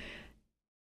like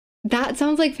that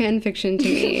sounds like fan fiction to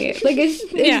me. Like it's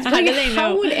Yeah, how like, do they know?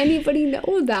 how would anybody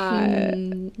know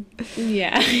that?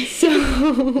 Yeah.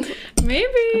 So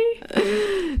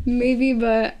Maybe,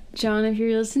 but John, if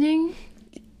you're listening,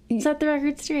 set the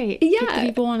record straight. Yeah.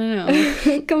 People want to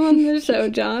know. come on the show,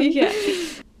 John. Yeah.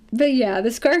 But yeah,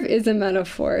 the scarf is a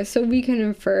metaphor, so we can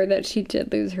infer that she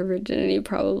did lose her virginity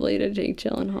probably to Jake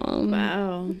Gyllenhaal.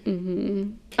 Wow.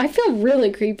 I feel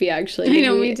really creepy, actually. I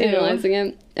know, me too. Analyzing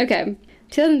it. Okay,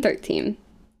 2013.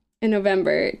 In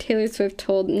November, Taylor Swift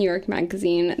told New York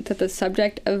Magazine that the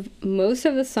subject of most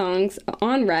of the songs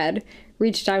on Red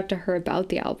reached out to her about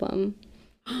the album.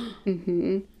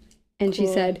 And she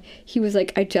said, he was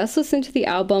like, I just listened to the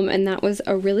album and that was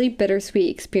a really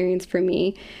bittersweet experience for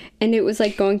me. And it was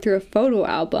like going through a photo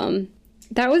album.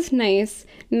 That was nice.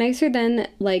 Nicer than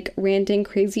like ranting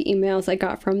crazy emails I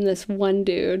got from this one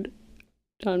dude,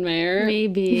 John Mayer.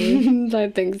 Maybe. I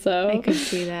think so. I could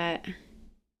see that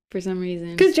for some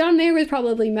reason. Because John Mayer was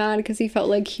probably mad because he felt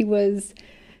like he was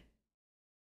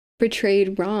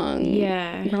betrayed wrongly.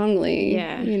 Yeah.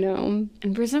 You know.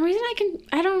 And for some reason,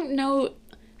 I don't know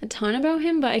a ton about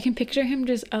him, but I can picture him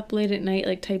just up late at night,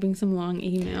 like typing some long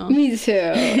email. Me too.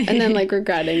 And then like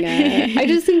regretting it. I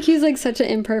just think he's like such an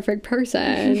imperfect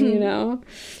person, you know?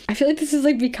 I feel like this is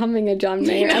like becoming a John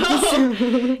Mayer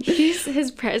episode. His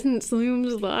presence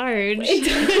looms large.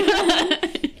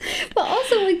 But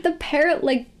also like the parrot,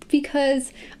 like,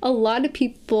 because a lot of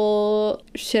people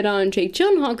shit on Jake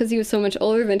Gyllenhaal because he was so much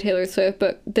older than Taylor Swift,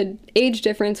 but the age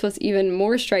difference was even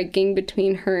more striking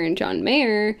between her and John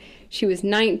Mayer. She was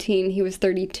 19, he was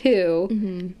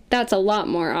 32. That's a lot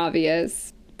more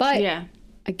obvious. But Yeah.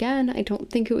 again, I don't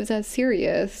think it was as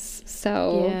serious.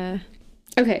 So Yeah.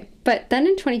 okay, but then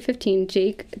in 2015,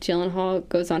 Jake Gyllenhaal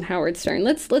goes on Howard Stern.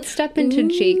 Let's step into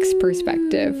Jake's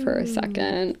perspective for a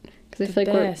second, because I feel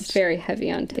like best. we're very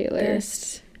heavy on Taylor.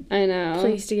 Best I know.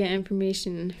 place to get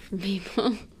information from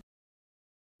people.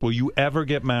 Will you ever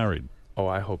get married? Oh,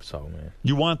 I hope so, man.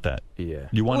 You want that? Yeah.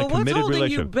 You want a committed what's holding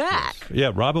relationship? you back?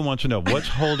 Yeah, Robin wants to know what's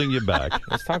holding you back.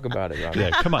 Let's talk about it, Robin. Yeah,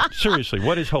 come on. Seriously,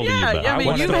 what is holding you back? I mean,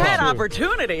 wanna you've know had too.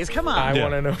 opportunities. Come on. I Yeah.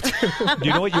 want to know, too. Do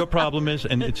you know what your problem is?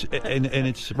 And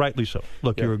it's rightly so.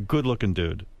 Look, Yeah. you're a good-looking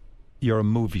dude. You're a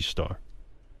movie star.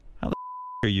 How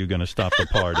the are you going to stop the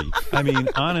party? I mean,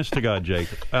 honest to God, Jake,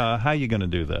 how are you going to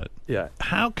do that? Yeah.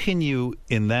 How can you,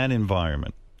 in that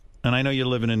environment, and I know you're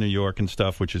living in New York and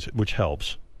stuff, which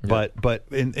helps, but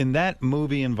in that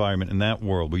movie environment, in that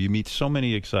world where you meet so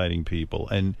many exciting people,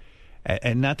 and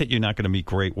not that you're not going to meet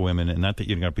great women, and not that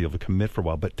you're going to be able to commit for a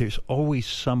while, but there's always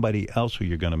somebody else who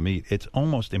you're going to meet. It's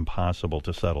almost impossible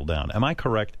to settle down. Am I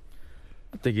correct?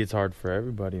 I think it's hard for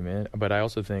everybody, man. But I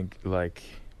also think, like,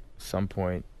 some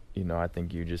point, you know, I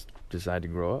think you just decide to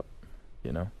grow up,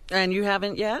 you know? And you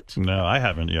haven't yet? No, I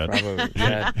haven't yet. Probably.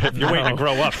 Yeah. If you're waiting to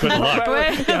grow up, good luck.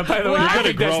 Yeah, by the way, You're I gonna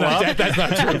think grow up. That's not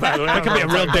true, by the way. That could be a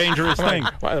real dangerous thing.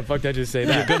 Why the fuck did I just say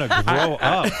that? You're going to grow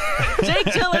up. Jake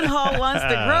Gyllenhaal wants to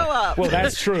grow up. Well,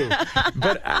 that's true.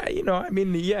 But you know, I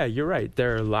mean, yeah, you're right.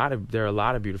 There are a lot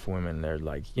of beautiful women. They're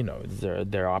like, you know,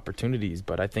 there are opportunities.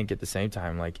 But I think at the same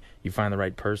time, like, you find the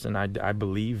right person. I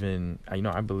believe in, you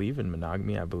know, I believe in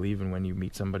monogamy. I believe in when you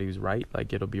meet somebody who's right,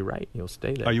 like, it'll be right. You'll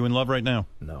stay there. Are you in love right now?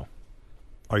 No.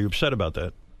 Are you upset about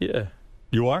that? Yeah.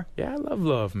 You are? Yeah, I love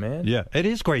love, man. Yeah. It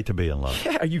is great to be in love.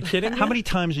 Yeah, are you kidding me? How many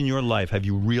times in your life have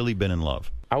you really been in love?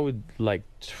 I would like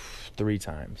 3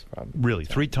 times, probably. Really?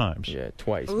 3 times? Yeah,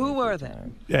 twice. Who maybe were 3 they?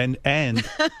 times. And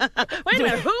Wait a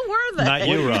minute, who were they? not you,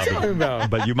 What are you talking Robin, about?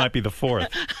 but you might be the 4th.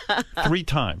 3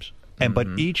 times. And but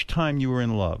each time you were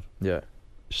in love, Yeah.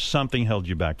 something held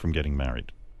you back from getting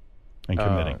married and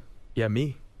committing. Yeah,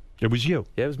 me. It was you.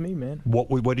 Yeah, it was me, man.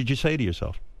 What did you say to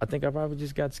yourself? I think I probably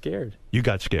just got scared. You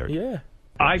got scared. Yeah.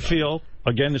 I feel,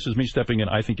 again, this is me stepping in,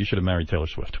 I think you should have married Taylor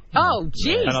Swift. Oh,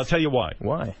 jeez. And I'll tell you why.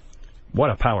 Why? What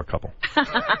a power couple.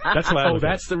 That's what I Oh, would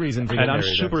that's do. the reason to get And I'm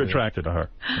married, super actually. attracted to her.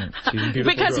 She's a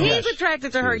beautiful Because girl. he's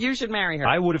attracted to her, you should marry her.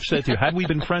 I would have said to you, had we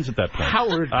been friends at that point,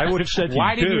 Howard, I would have said to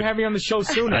why you, didn't you dude, have me on the show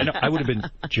sooner? I know, I would have been,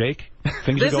 Jake,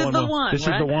 things This are is going the well. one, This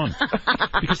right? is the one.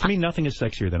 Because to me, nothing is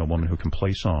sexier than a woman who can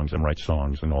play songs and write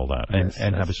songs and all that, and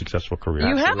have a successful career.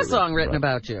 You have a Absolutely. song written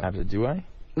about you. Do I?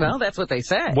 Well, that's what they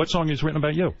say. What song is written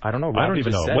about you? I don't know. I don't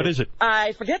even know. What is it?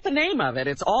 I forget the name of it.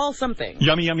 It's all something.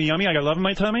 Yummy, yummy, yummy. I got love in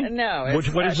my tummy. No, it's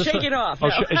what is the Shake song? It Off. Oh,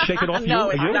 No. Shake It Off. No,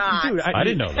 you? it's Are you? not. Dude, I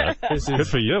didn't know that. Good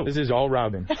for you. This is all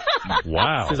Robin.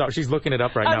 Wow. She's looking it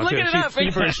up right now. looking it up.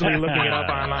 She's feverishly looking it up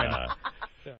online.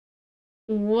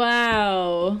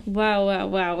 Wow.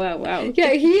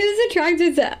 Yeah, he is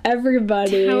attracted to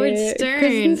everybody. Howard Stern.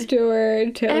 Kristen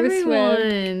Stewart, Taylor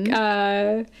Everyone.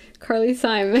 Swift, Carly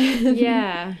Simon.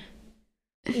 Yeah.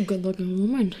 Good looking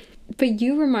woman. But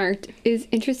you remarked is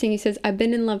interesting. He says, I've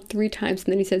been in love 3 times,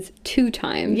 and then he says 2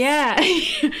 times. Yeah.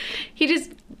 He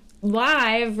just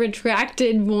live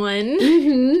retracted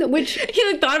one. Which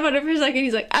he like thought about it for a second.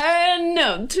 He's like,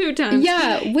 no, 2 times.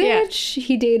 Yeah, which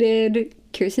he dated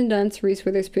Kirsten Dunst, Reese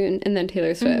Witherspoon, and then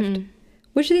Taylor Swift.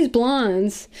 Which of these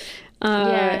blondes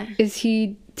is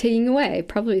he taking away?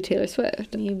 Probably Taylor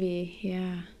Swift. Maybe,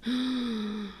 yeah.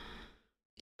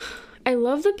 I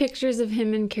love the pictures of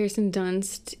him and Kirsten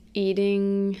Dunst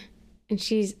eating, and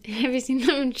have you seen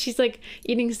them? She's like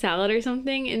eating salad or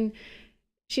something, and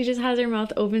she just has her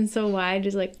mouth open so wide,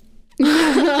 just like,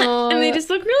 and they just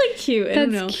look really cute. I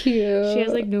don't know. That's cute. She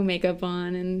has like no makeup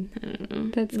on, and I don't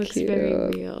know. That's looks cute. very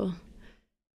real.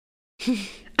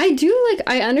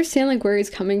 I understand like where he's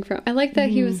coming from. I like that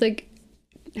he was like,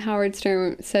 Howard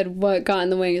Stern said, what got in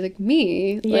the way? He's like,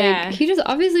 me. Yeah. Like, he just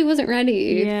obviously wasn't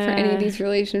ready for any of these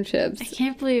relationships. I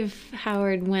can't believe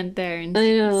Howard went there and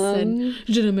I know.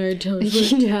 said, should have married Taylor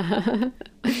Swift. Yeah.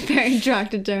 Very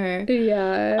attracted to her.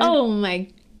 Yeah. Oh my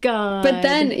God. But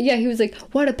then, he was like,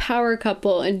 what a power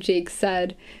couple. And Jake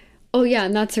said, oh yeah,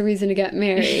 and that's a reason to get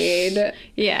married.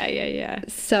 Yeah.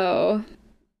 So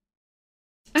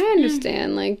I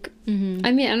understand, like, I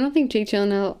mean, I don't think Jake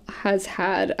Gyllenhaal has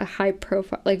had a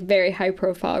very high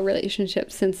profile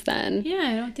relationship since then. Yeah,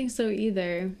 I don't think so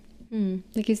either.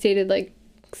 Like, he's dated, like,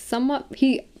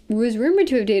 he was rumored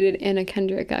to have dated Anna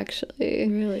Kendrick, actually.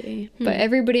 Really? But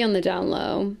everybody on the down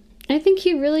low. I think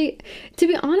he really, to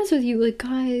be honest with you, like,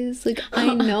 guys, like,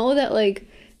 I know that, like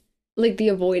the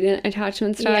avoidant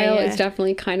attachment style is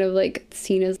definitely kind of, like,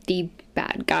 seen as the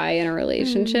bad guy in a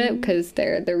relationship because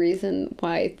they're the reason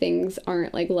why things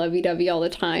aren't like lovey-dovey all the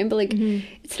time, but like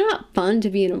it's not fun to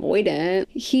be an avoidant.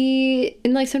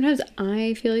 And like sometimes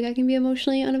I feel like I can be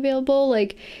emotionally unavailable.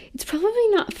 Like it's probably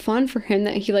not fun for him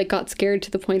that he like got scared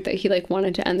to the point that he like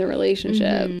wanted to end the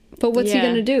relationship. But what's he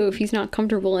gonna do if he's not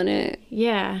comfortable in it?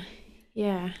 Yeah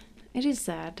it is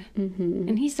sad.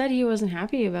 And he said he wasn't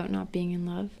happy about not being in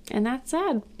love, and that's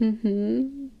sad.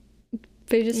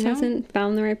 But he just hasn't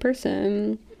found the right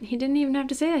person. He didn't even have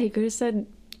to say that. He could have said,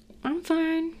 I'm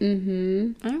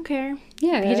fine. I don't care.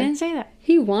 Yeah. He didn't say that.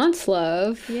 He wants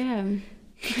love. Yeah.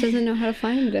 He doesn't know how to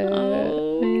find it.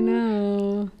 Oh. I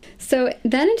know. So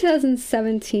then in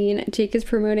 2017, Jake is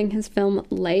promoting his film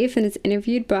Life and is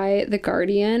interviewed by The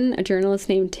Guardian, a journalist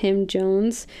named Tim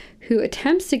Jones, who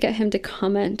attempts to get him to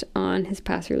comment on his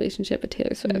past relationship with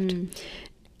Taylor Swift.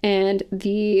 And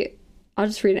I'll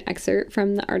just read an excerpt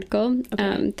from the article.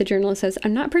 Okay. The journalist says,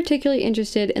 I'm not particularly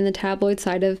interested in the tabloid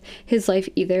side of his life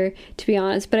either, to be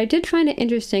honest, but I did find it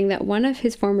interesting that one of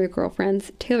his former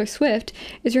girlfriends, Taylor Swift,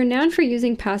 is renowned for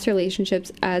using past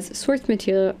relationships as source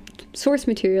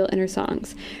material in her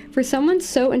songs. For someone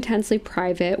so intensely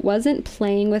private, wasn't it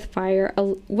playing with fire a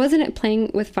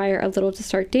little to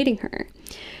start dating her?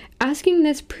 Asking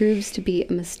this proves to be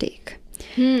a mistake.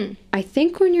 I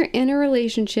think when you're in a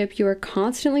relationship, you are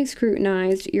constantly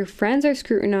scrutinized, your friends are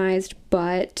scrutinized,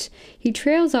 but he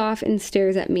trails off and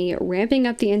stares at me, ramping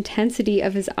up the intensity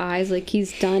of his eyes like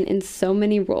he's done in so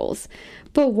many roles.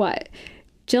 But what?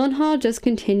 Gyllenhaal just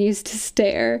continues to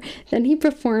stare, then he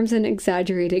performs an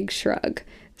exaggerated shrug.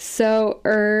 So,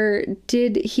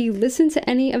 did he listen to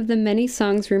any of the many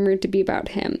songs rumored to be about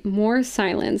him? More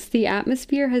silence. The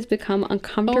atmosphere has become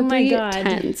uncomfortably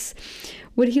tense.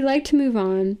 Would he like to move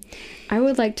on? I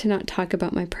would like to not talk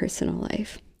about my personal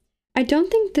life. I don't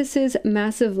think this is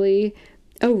massively...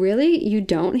 Oh, really? You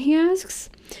don't? He asks.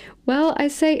 Well, I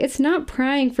say it's not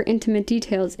prying for intimate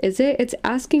details, is it? It's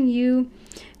asking you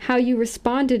how you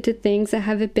responded to things that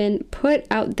have been put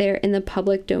out there in the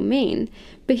public domain.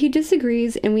 But he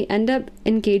disagrees, and we end up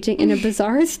engaging in a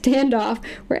bizarre standoff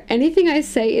where anything I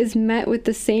say is met with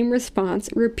the same response,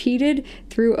 repeated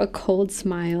through a cold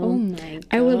smile. Oh my God.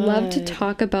 I would love to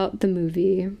talk about the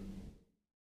movie.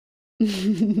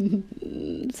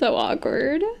 So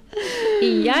awkward.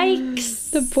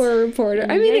 Yikes. The poor reporter.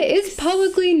 I mean, it is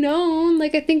publicly known.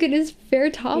 Like, I think it is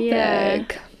fair topic. Yeah,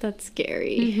 that's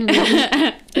scary.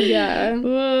 Yeah.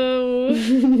 Whoa.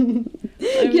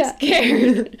 I'm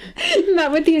scared.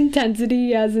 Not with the intensity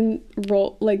he has in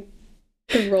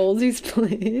the roles he's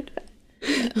played.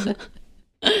 Oh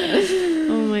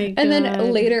my god. And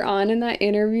then later on in that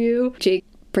interview, Jake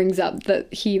brings up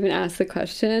that he even asked the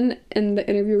question, and the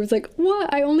interviewer was like,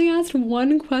 what? I only asked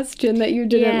one question that you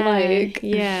didn't like.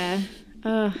 Yeah.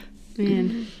 Oh,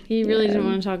 man. He really didn't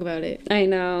want to talk about it. I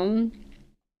know.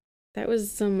 That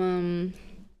was some,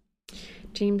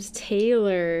 James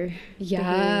Taylor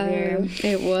behavior.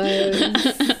 It was.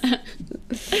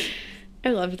 I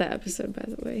loved that episode, by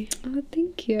the way. Oh,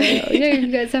 thank you. Yeah, if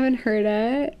you guys haven't heard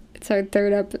it, it's our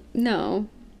third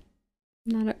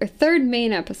third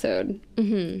main episode.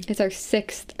 Mm-hmm. It's our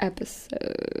 6th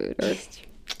episode. Or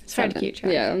it's hard to keep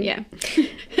track. Yeah.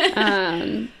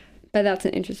 But that's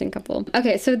an interesting couple.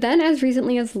 Okay, so then as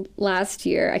recently as last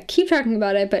year, I keep talking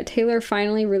about it, but Taylor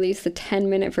finally released the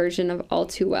 10-minute version of All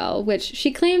Too Well, which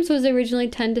she claims was originally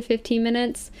 10 to 15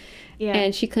 minutes. Yeah.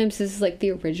 And she claims this is like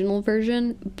the original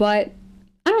version, but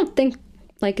I don't think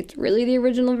like it's really the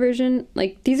original version.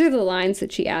 Like, these are the lines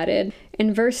that she added.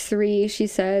 In verse 3, she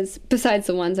says, besides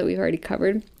the ones that we've already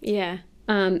covered. Yeah.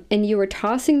 And you were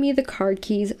tossing me the car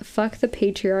keys, fuck the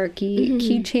patriarchy,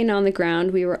 keychain on the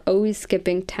ground, we were always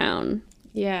skipping town.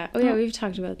 Yeah. Oh, yeah, we've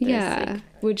talked about this. Yeah. Like,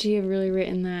 would she have really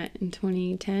written that in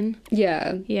 2010?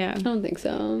 Yeah. Yeah. I don't think so.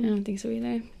 I don't think so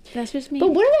either. That's just me.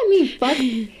 But what does that mean? Fuck.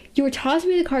 You were tossing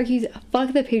me the car keys,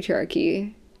 fuck the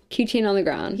patriarchy, keychain on the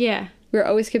ground. Yeah. We were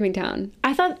always skipping town.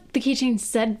 I thought the keychain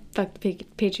said fuck the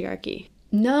patriarchy.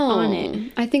 No. On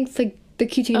it. I think it's like the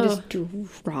keychain just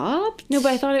dropped. No,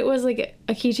 but I thought it was like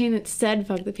a keychain that said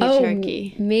fuck the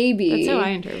patriarchy. Oh, maybe. That's how I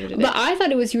interpreted it. But I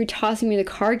thought it was you were tossing me the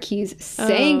car keys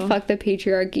saying fuck the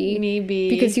patriarchy. Maybe.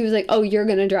 Because he was like, oh, you're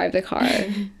going to drive the car.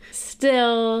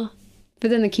 Still.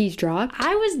 But then the keys dropped.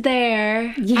 I was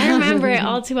there. Yeah. I remember it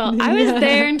all too well. I was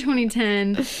there in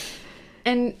 2010.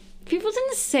 And people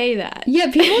didn't say that.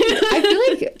 Yeah, people. I feel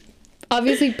like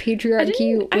obviously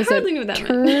patriarchy was a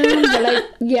term, but like,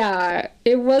 yeah,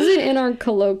 it wasn't in our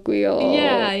colloquial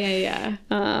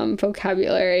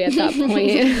vocabulary at that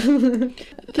point.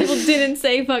 People didn't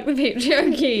say fuck the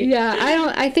patriarchy.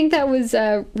 Yeah, I think that was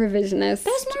revisionist.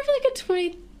 That was more of like a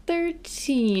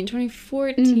 2013,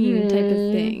 2014 type of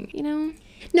thing, you know?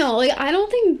 No, like, I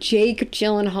don't think Jake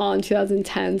Gyllenhaal in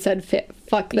 2010 said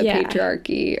fuck the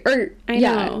patriarchy. Or, I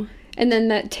know. And then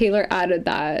that Taylor added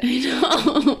that. I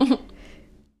know.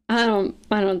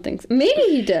 I don't think so. Maybe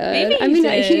he did. Maybe he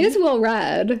did. He is well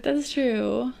read. That's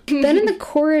true. Then in the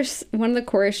chorus, one of the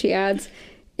chorus, she adds,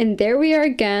 and there we are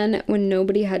again when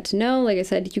nobody had to know. Like I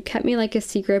said, you kept me like a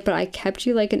secret, but I kept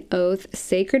you like an oath,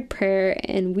 sacred prayer,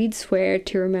 and we'd swear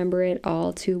to remember it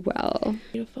all too well.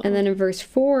 Beautiful. And then in verse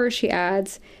 4, she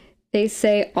adds, they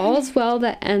say all's well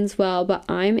that ends well, but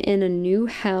I'm in a new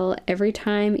hell every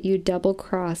time you double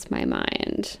cross my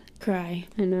mind. Cry.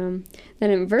 I know.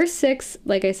 Then in verse 6,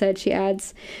 like I said, she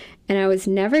adds, and I was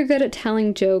never good at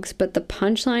telling jokes, but the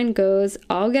punchline goes,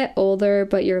 I'll get older,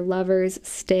 but your lovers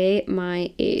stay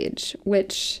my age.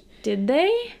 Which... Did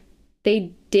they?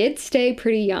 They did stay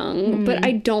pretty young, but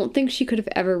I don't think she could have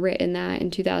ever written that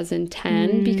in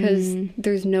 2010 because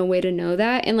there's no way to know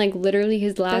that. And like literally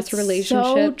his last relationship.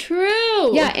 So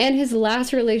true. Yeah, and his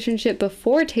last relationship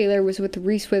before Taylor was with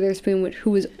Reese Witherspoon,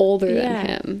 who was older than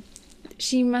him.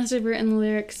 She must have written the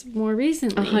lyrics more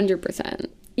recently. 100%.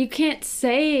 You can't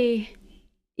say,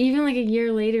 even like a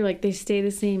year later, like they stay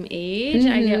the same age.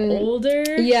 I get older.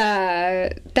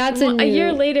 Yeah, that's a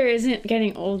year later isn't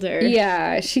getting older.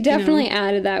 Yeah, she definitely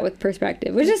added that with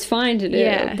perspective, which is fine to do.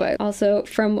 Yeah. But also,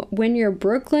 from when your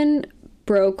Brooklyn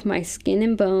broke my skin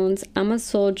and bones, I'm a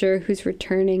soldier who's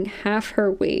returning half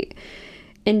her weight.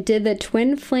 And did the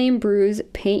twin flame bruise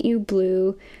paint you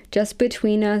blue? Just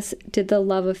between us, did the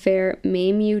love affair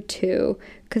maim you too?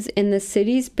 'Cause in the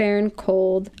city's barren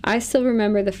cold, I still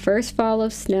remember the first fall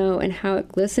of snow and how it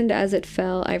glistened as it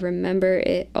fell. I remember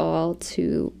it all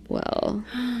too well.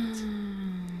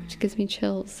 Which gives me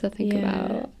chills to think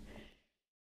about.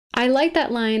 I like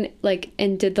that line, like,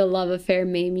 and did the love affair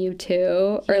maim you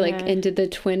too? Or like, and did the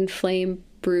twin flame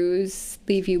bruise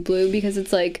leave you blue? Because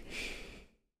it's like...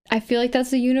 I feel like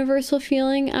that's a universal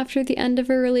feeling after the end of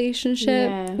a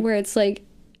relationship where it's like,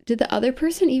 did the other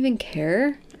person even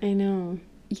care? I know.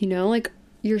 You know, like,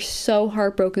 you're so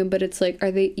heartbroken, but it's like, are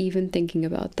they even thinking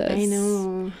about this? I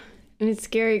know. And it's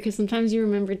scary because sometimes you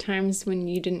remember times when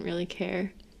you didn't really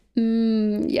care.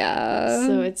 Yeah.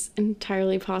 So it's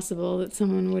entirely possible that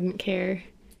someone wouldn't care.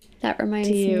 That reminds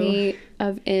me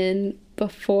of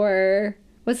Before...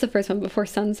 What's the first one? Before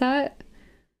Sunset?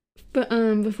 But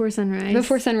Before Sunrise.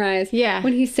 Before Sunrise. Yeah.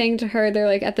 When he's saying to her, they're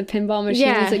like at the pinball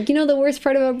machine. He's like, you know the worst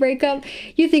part about breakup?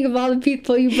 You think of all the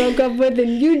people you broke up with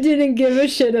and you didn't give a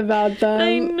shit about them.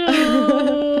 I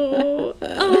know.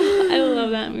 Oh, I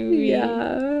love that movie. Yeah.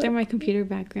 my computer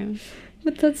background.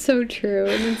 But that's so true,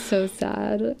 and it's so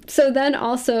sad. So then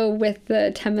also with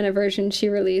the 10-minute version, she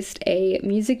released a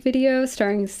music video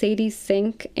starring Sadie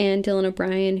Sink and Dylan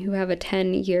O'Brien, who have a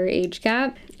 10-year age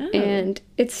gap. Oh. And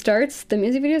the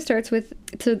music video starts with,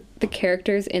 so the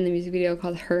characters in the music video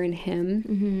called Her and Him.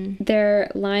 Mm-hmm.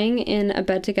 They're lying in a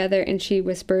bed together, and she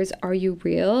whispers, "Are you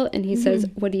real?" And he says,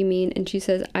 "What do you mean?" And she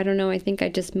says, "I don't know, I think I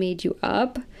just made you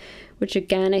up." Which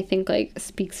again, I think like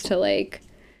speaks to like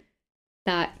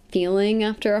that feeling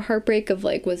after a heartbreak of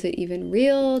like, was it even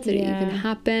real? Did it even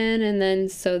happen? And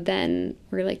then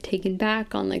we're like taken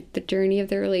back on like the journey of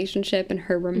their relationship and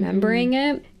her remembering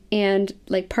it. And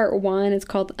like part 1 is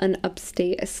called An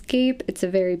Upstate Escape. It's a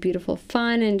very beautiful,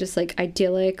 fun, and just like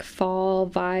idyllic fall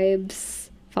vibes,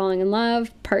 falling in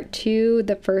love. Part 2,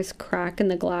 the first crack in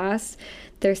the glass.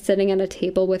 They're sitting at a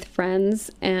table with friends,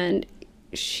 and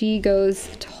she goes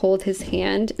to hold his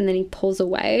hand, and then he pulls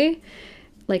away.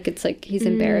 Like it's like he's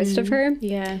embarrassed of her.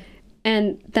 Yeah.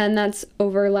 And then that's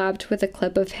overlapped with a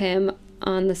clip of him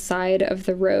on the side of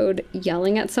the road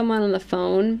yelling at someone on the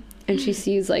phone. And she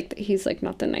sees like he's like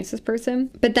not the nicest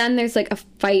person. But then there's like a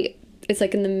fight. It's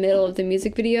like in the middle of the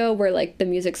music video where like the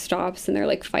music stops and they're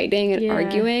like fighting and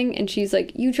arguing. And she's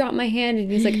like, "You dropped my hand." And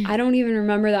he's like, "I don't even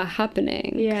remember that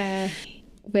happening." Yeah.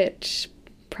 Which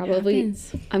probably,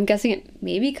 I'm guessing it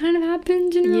maybe kind of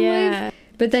happened in real life.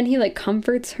 But then he like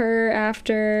comforts her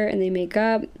after and they make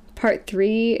up. Part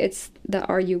 3, it's the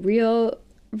Are You Real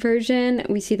version.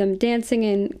 We see them dancing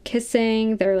and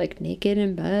kissing. They're like naked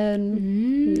in bed.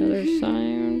 Another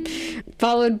sign.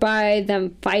 Followed by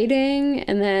them fighting,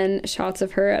 and then shots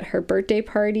of her at her birthday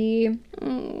party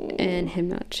and him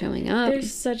not showing up.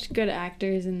 There's such good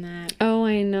actors in that. Oh,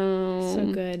 I know.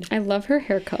 So good. I love her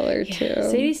hair color too.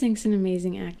 Sadie Sink's an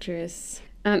amazing actress.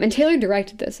 And Taylor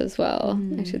directed this as well,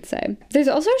 I should say. There's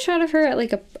also a shot of her at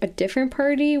like a different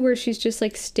party where she's just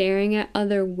like staring at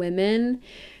other women.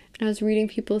 And I was reading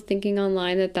people thinking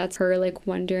online that that's her like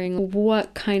wondering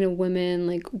what kind of women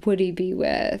like would he be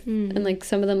with. And like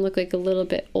some of them look like a little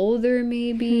bit older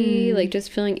maybe, like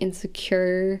just feeling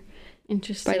insecure.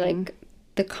 Interesting. By like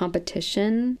the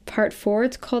competition. Part 4,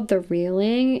 it's called The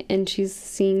Railing, and she's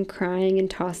seen crying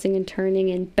and tossing and turning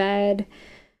in bed.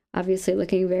 Obviously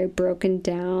looking very broken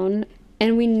down.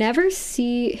 And we never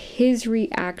see his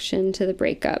reaction to the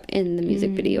breakup in the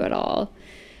music video at all.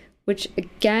 Which,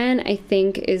 again, I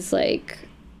think is, like,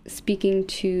 speaking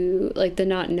to, like, the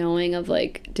not knowing of,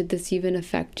 like, did this even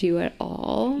affect you at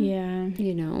all? Yeah.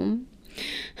 You know?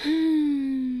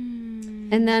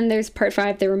 And then there's part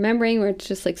 5, the remembering, where it's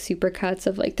just, like, super cuts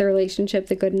of, like, the relationship,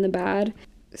 the good and the bad.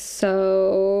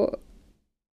 So...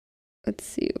 let's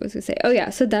see, what was I going to say? Oh, yeah.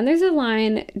 So then there's a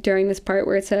line during this part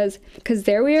where it says, "'Cause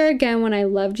there we are again when I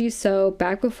loved you so,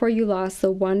 back before you lost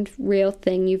the one real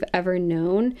thing you've ever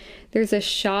known." There's a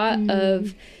shot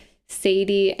of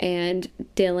Sadie and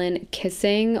Dylan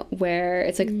kissing where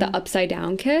it's like the upside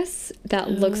down kiss that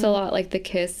looks a lot like the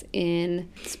kiss in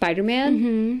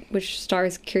Spider-Man, which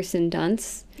stars Kirsten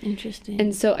Dunst. Interesting.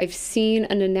 And so I've seen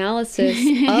an analysis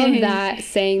of that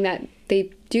saying that they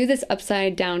do this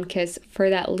upside down kiss for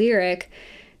that lyric,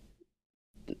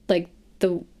 like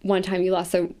the one time you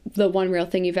lost the one real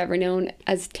thing you've ever known,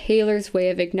 as Taylor's way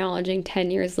of acknowledging 10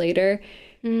 years later,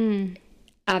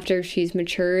 after she's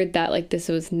matured, that like this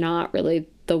was not really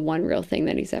the one real thing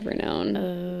that he's ever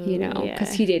known, you know,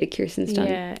 because he dated Kirsten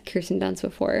Dunst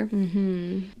before.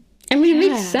 I mean, it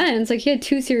makes sense. Like, he had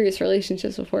 2 serious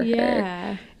relationships before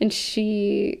her. And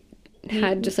she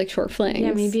had just, like, short flings.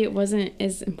 Yeah, maybe it wasn't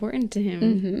as important to him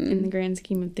in the grand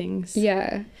scheme of things.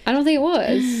 Yeah. I don't think it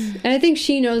was. And I think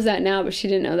she knows that now, but she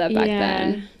didn't know that back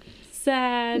then.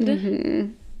 Sad.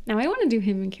 Now I want to do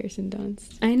him and Kirsten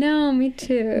Dunst. I know, me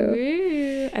too.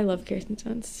 Ooh, I love Kirsten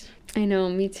Dunst. I know,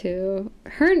 me too.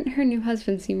 Her new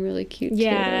husband seemed really cute,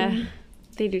 too.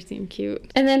 They do seem cute.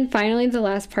 And then finally, the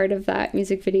last part of that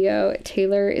music video,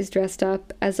 Taylor is dressed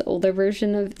up as the older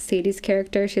version of Sadie's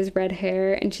character. She has red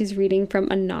hair, and she's reading from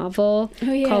a novel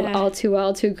called All Too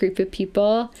Well to a group of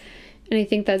people. And I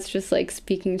think that's just, like,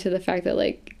 speaking to the fact that,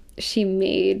 like, she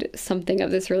made something of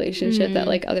this relationship that,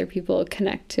 like, other people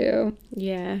connect to.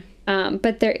 Yeah.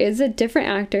 But there is a different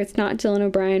actor. It's not Dylan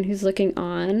O'Brien who's looking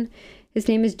on. His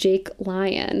name is Jake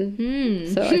Lyon.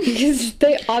 So I think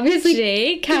they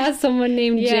obviously cast someone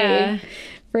named Jake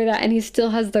for that. And he still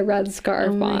has the red scarf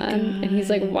on. God. And he's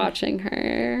like watching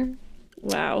her.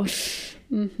 Wow.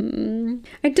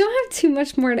 I don't have too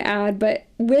much more to add, but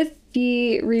with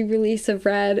the re-release of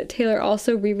Red, Taylor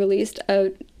also re-released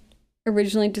a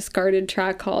originally discarded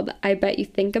track called I Bet You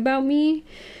Think About Me,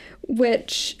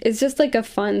 which is just like a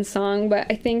fun song, but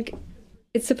I think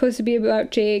it's supposed to be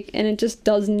about Jake, and it just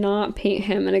does not paint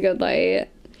him in a good light.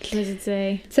 What does it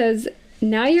say? It says,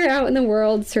 now you're out in the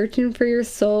world searching for your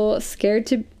soul, scared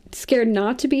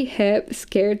not to be hip,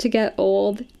 scared to get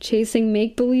old, chasing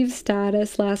make-believe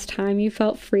status. Last time you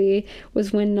felt free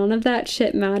was when none of that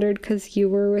shit mattered because you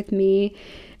were with me.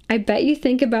 I bet you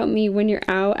think about me when you're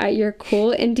out at your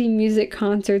cool indie music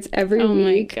concerts every week. Oh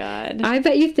my God. I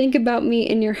bet you think about me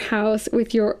in your house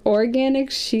with your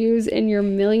organic shoes and your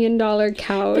 $1 million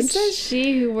couch. This says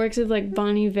she who works with like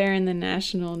Bon Iver and the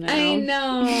National now. I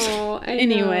know.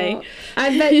 Anyway.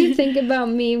 I bet you think about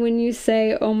me when you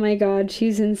say, oh my God,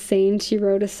 she's insane. She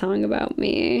wrote a song about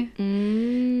me.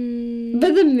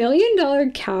 But the $1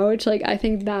 million couch, like, I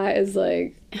think that is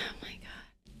like...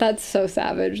 That's so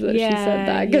savage that she said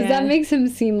that. Because that makes him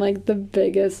seem like the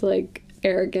biggest, like,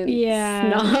 arrogant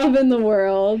snob in the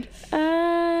world.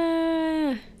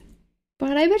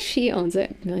 But I bet she owns a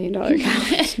 $1 million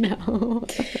couch now.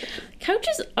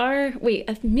 Couches are... Wait,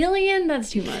 $1 million? That's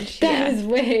too much. That is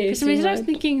way For some reason, I was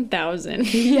thinking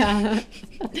 1,000. Yeah.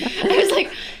 I was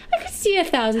like, I could see a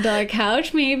 $1,000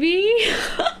 couch, maybe.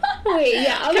 Wait,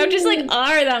 yeah. Couches, like,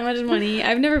 are that much money.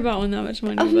 I've never bought one that much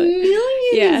money. $1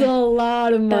 million is a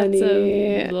lot of money.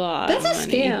 That's a lot That's of a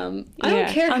money. scam. I don't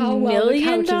care how well the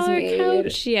couch is made.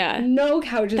 Couch? Yeah. No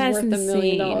couch is That's worth $1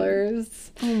 million.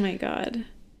 Oh my God.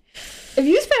 If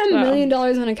you spend $1 million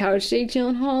on a couch, Jake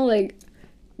Gyllenhaal, like,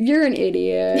 you're an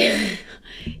idiot.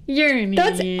 You're an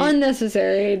That's idiot.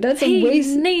 unnecessary. That's a waste.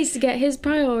 It's nice to get his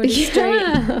priorities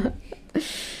straight.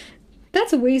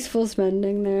 That's wasteful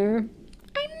spending there.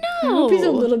 I I know. hope he's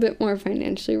a little bit more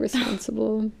financially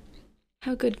responsible.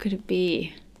 How good could it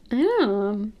be? I don't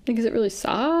know. Like, is it really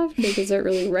soft? Like, is it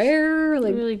really rare?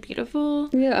 Like, Really beautiful.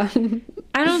 yeah.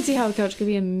 I don't see how a couch could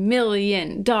be $1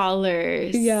 million.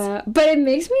 Yeah. But it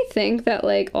makes me think that,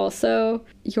 like, also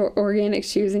your organic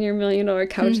shoes and your $1 million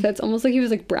couch, that's almost like he was,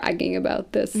 like, bragging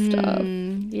about this stuff.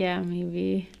 Yeah,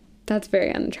 maybe. That's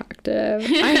very unattractive.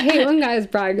 I hate when guys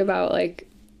brag about, like,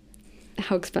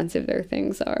 how expensive their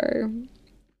things are.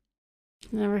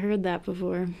 Never heard that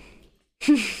before.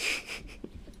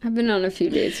 I've been on a few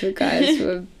dates with guys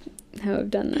who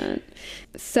have done that.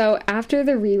 So after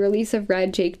the re-release of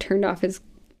Red, Jake turned off his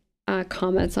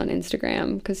comments on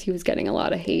Instagram because he was getting a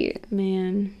lot of hate.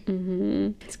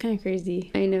 Man. It's kind of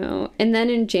crazy. I know. And then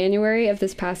in January of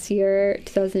this past year,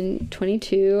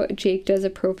 2022, Jake does a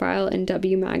profile in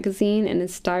W magazine and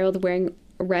is styled wearing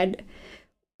a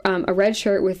red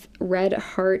shirt with red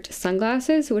heart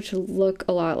sunglasses, which look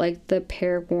a lot like the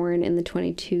pair worn in the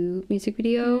 22 music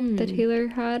video that Taylor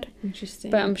had.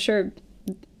 Interesting. But I'm sure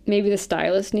maybe the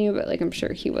stylist knew, but, like, I'm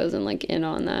sure he wasn't, like, in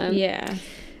on that. Yeah.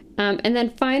 And then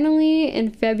finally,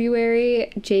 in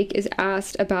February, Jake is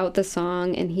asked about the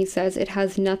song, and he says, it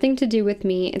has nothing to do with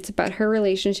me. It's about her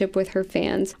relationship with her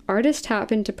fans. Artists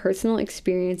tap into personal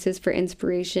experiences for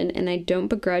inspiration, and I don't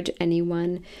begrudge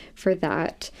anyone for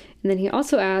that. And then he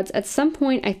also adds, at some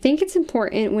point, I think it's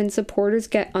important when supporters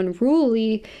get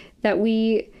unruly that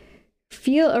we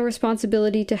feel a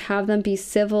responsibility to have them be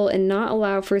civil and not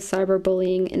allow for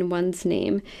cyberbullying in one's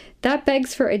name. That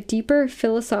begs for a deeper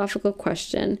philosophical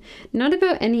question, not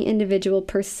about any individual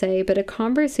per se, but a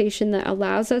conversation that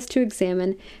allows us to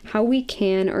examine how we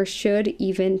can or should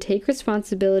even take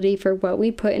responsibility for what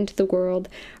we put into the world,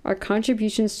 our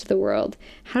contributions to the world.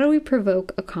 How do we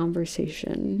provoke a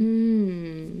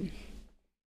conversation?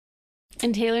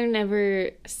 And Taylor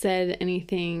never said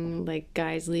anything like,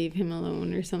 guys, leave him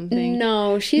alone or something.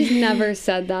 No, she's never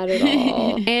said that at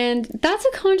all. And that's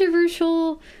a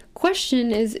controversial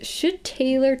question, is should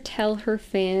Taylor tell her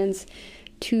fans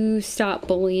to stop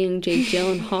bullying Jake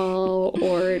Gyllenhaal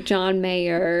or John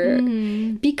Mayer?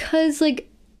 Because, like,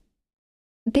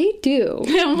 they do.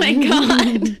 Oh my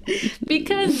God.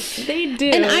 Because they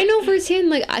do. And I know firsthand,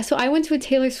 like, so I went to a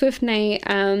Taylor Swift night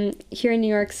here in New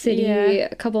York City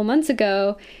a couple months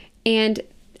ago, and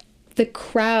the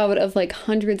crowd of, like,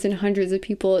 hundreds and hundreds of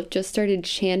people just started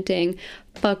chanting,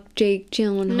 fuck Jake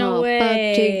Gyllenhaal, No way.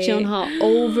 fuck Jake Gyllenhaal,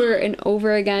 over and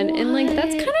over again. And, like,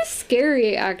 that's kind of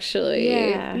scary, actually.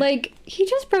 Yeah. Like, he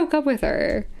just broke up with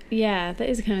her. Yeah, that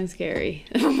is kind of scary.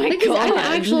 Oh my Like, God. he's an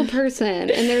actual person,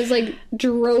 and there's, like,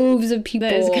 droves of people.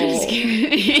 That is kind of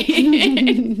scary.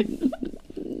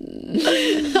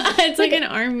 It's like an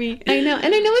army. I know.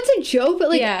 And I know it's a joke, but,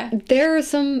 like, Yeah. there are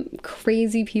some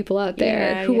crazy people out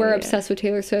there Yeah, who yeah, are yeah. obsessed with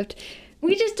Taylor Swift.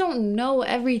 We just don't know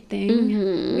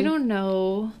everything. We don't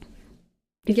know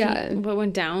what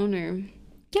went down or,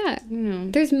 Yeah. you know.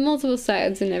 There's multiple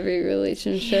sides in every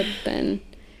relationship, and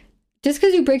just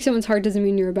because you break someone's heart doesn't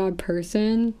mean you're a bad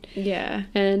person. Yeah.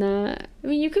 And I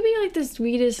mean, you could be like the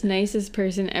sweetest, nicest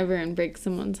person ever and break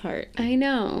someone's heart. I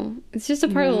know. It's just a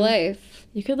part of life.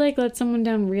 You could like let someone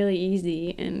down really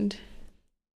easy and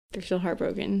they're still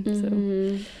heartbroken.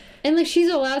 So. And like she's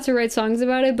allowed to write songs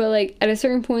about it, but like at a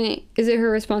certain point, is it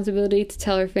her responsibility to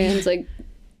tell her fans like,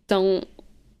 don't,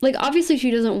 like obviously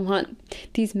she doesn't want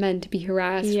these men to be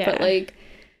harassed, but like,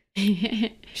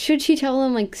 should she tell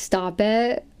them like stop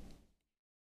it?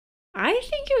 I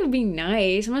think it would be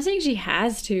nice. I'm not saying she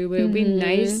has to, but it would be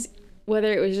nice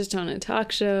whether it was just on a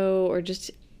talk show or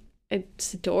just a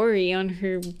story on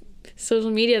her social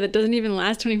media that doesn't even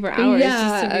last 24 hours.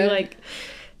 Just to be like,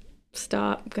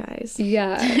 stop, guys.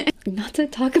 Yeah. Not to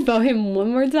talk about him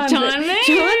one more time. John Mayer.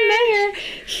 John Mayer.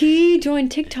 He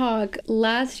joined TikTok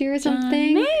last year or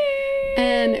something.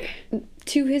 And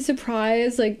to his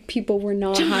surprise, like, people were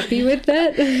not happy with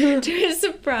it. To his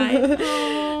surprise.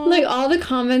 Like, all the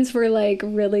comments were, like,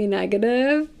 really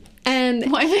negative.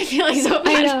 And why am I feeling so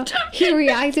bad? I know. He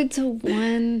reacted to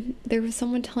one. There was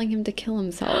someone telling him to kill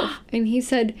himself. And he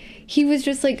said, he was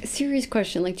just like, serious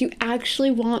question. Like, do you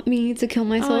actually want me to kill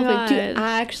myself? Like, do you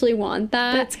actually want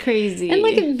that? That's crazy. And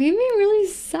like, it made me really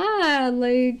sad.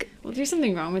 Like, well, there's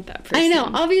something wrong with that person. I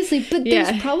know, obviously. But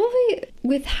there's probably,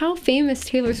 with how famous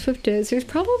Taylor Swift is, there's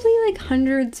probably like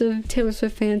hundreds of Taylor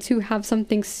Swift fans who have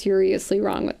something seriously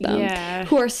wrong with them. Yeah.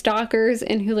 Who are stalkers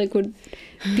and who like would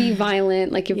be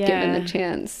violent, like, if given the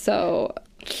chance. So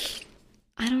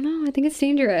I don't know, I think it's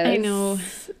dangerous. I know.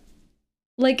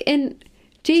 Like, and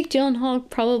Jake Gyllenhaal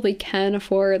probably can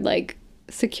afford like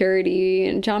security,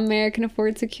 and John Mayer can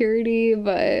afford security,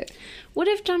 but what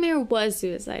if John Mayer was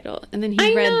suicidal and then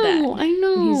he read that? I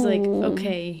know. And he's like,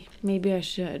 okay, maybe I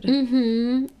should. I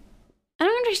don't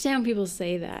understand when people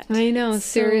say that. I know, it's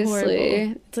seriously. So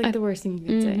horrible. It's like the worst thing you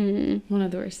could say. One of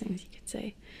the worst things you could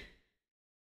say.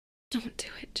 Don't do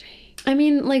it, Jake. I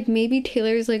mean, like, maybe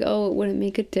Taylor's like, oh, it wouldn't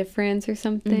make a difference or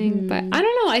something. But I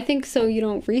don't know. I think so,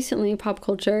 recently, pop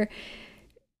culture,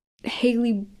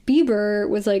 Hailey Bieber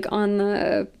was, like, on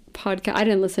the podcast. I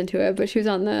didn't listen to it, but she was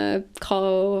on the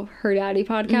Call Her Daddy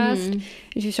podcast.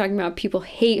 And she was talking about people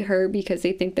hate her because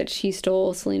they think that she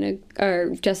stole Justin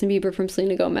Bieber from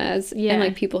Selena Gomez. Yeah. And,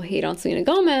 like, people hate on Selena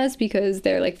Gomez because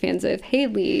they're, like, fans of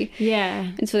Hailey.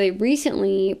 Yeah. And so they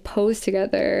recently posed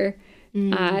together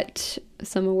at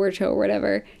some award show or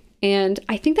whatever, and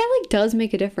I think that like does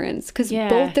make a difference because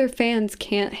both their fans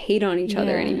can't hate on each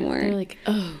other anymore. They're like,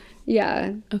 oh,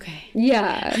 yeah, okay,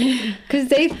 yeah, because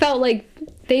they felt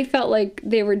like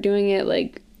they were doing it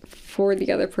like for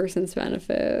the other person's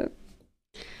benefit.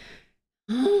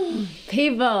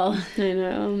 People, I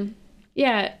know.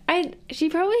 Yeah, she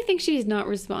probably thinks she's not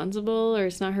responsible or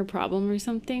it's not her problem or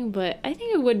something, but I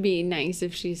think it would be nice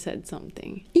if she said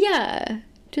something. Yeah.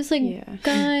 Just like,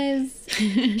 guys, she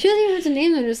doesn't even have to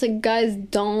name them. Just like, guys,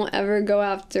 don't ever go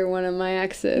after one of my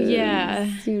exes. Yeah.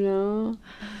 You know?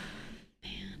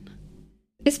 Man.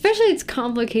 Especially it's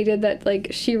complicated that, like,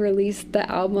 she released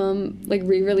the album, like,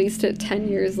 re-released it 10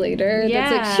 years later. Yeah.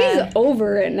 That's like, she's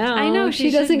over it now. I know, she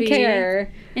doesn't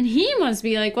care. And he must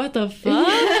be like, what the fuck?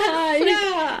 Yeah, like,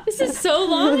 yeah. This is so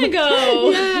long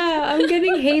ago. Yeah, I'm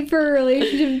getting hate for a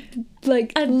relationship,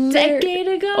 like, a decade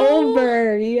ago?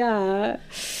 Over, yeah.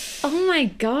 Oh my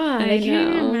god, I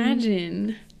can't even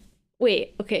imagine.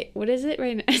 Wait, okay, what is it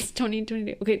right now? It's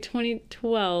 2022. Okay,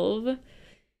 2012.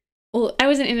 Well, I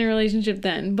wasn't in a relationship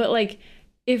then, but like,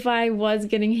 if I was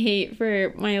getting hate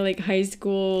for my like high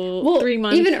school 3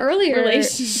 months even earlier,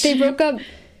 relationship. they broke up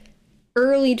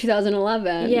early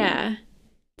 2011. Yeah.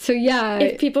 So yeah,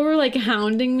 if people were like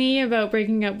hounding me about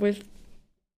breaking up with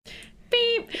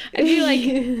beep, I'd be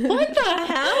like, what the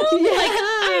hell? Yeah. Like,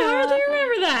 I hardly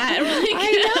remember that. Like,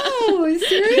 I know,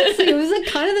 seriously, it was like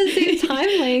kind of the same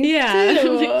time length. Yeah.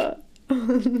 Too.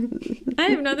 I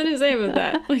have nothing to say about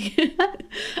that. Like,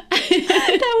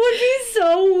 that would be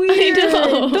so weird. I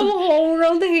know. The whole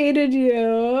world hated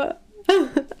you.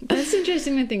 That's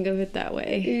interesting to think of it that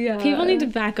way. Yeah. People need to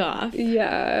back off.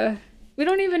 Yeah. We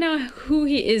don't even know who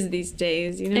he is these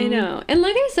days, you know? I know. And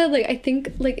like I said, like, I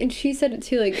think, like, and she said it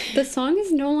too, like, the song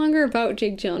is no longer about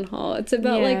Jake Gyllenhaal. It's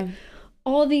about, like,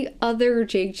 all the other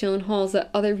Jake Gyllenhaals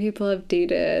that other people have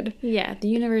dated. Yeah, the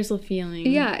universal feeling.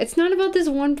 Yeah, it's not about this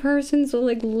one person, so,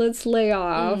 like, let's lay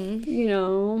off, you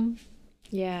know?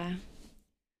 Yeah.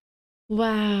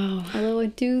 Wow. Although I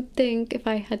do think if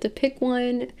I had to pick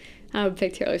one, I would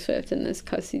pick Taylor Swift in this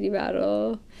custody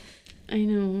battle. I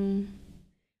know.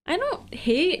 I don't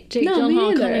hate Jake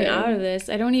Gyllenhaal coming out of this.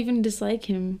 I don't even dislike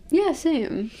him. Yeah,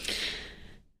 same.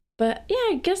 But yeah,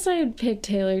 I guess I would pick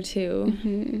Taylor too.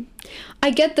 Mm-hmm. I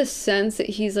get the sense that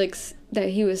he's like, that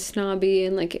he was snobby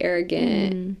and like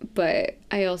arrogant, but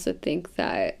I also think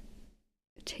that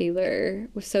Taylor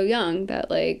was so young that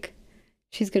like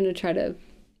she's gonna try to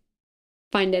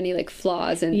find any like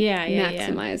flaws and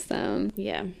maximize them.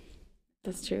 Yeah,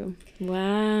 that's true.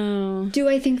 Wow. Do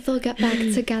I think they'll get back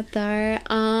together?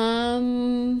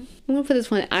 I'm gonna put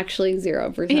this one actually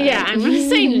 0%. Yeah, I'm gonna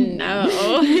say no.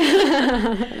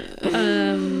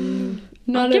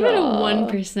 Not I'll give at it a all.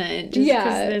 1%. Just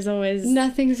because there's always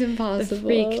nothing's the impossible.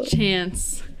 freak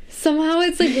chance. Somehow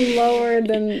it's like lower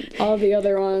than all the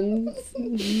other ones.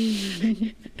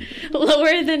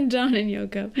 Lower than John and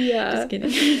Yoko. Yeah. Just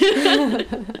kidding.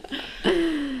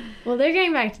 Well, they're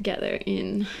getting back together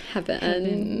in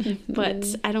Heaven.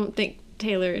 but I don't think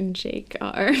Taylor and Jake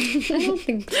are. I don't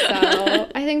think so.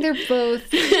 I think they're both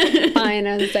fine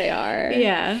as they are.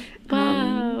 Yeah.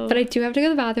 Wow. But I do have to go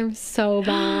to the bathroom so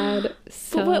bad.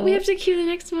 But what, we have to cue the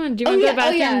next one. Do you want to go to the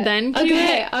bathroom then cue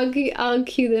okay, it? I'll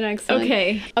cue the next one.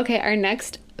 Okay. Okay, our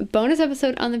next bonus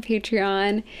episode on the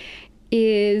Patreon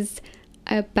is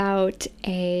about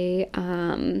a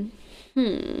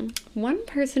one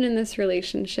person in this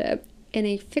relationship in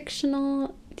a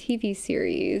fictional TV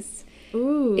series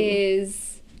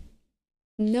is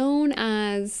known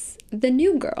as the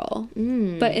new girl.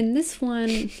 But in this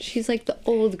one, she's like the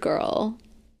old girl.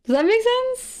 Does that make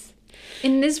sense?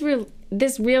 In this real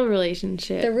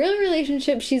relationship. The real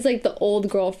relationship, she's like the old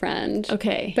girlfriend.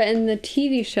 Okay. But in the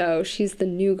TV show, she's the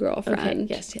new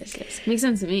girlfriend. Okay. Yes. Makes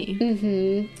sense to me.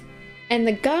 Mm-hmm. And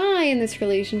the guy in this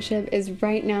relationship is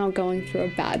right now going through a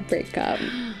bad breakup.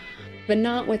 But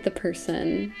not with the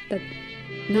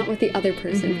other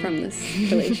person from this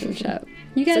relationship.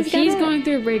 You guys So he's going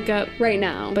through a breakup right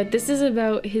now. But this is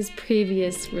about his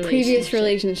previous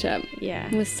relationship.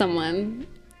 Yeah. With someone.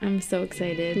 I'm so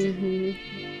excited. Mm-hmm.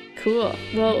 Cool.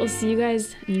 Well, we'll see you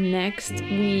guys next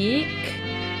week.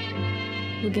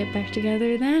 We'll get back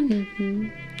together then. Mm-hmm.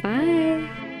 Bye.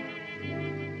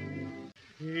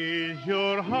 Is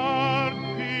your heart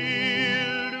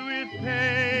filled with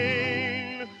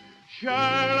pain?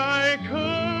 Shall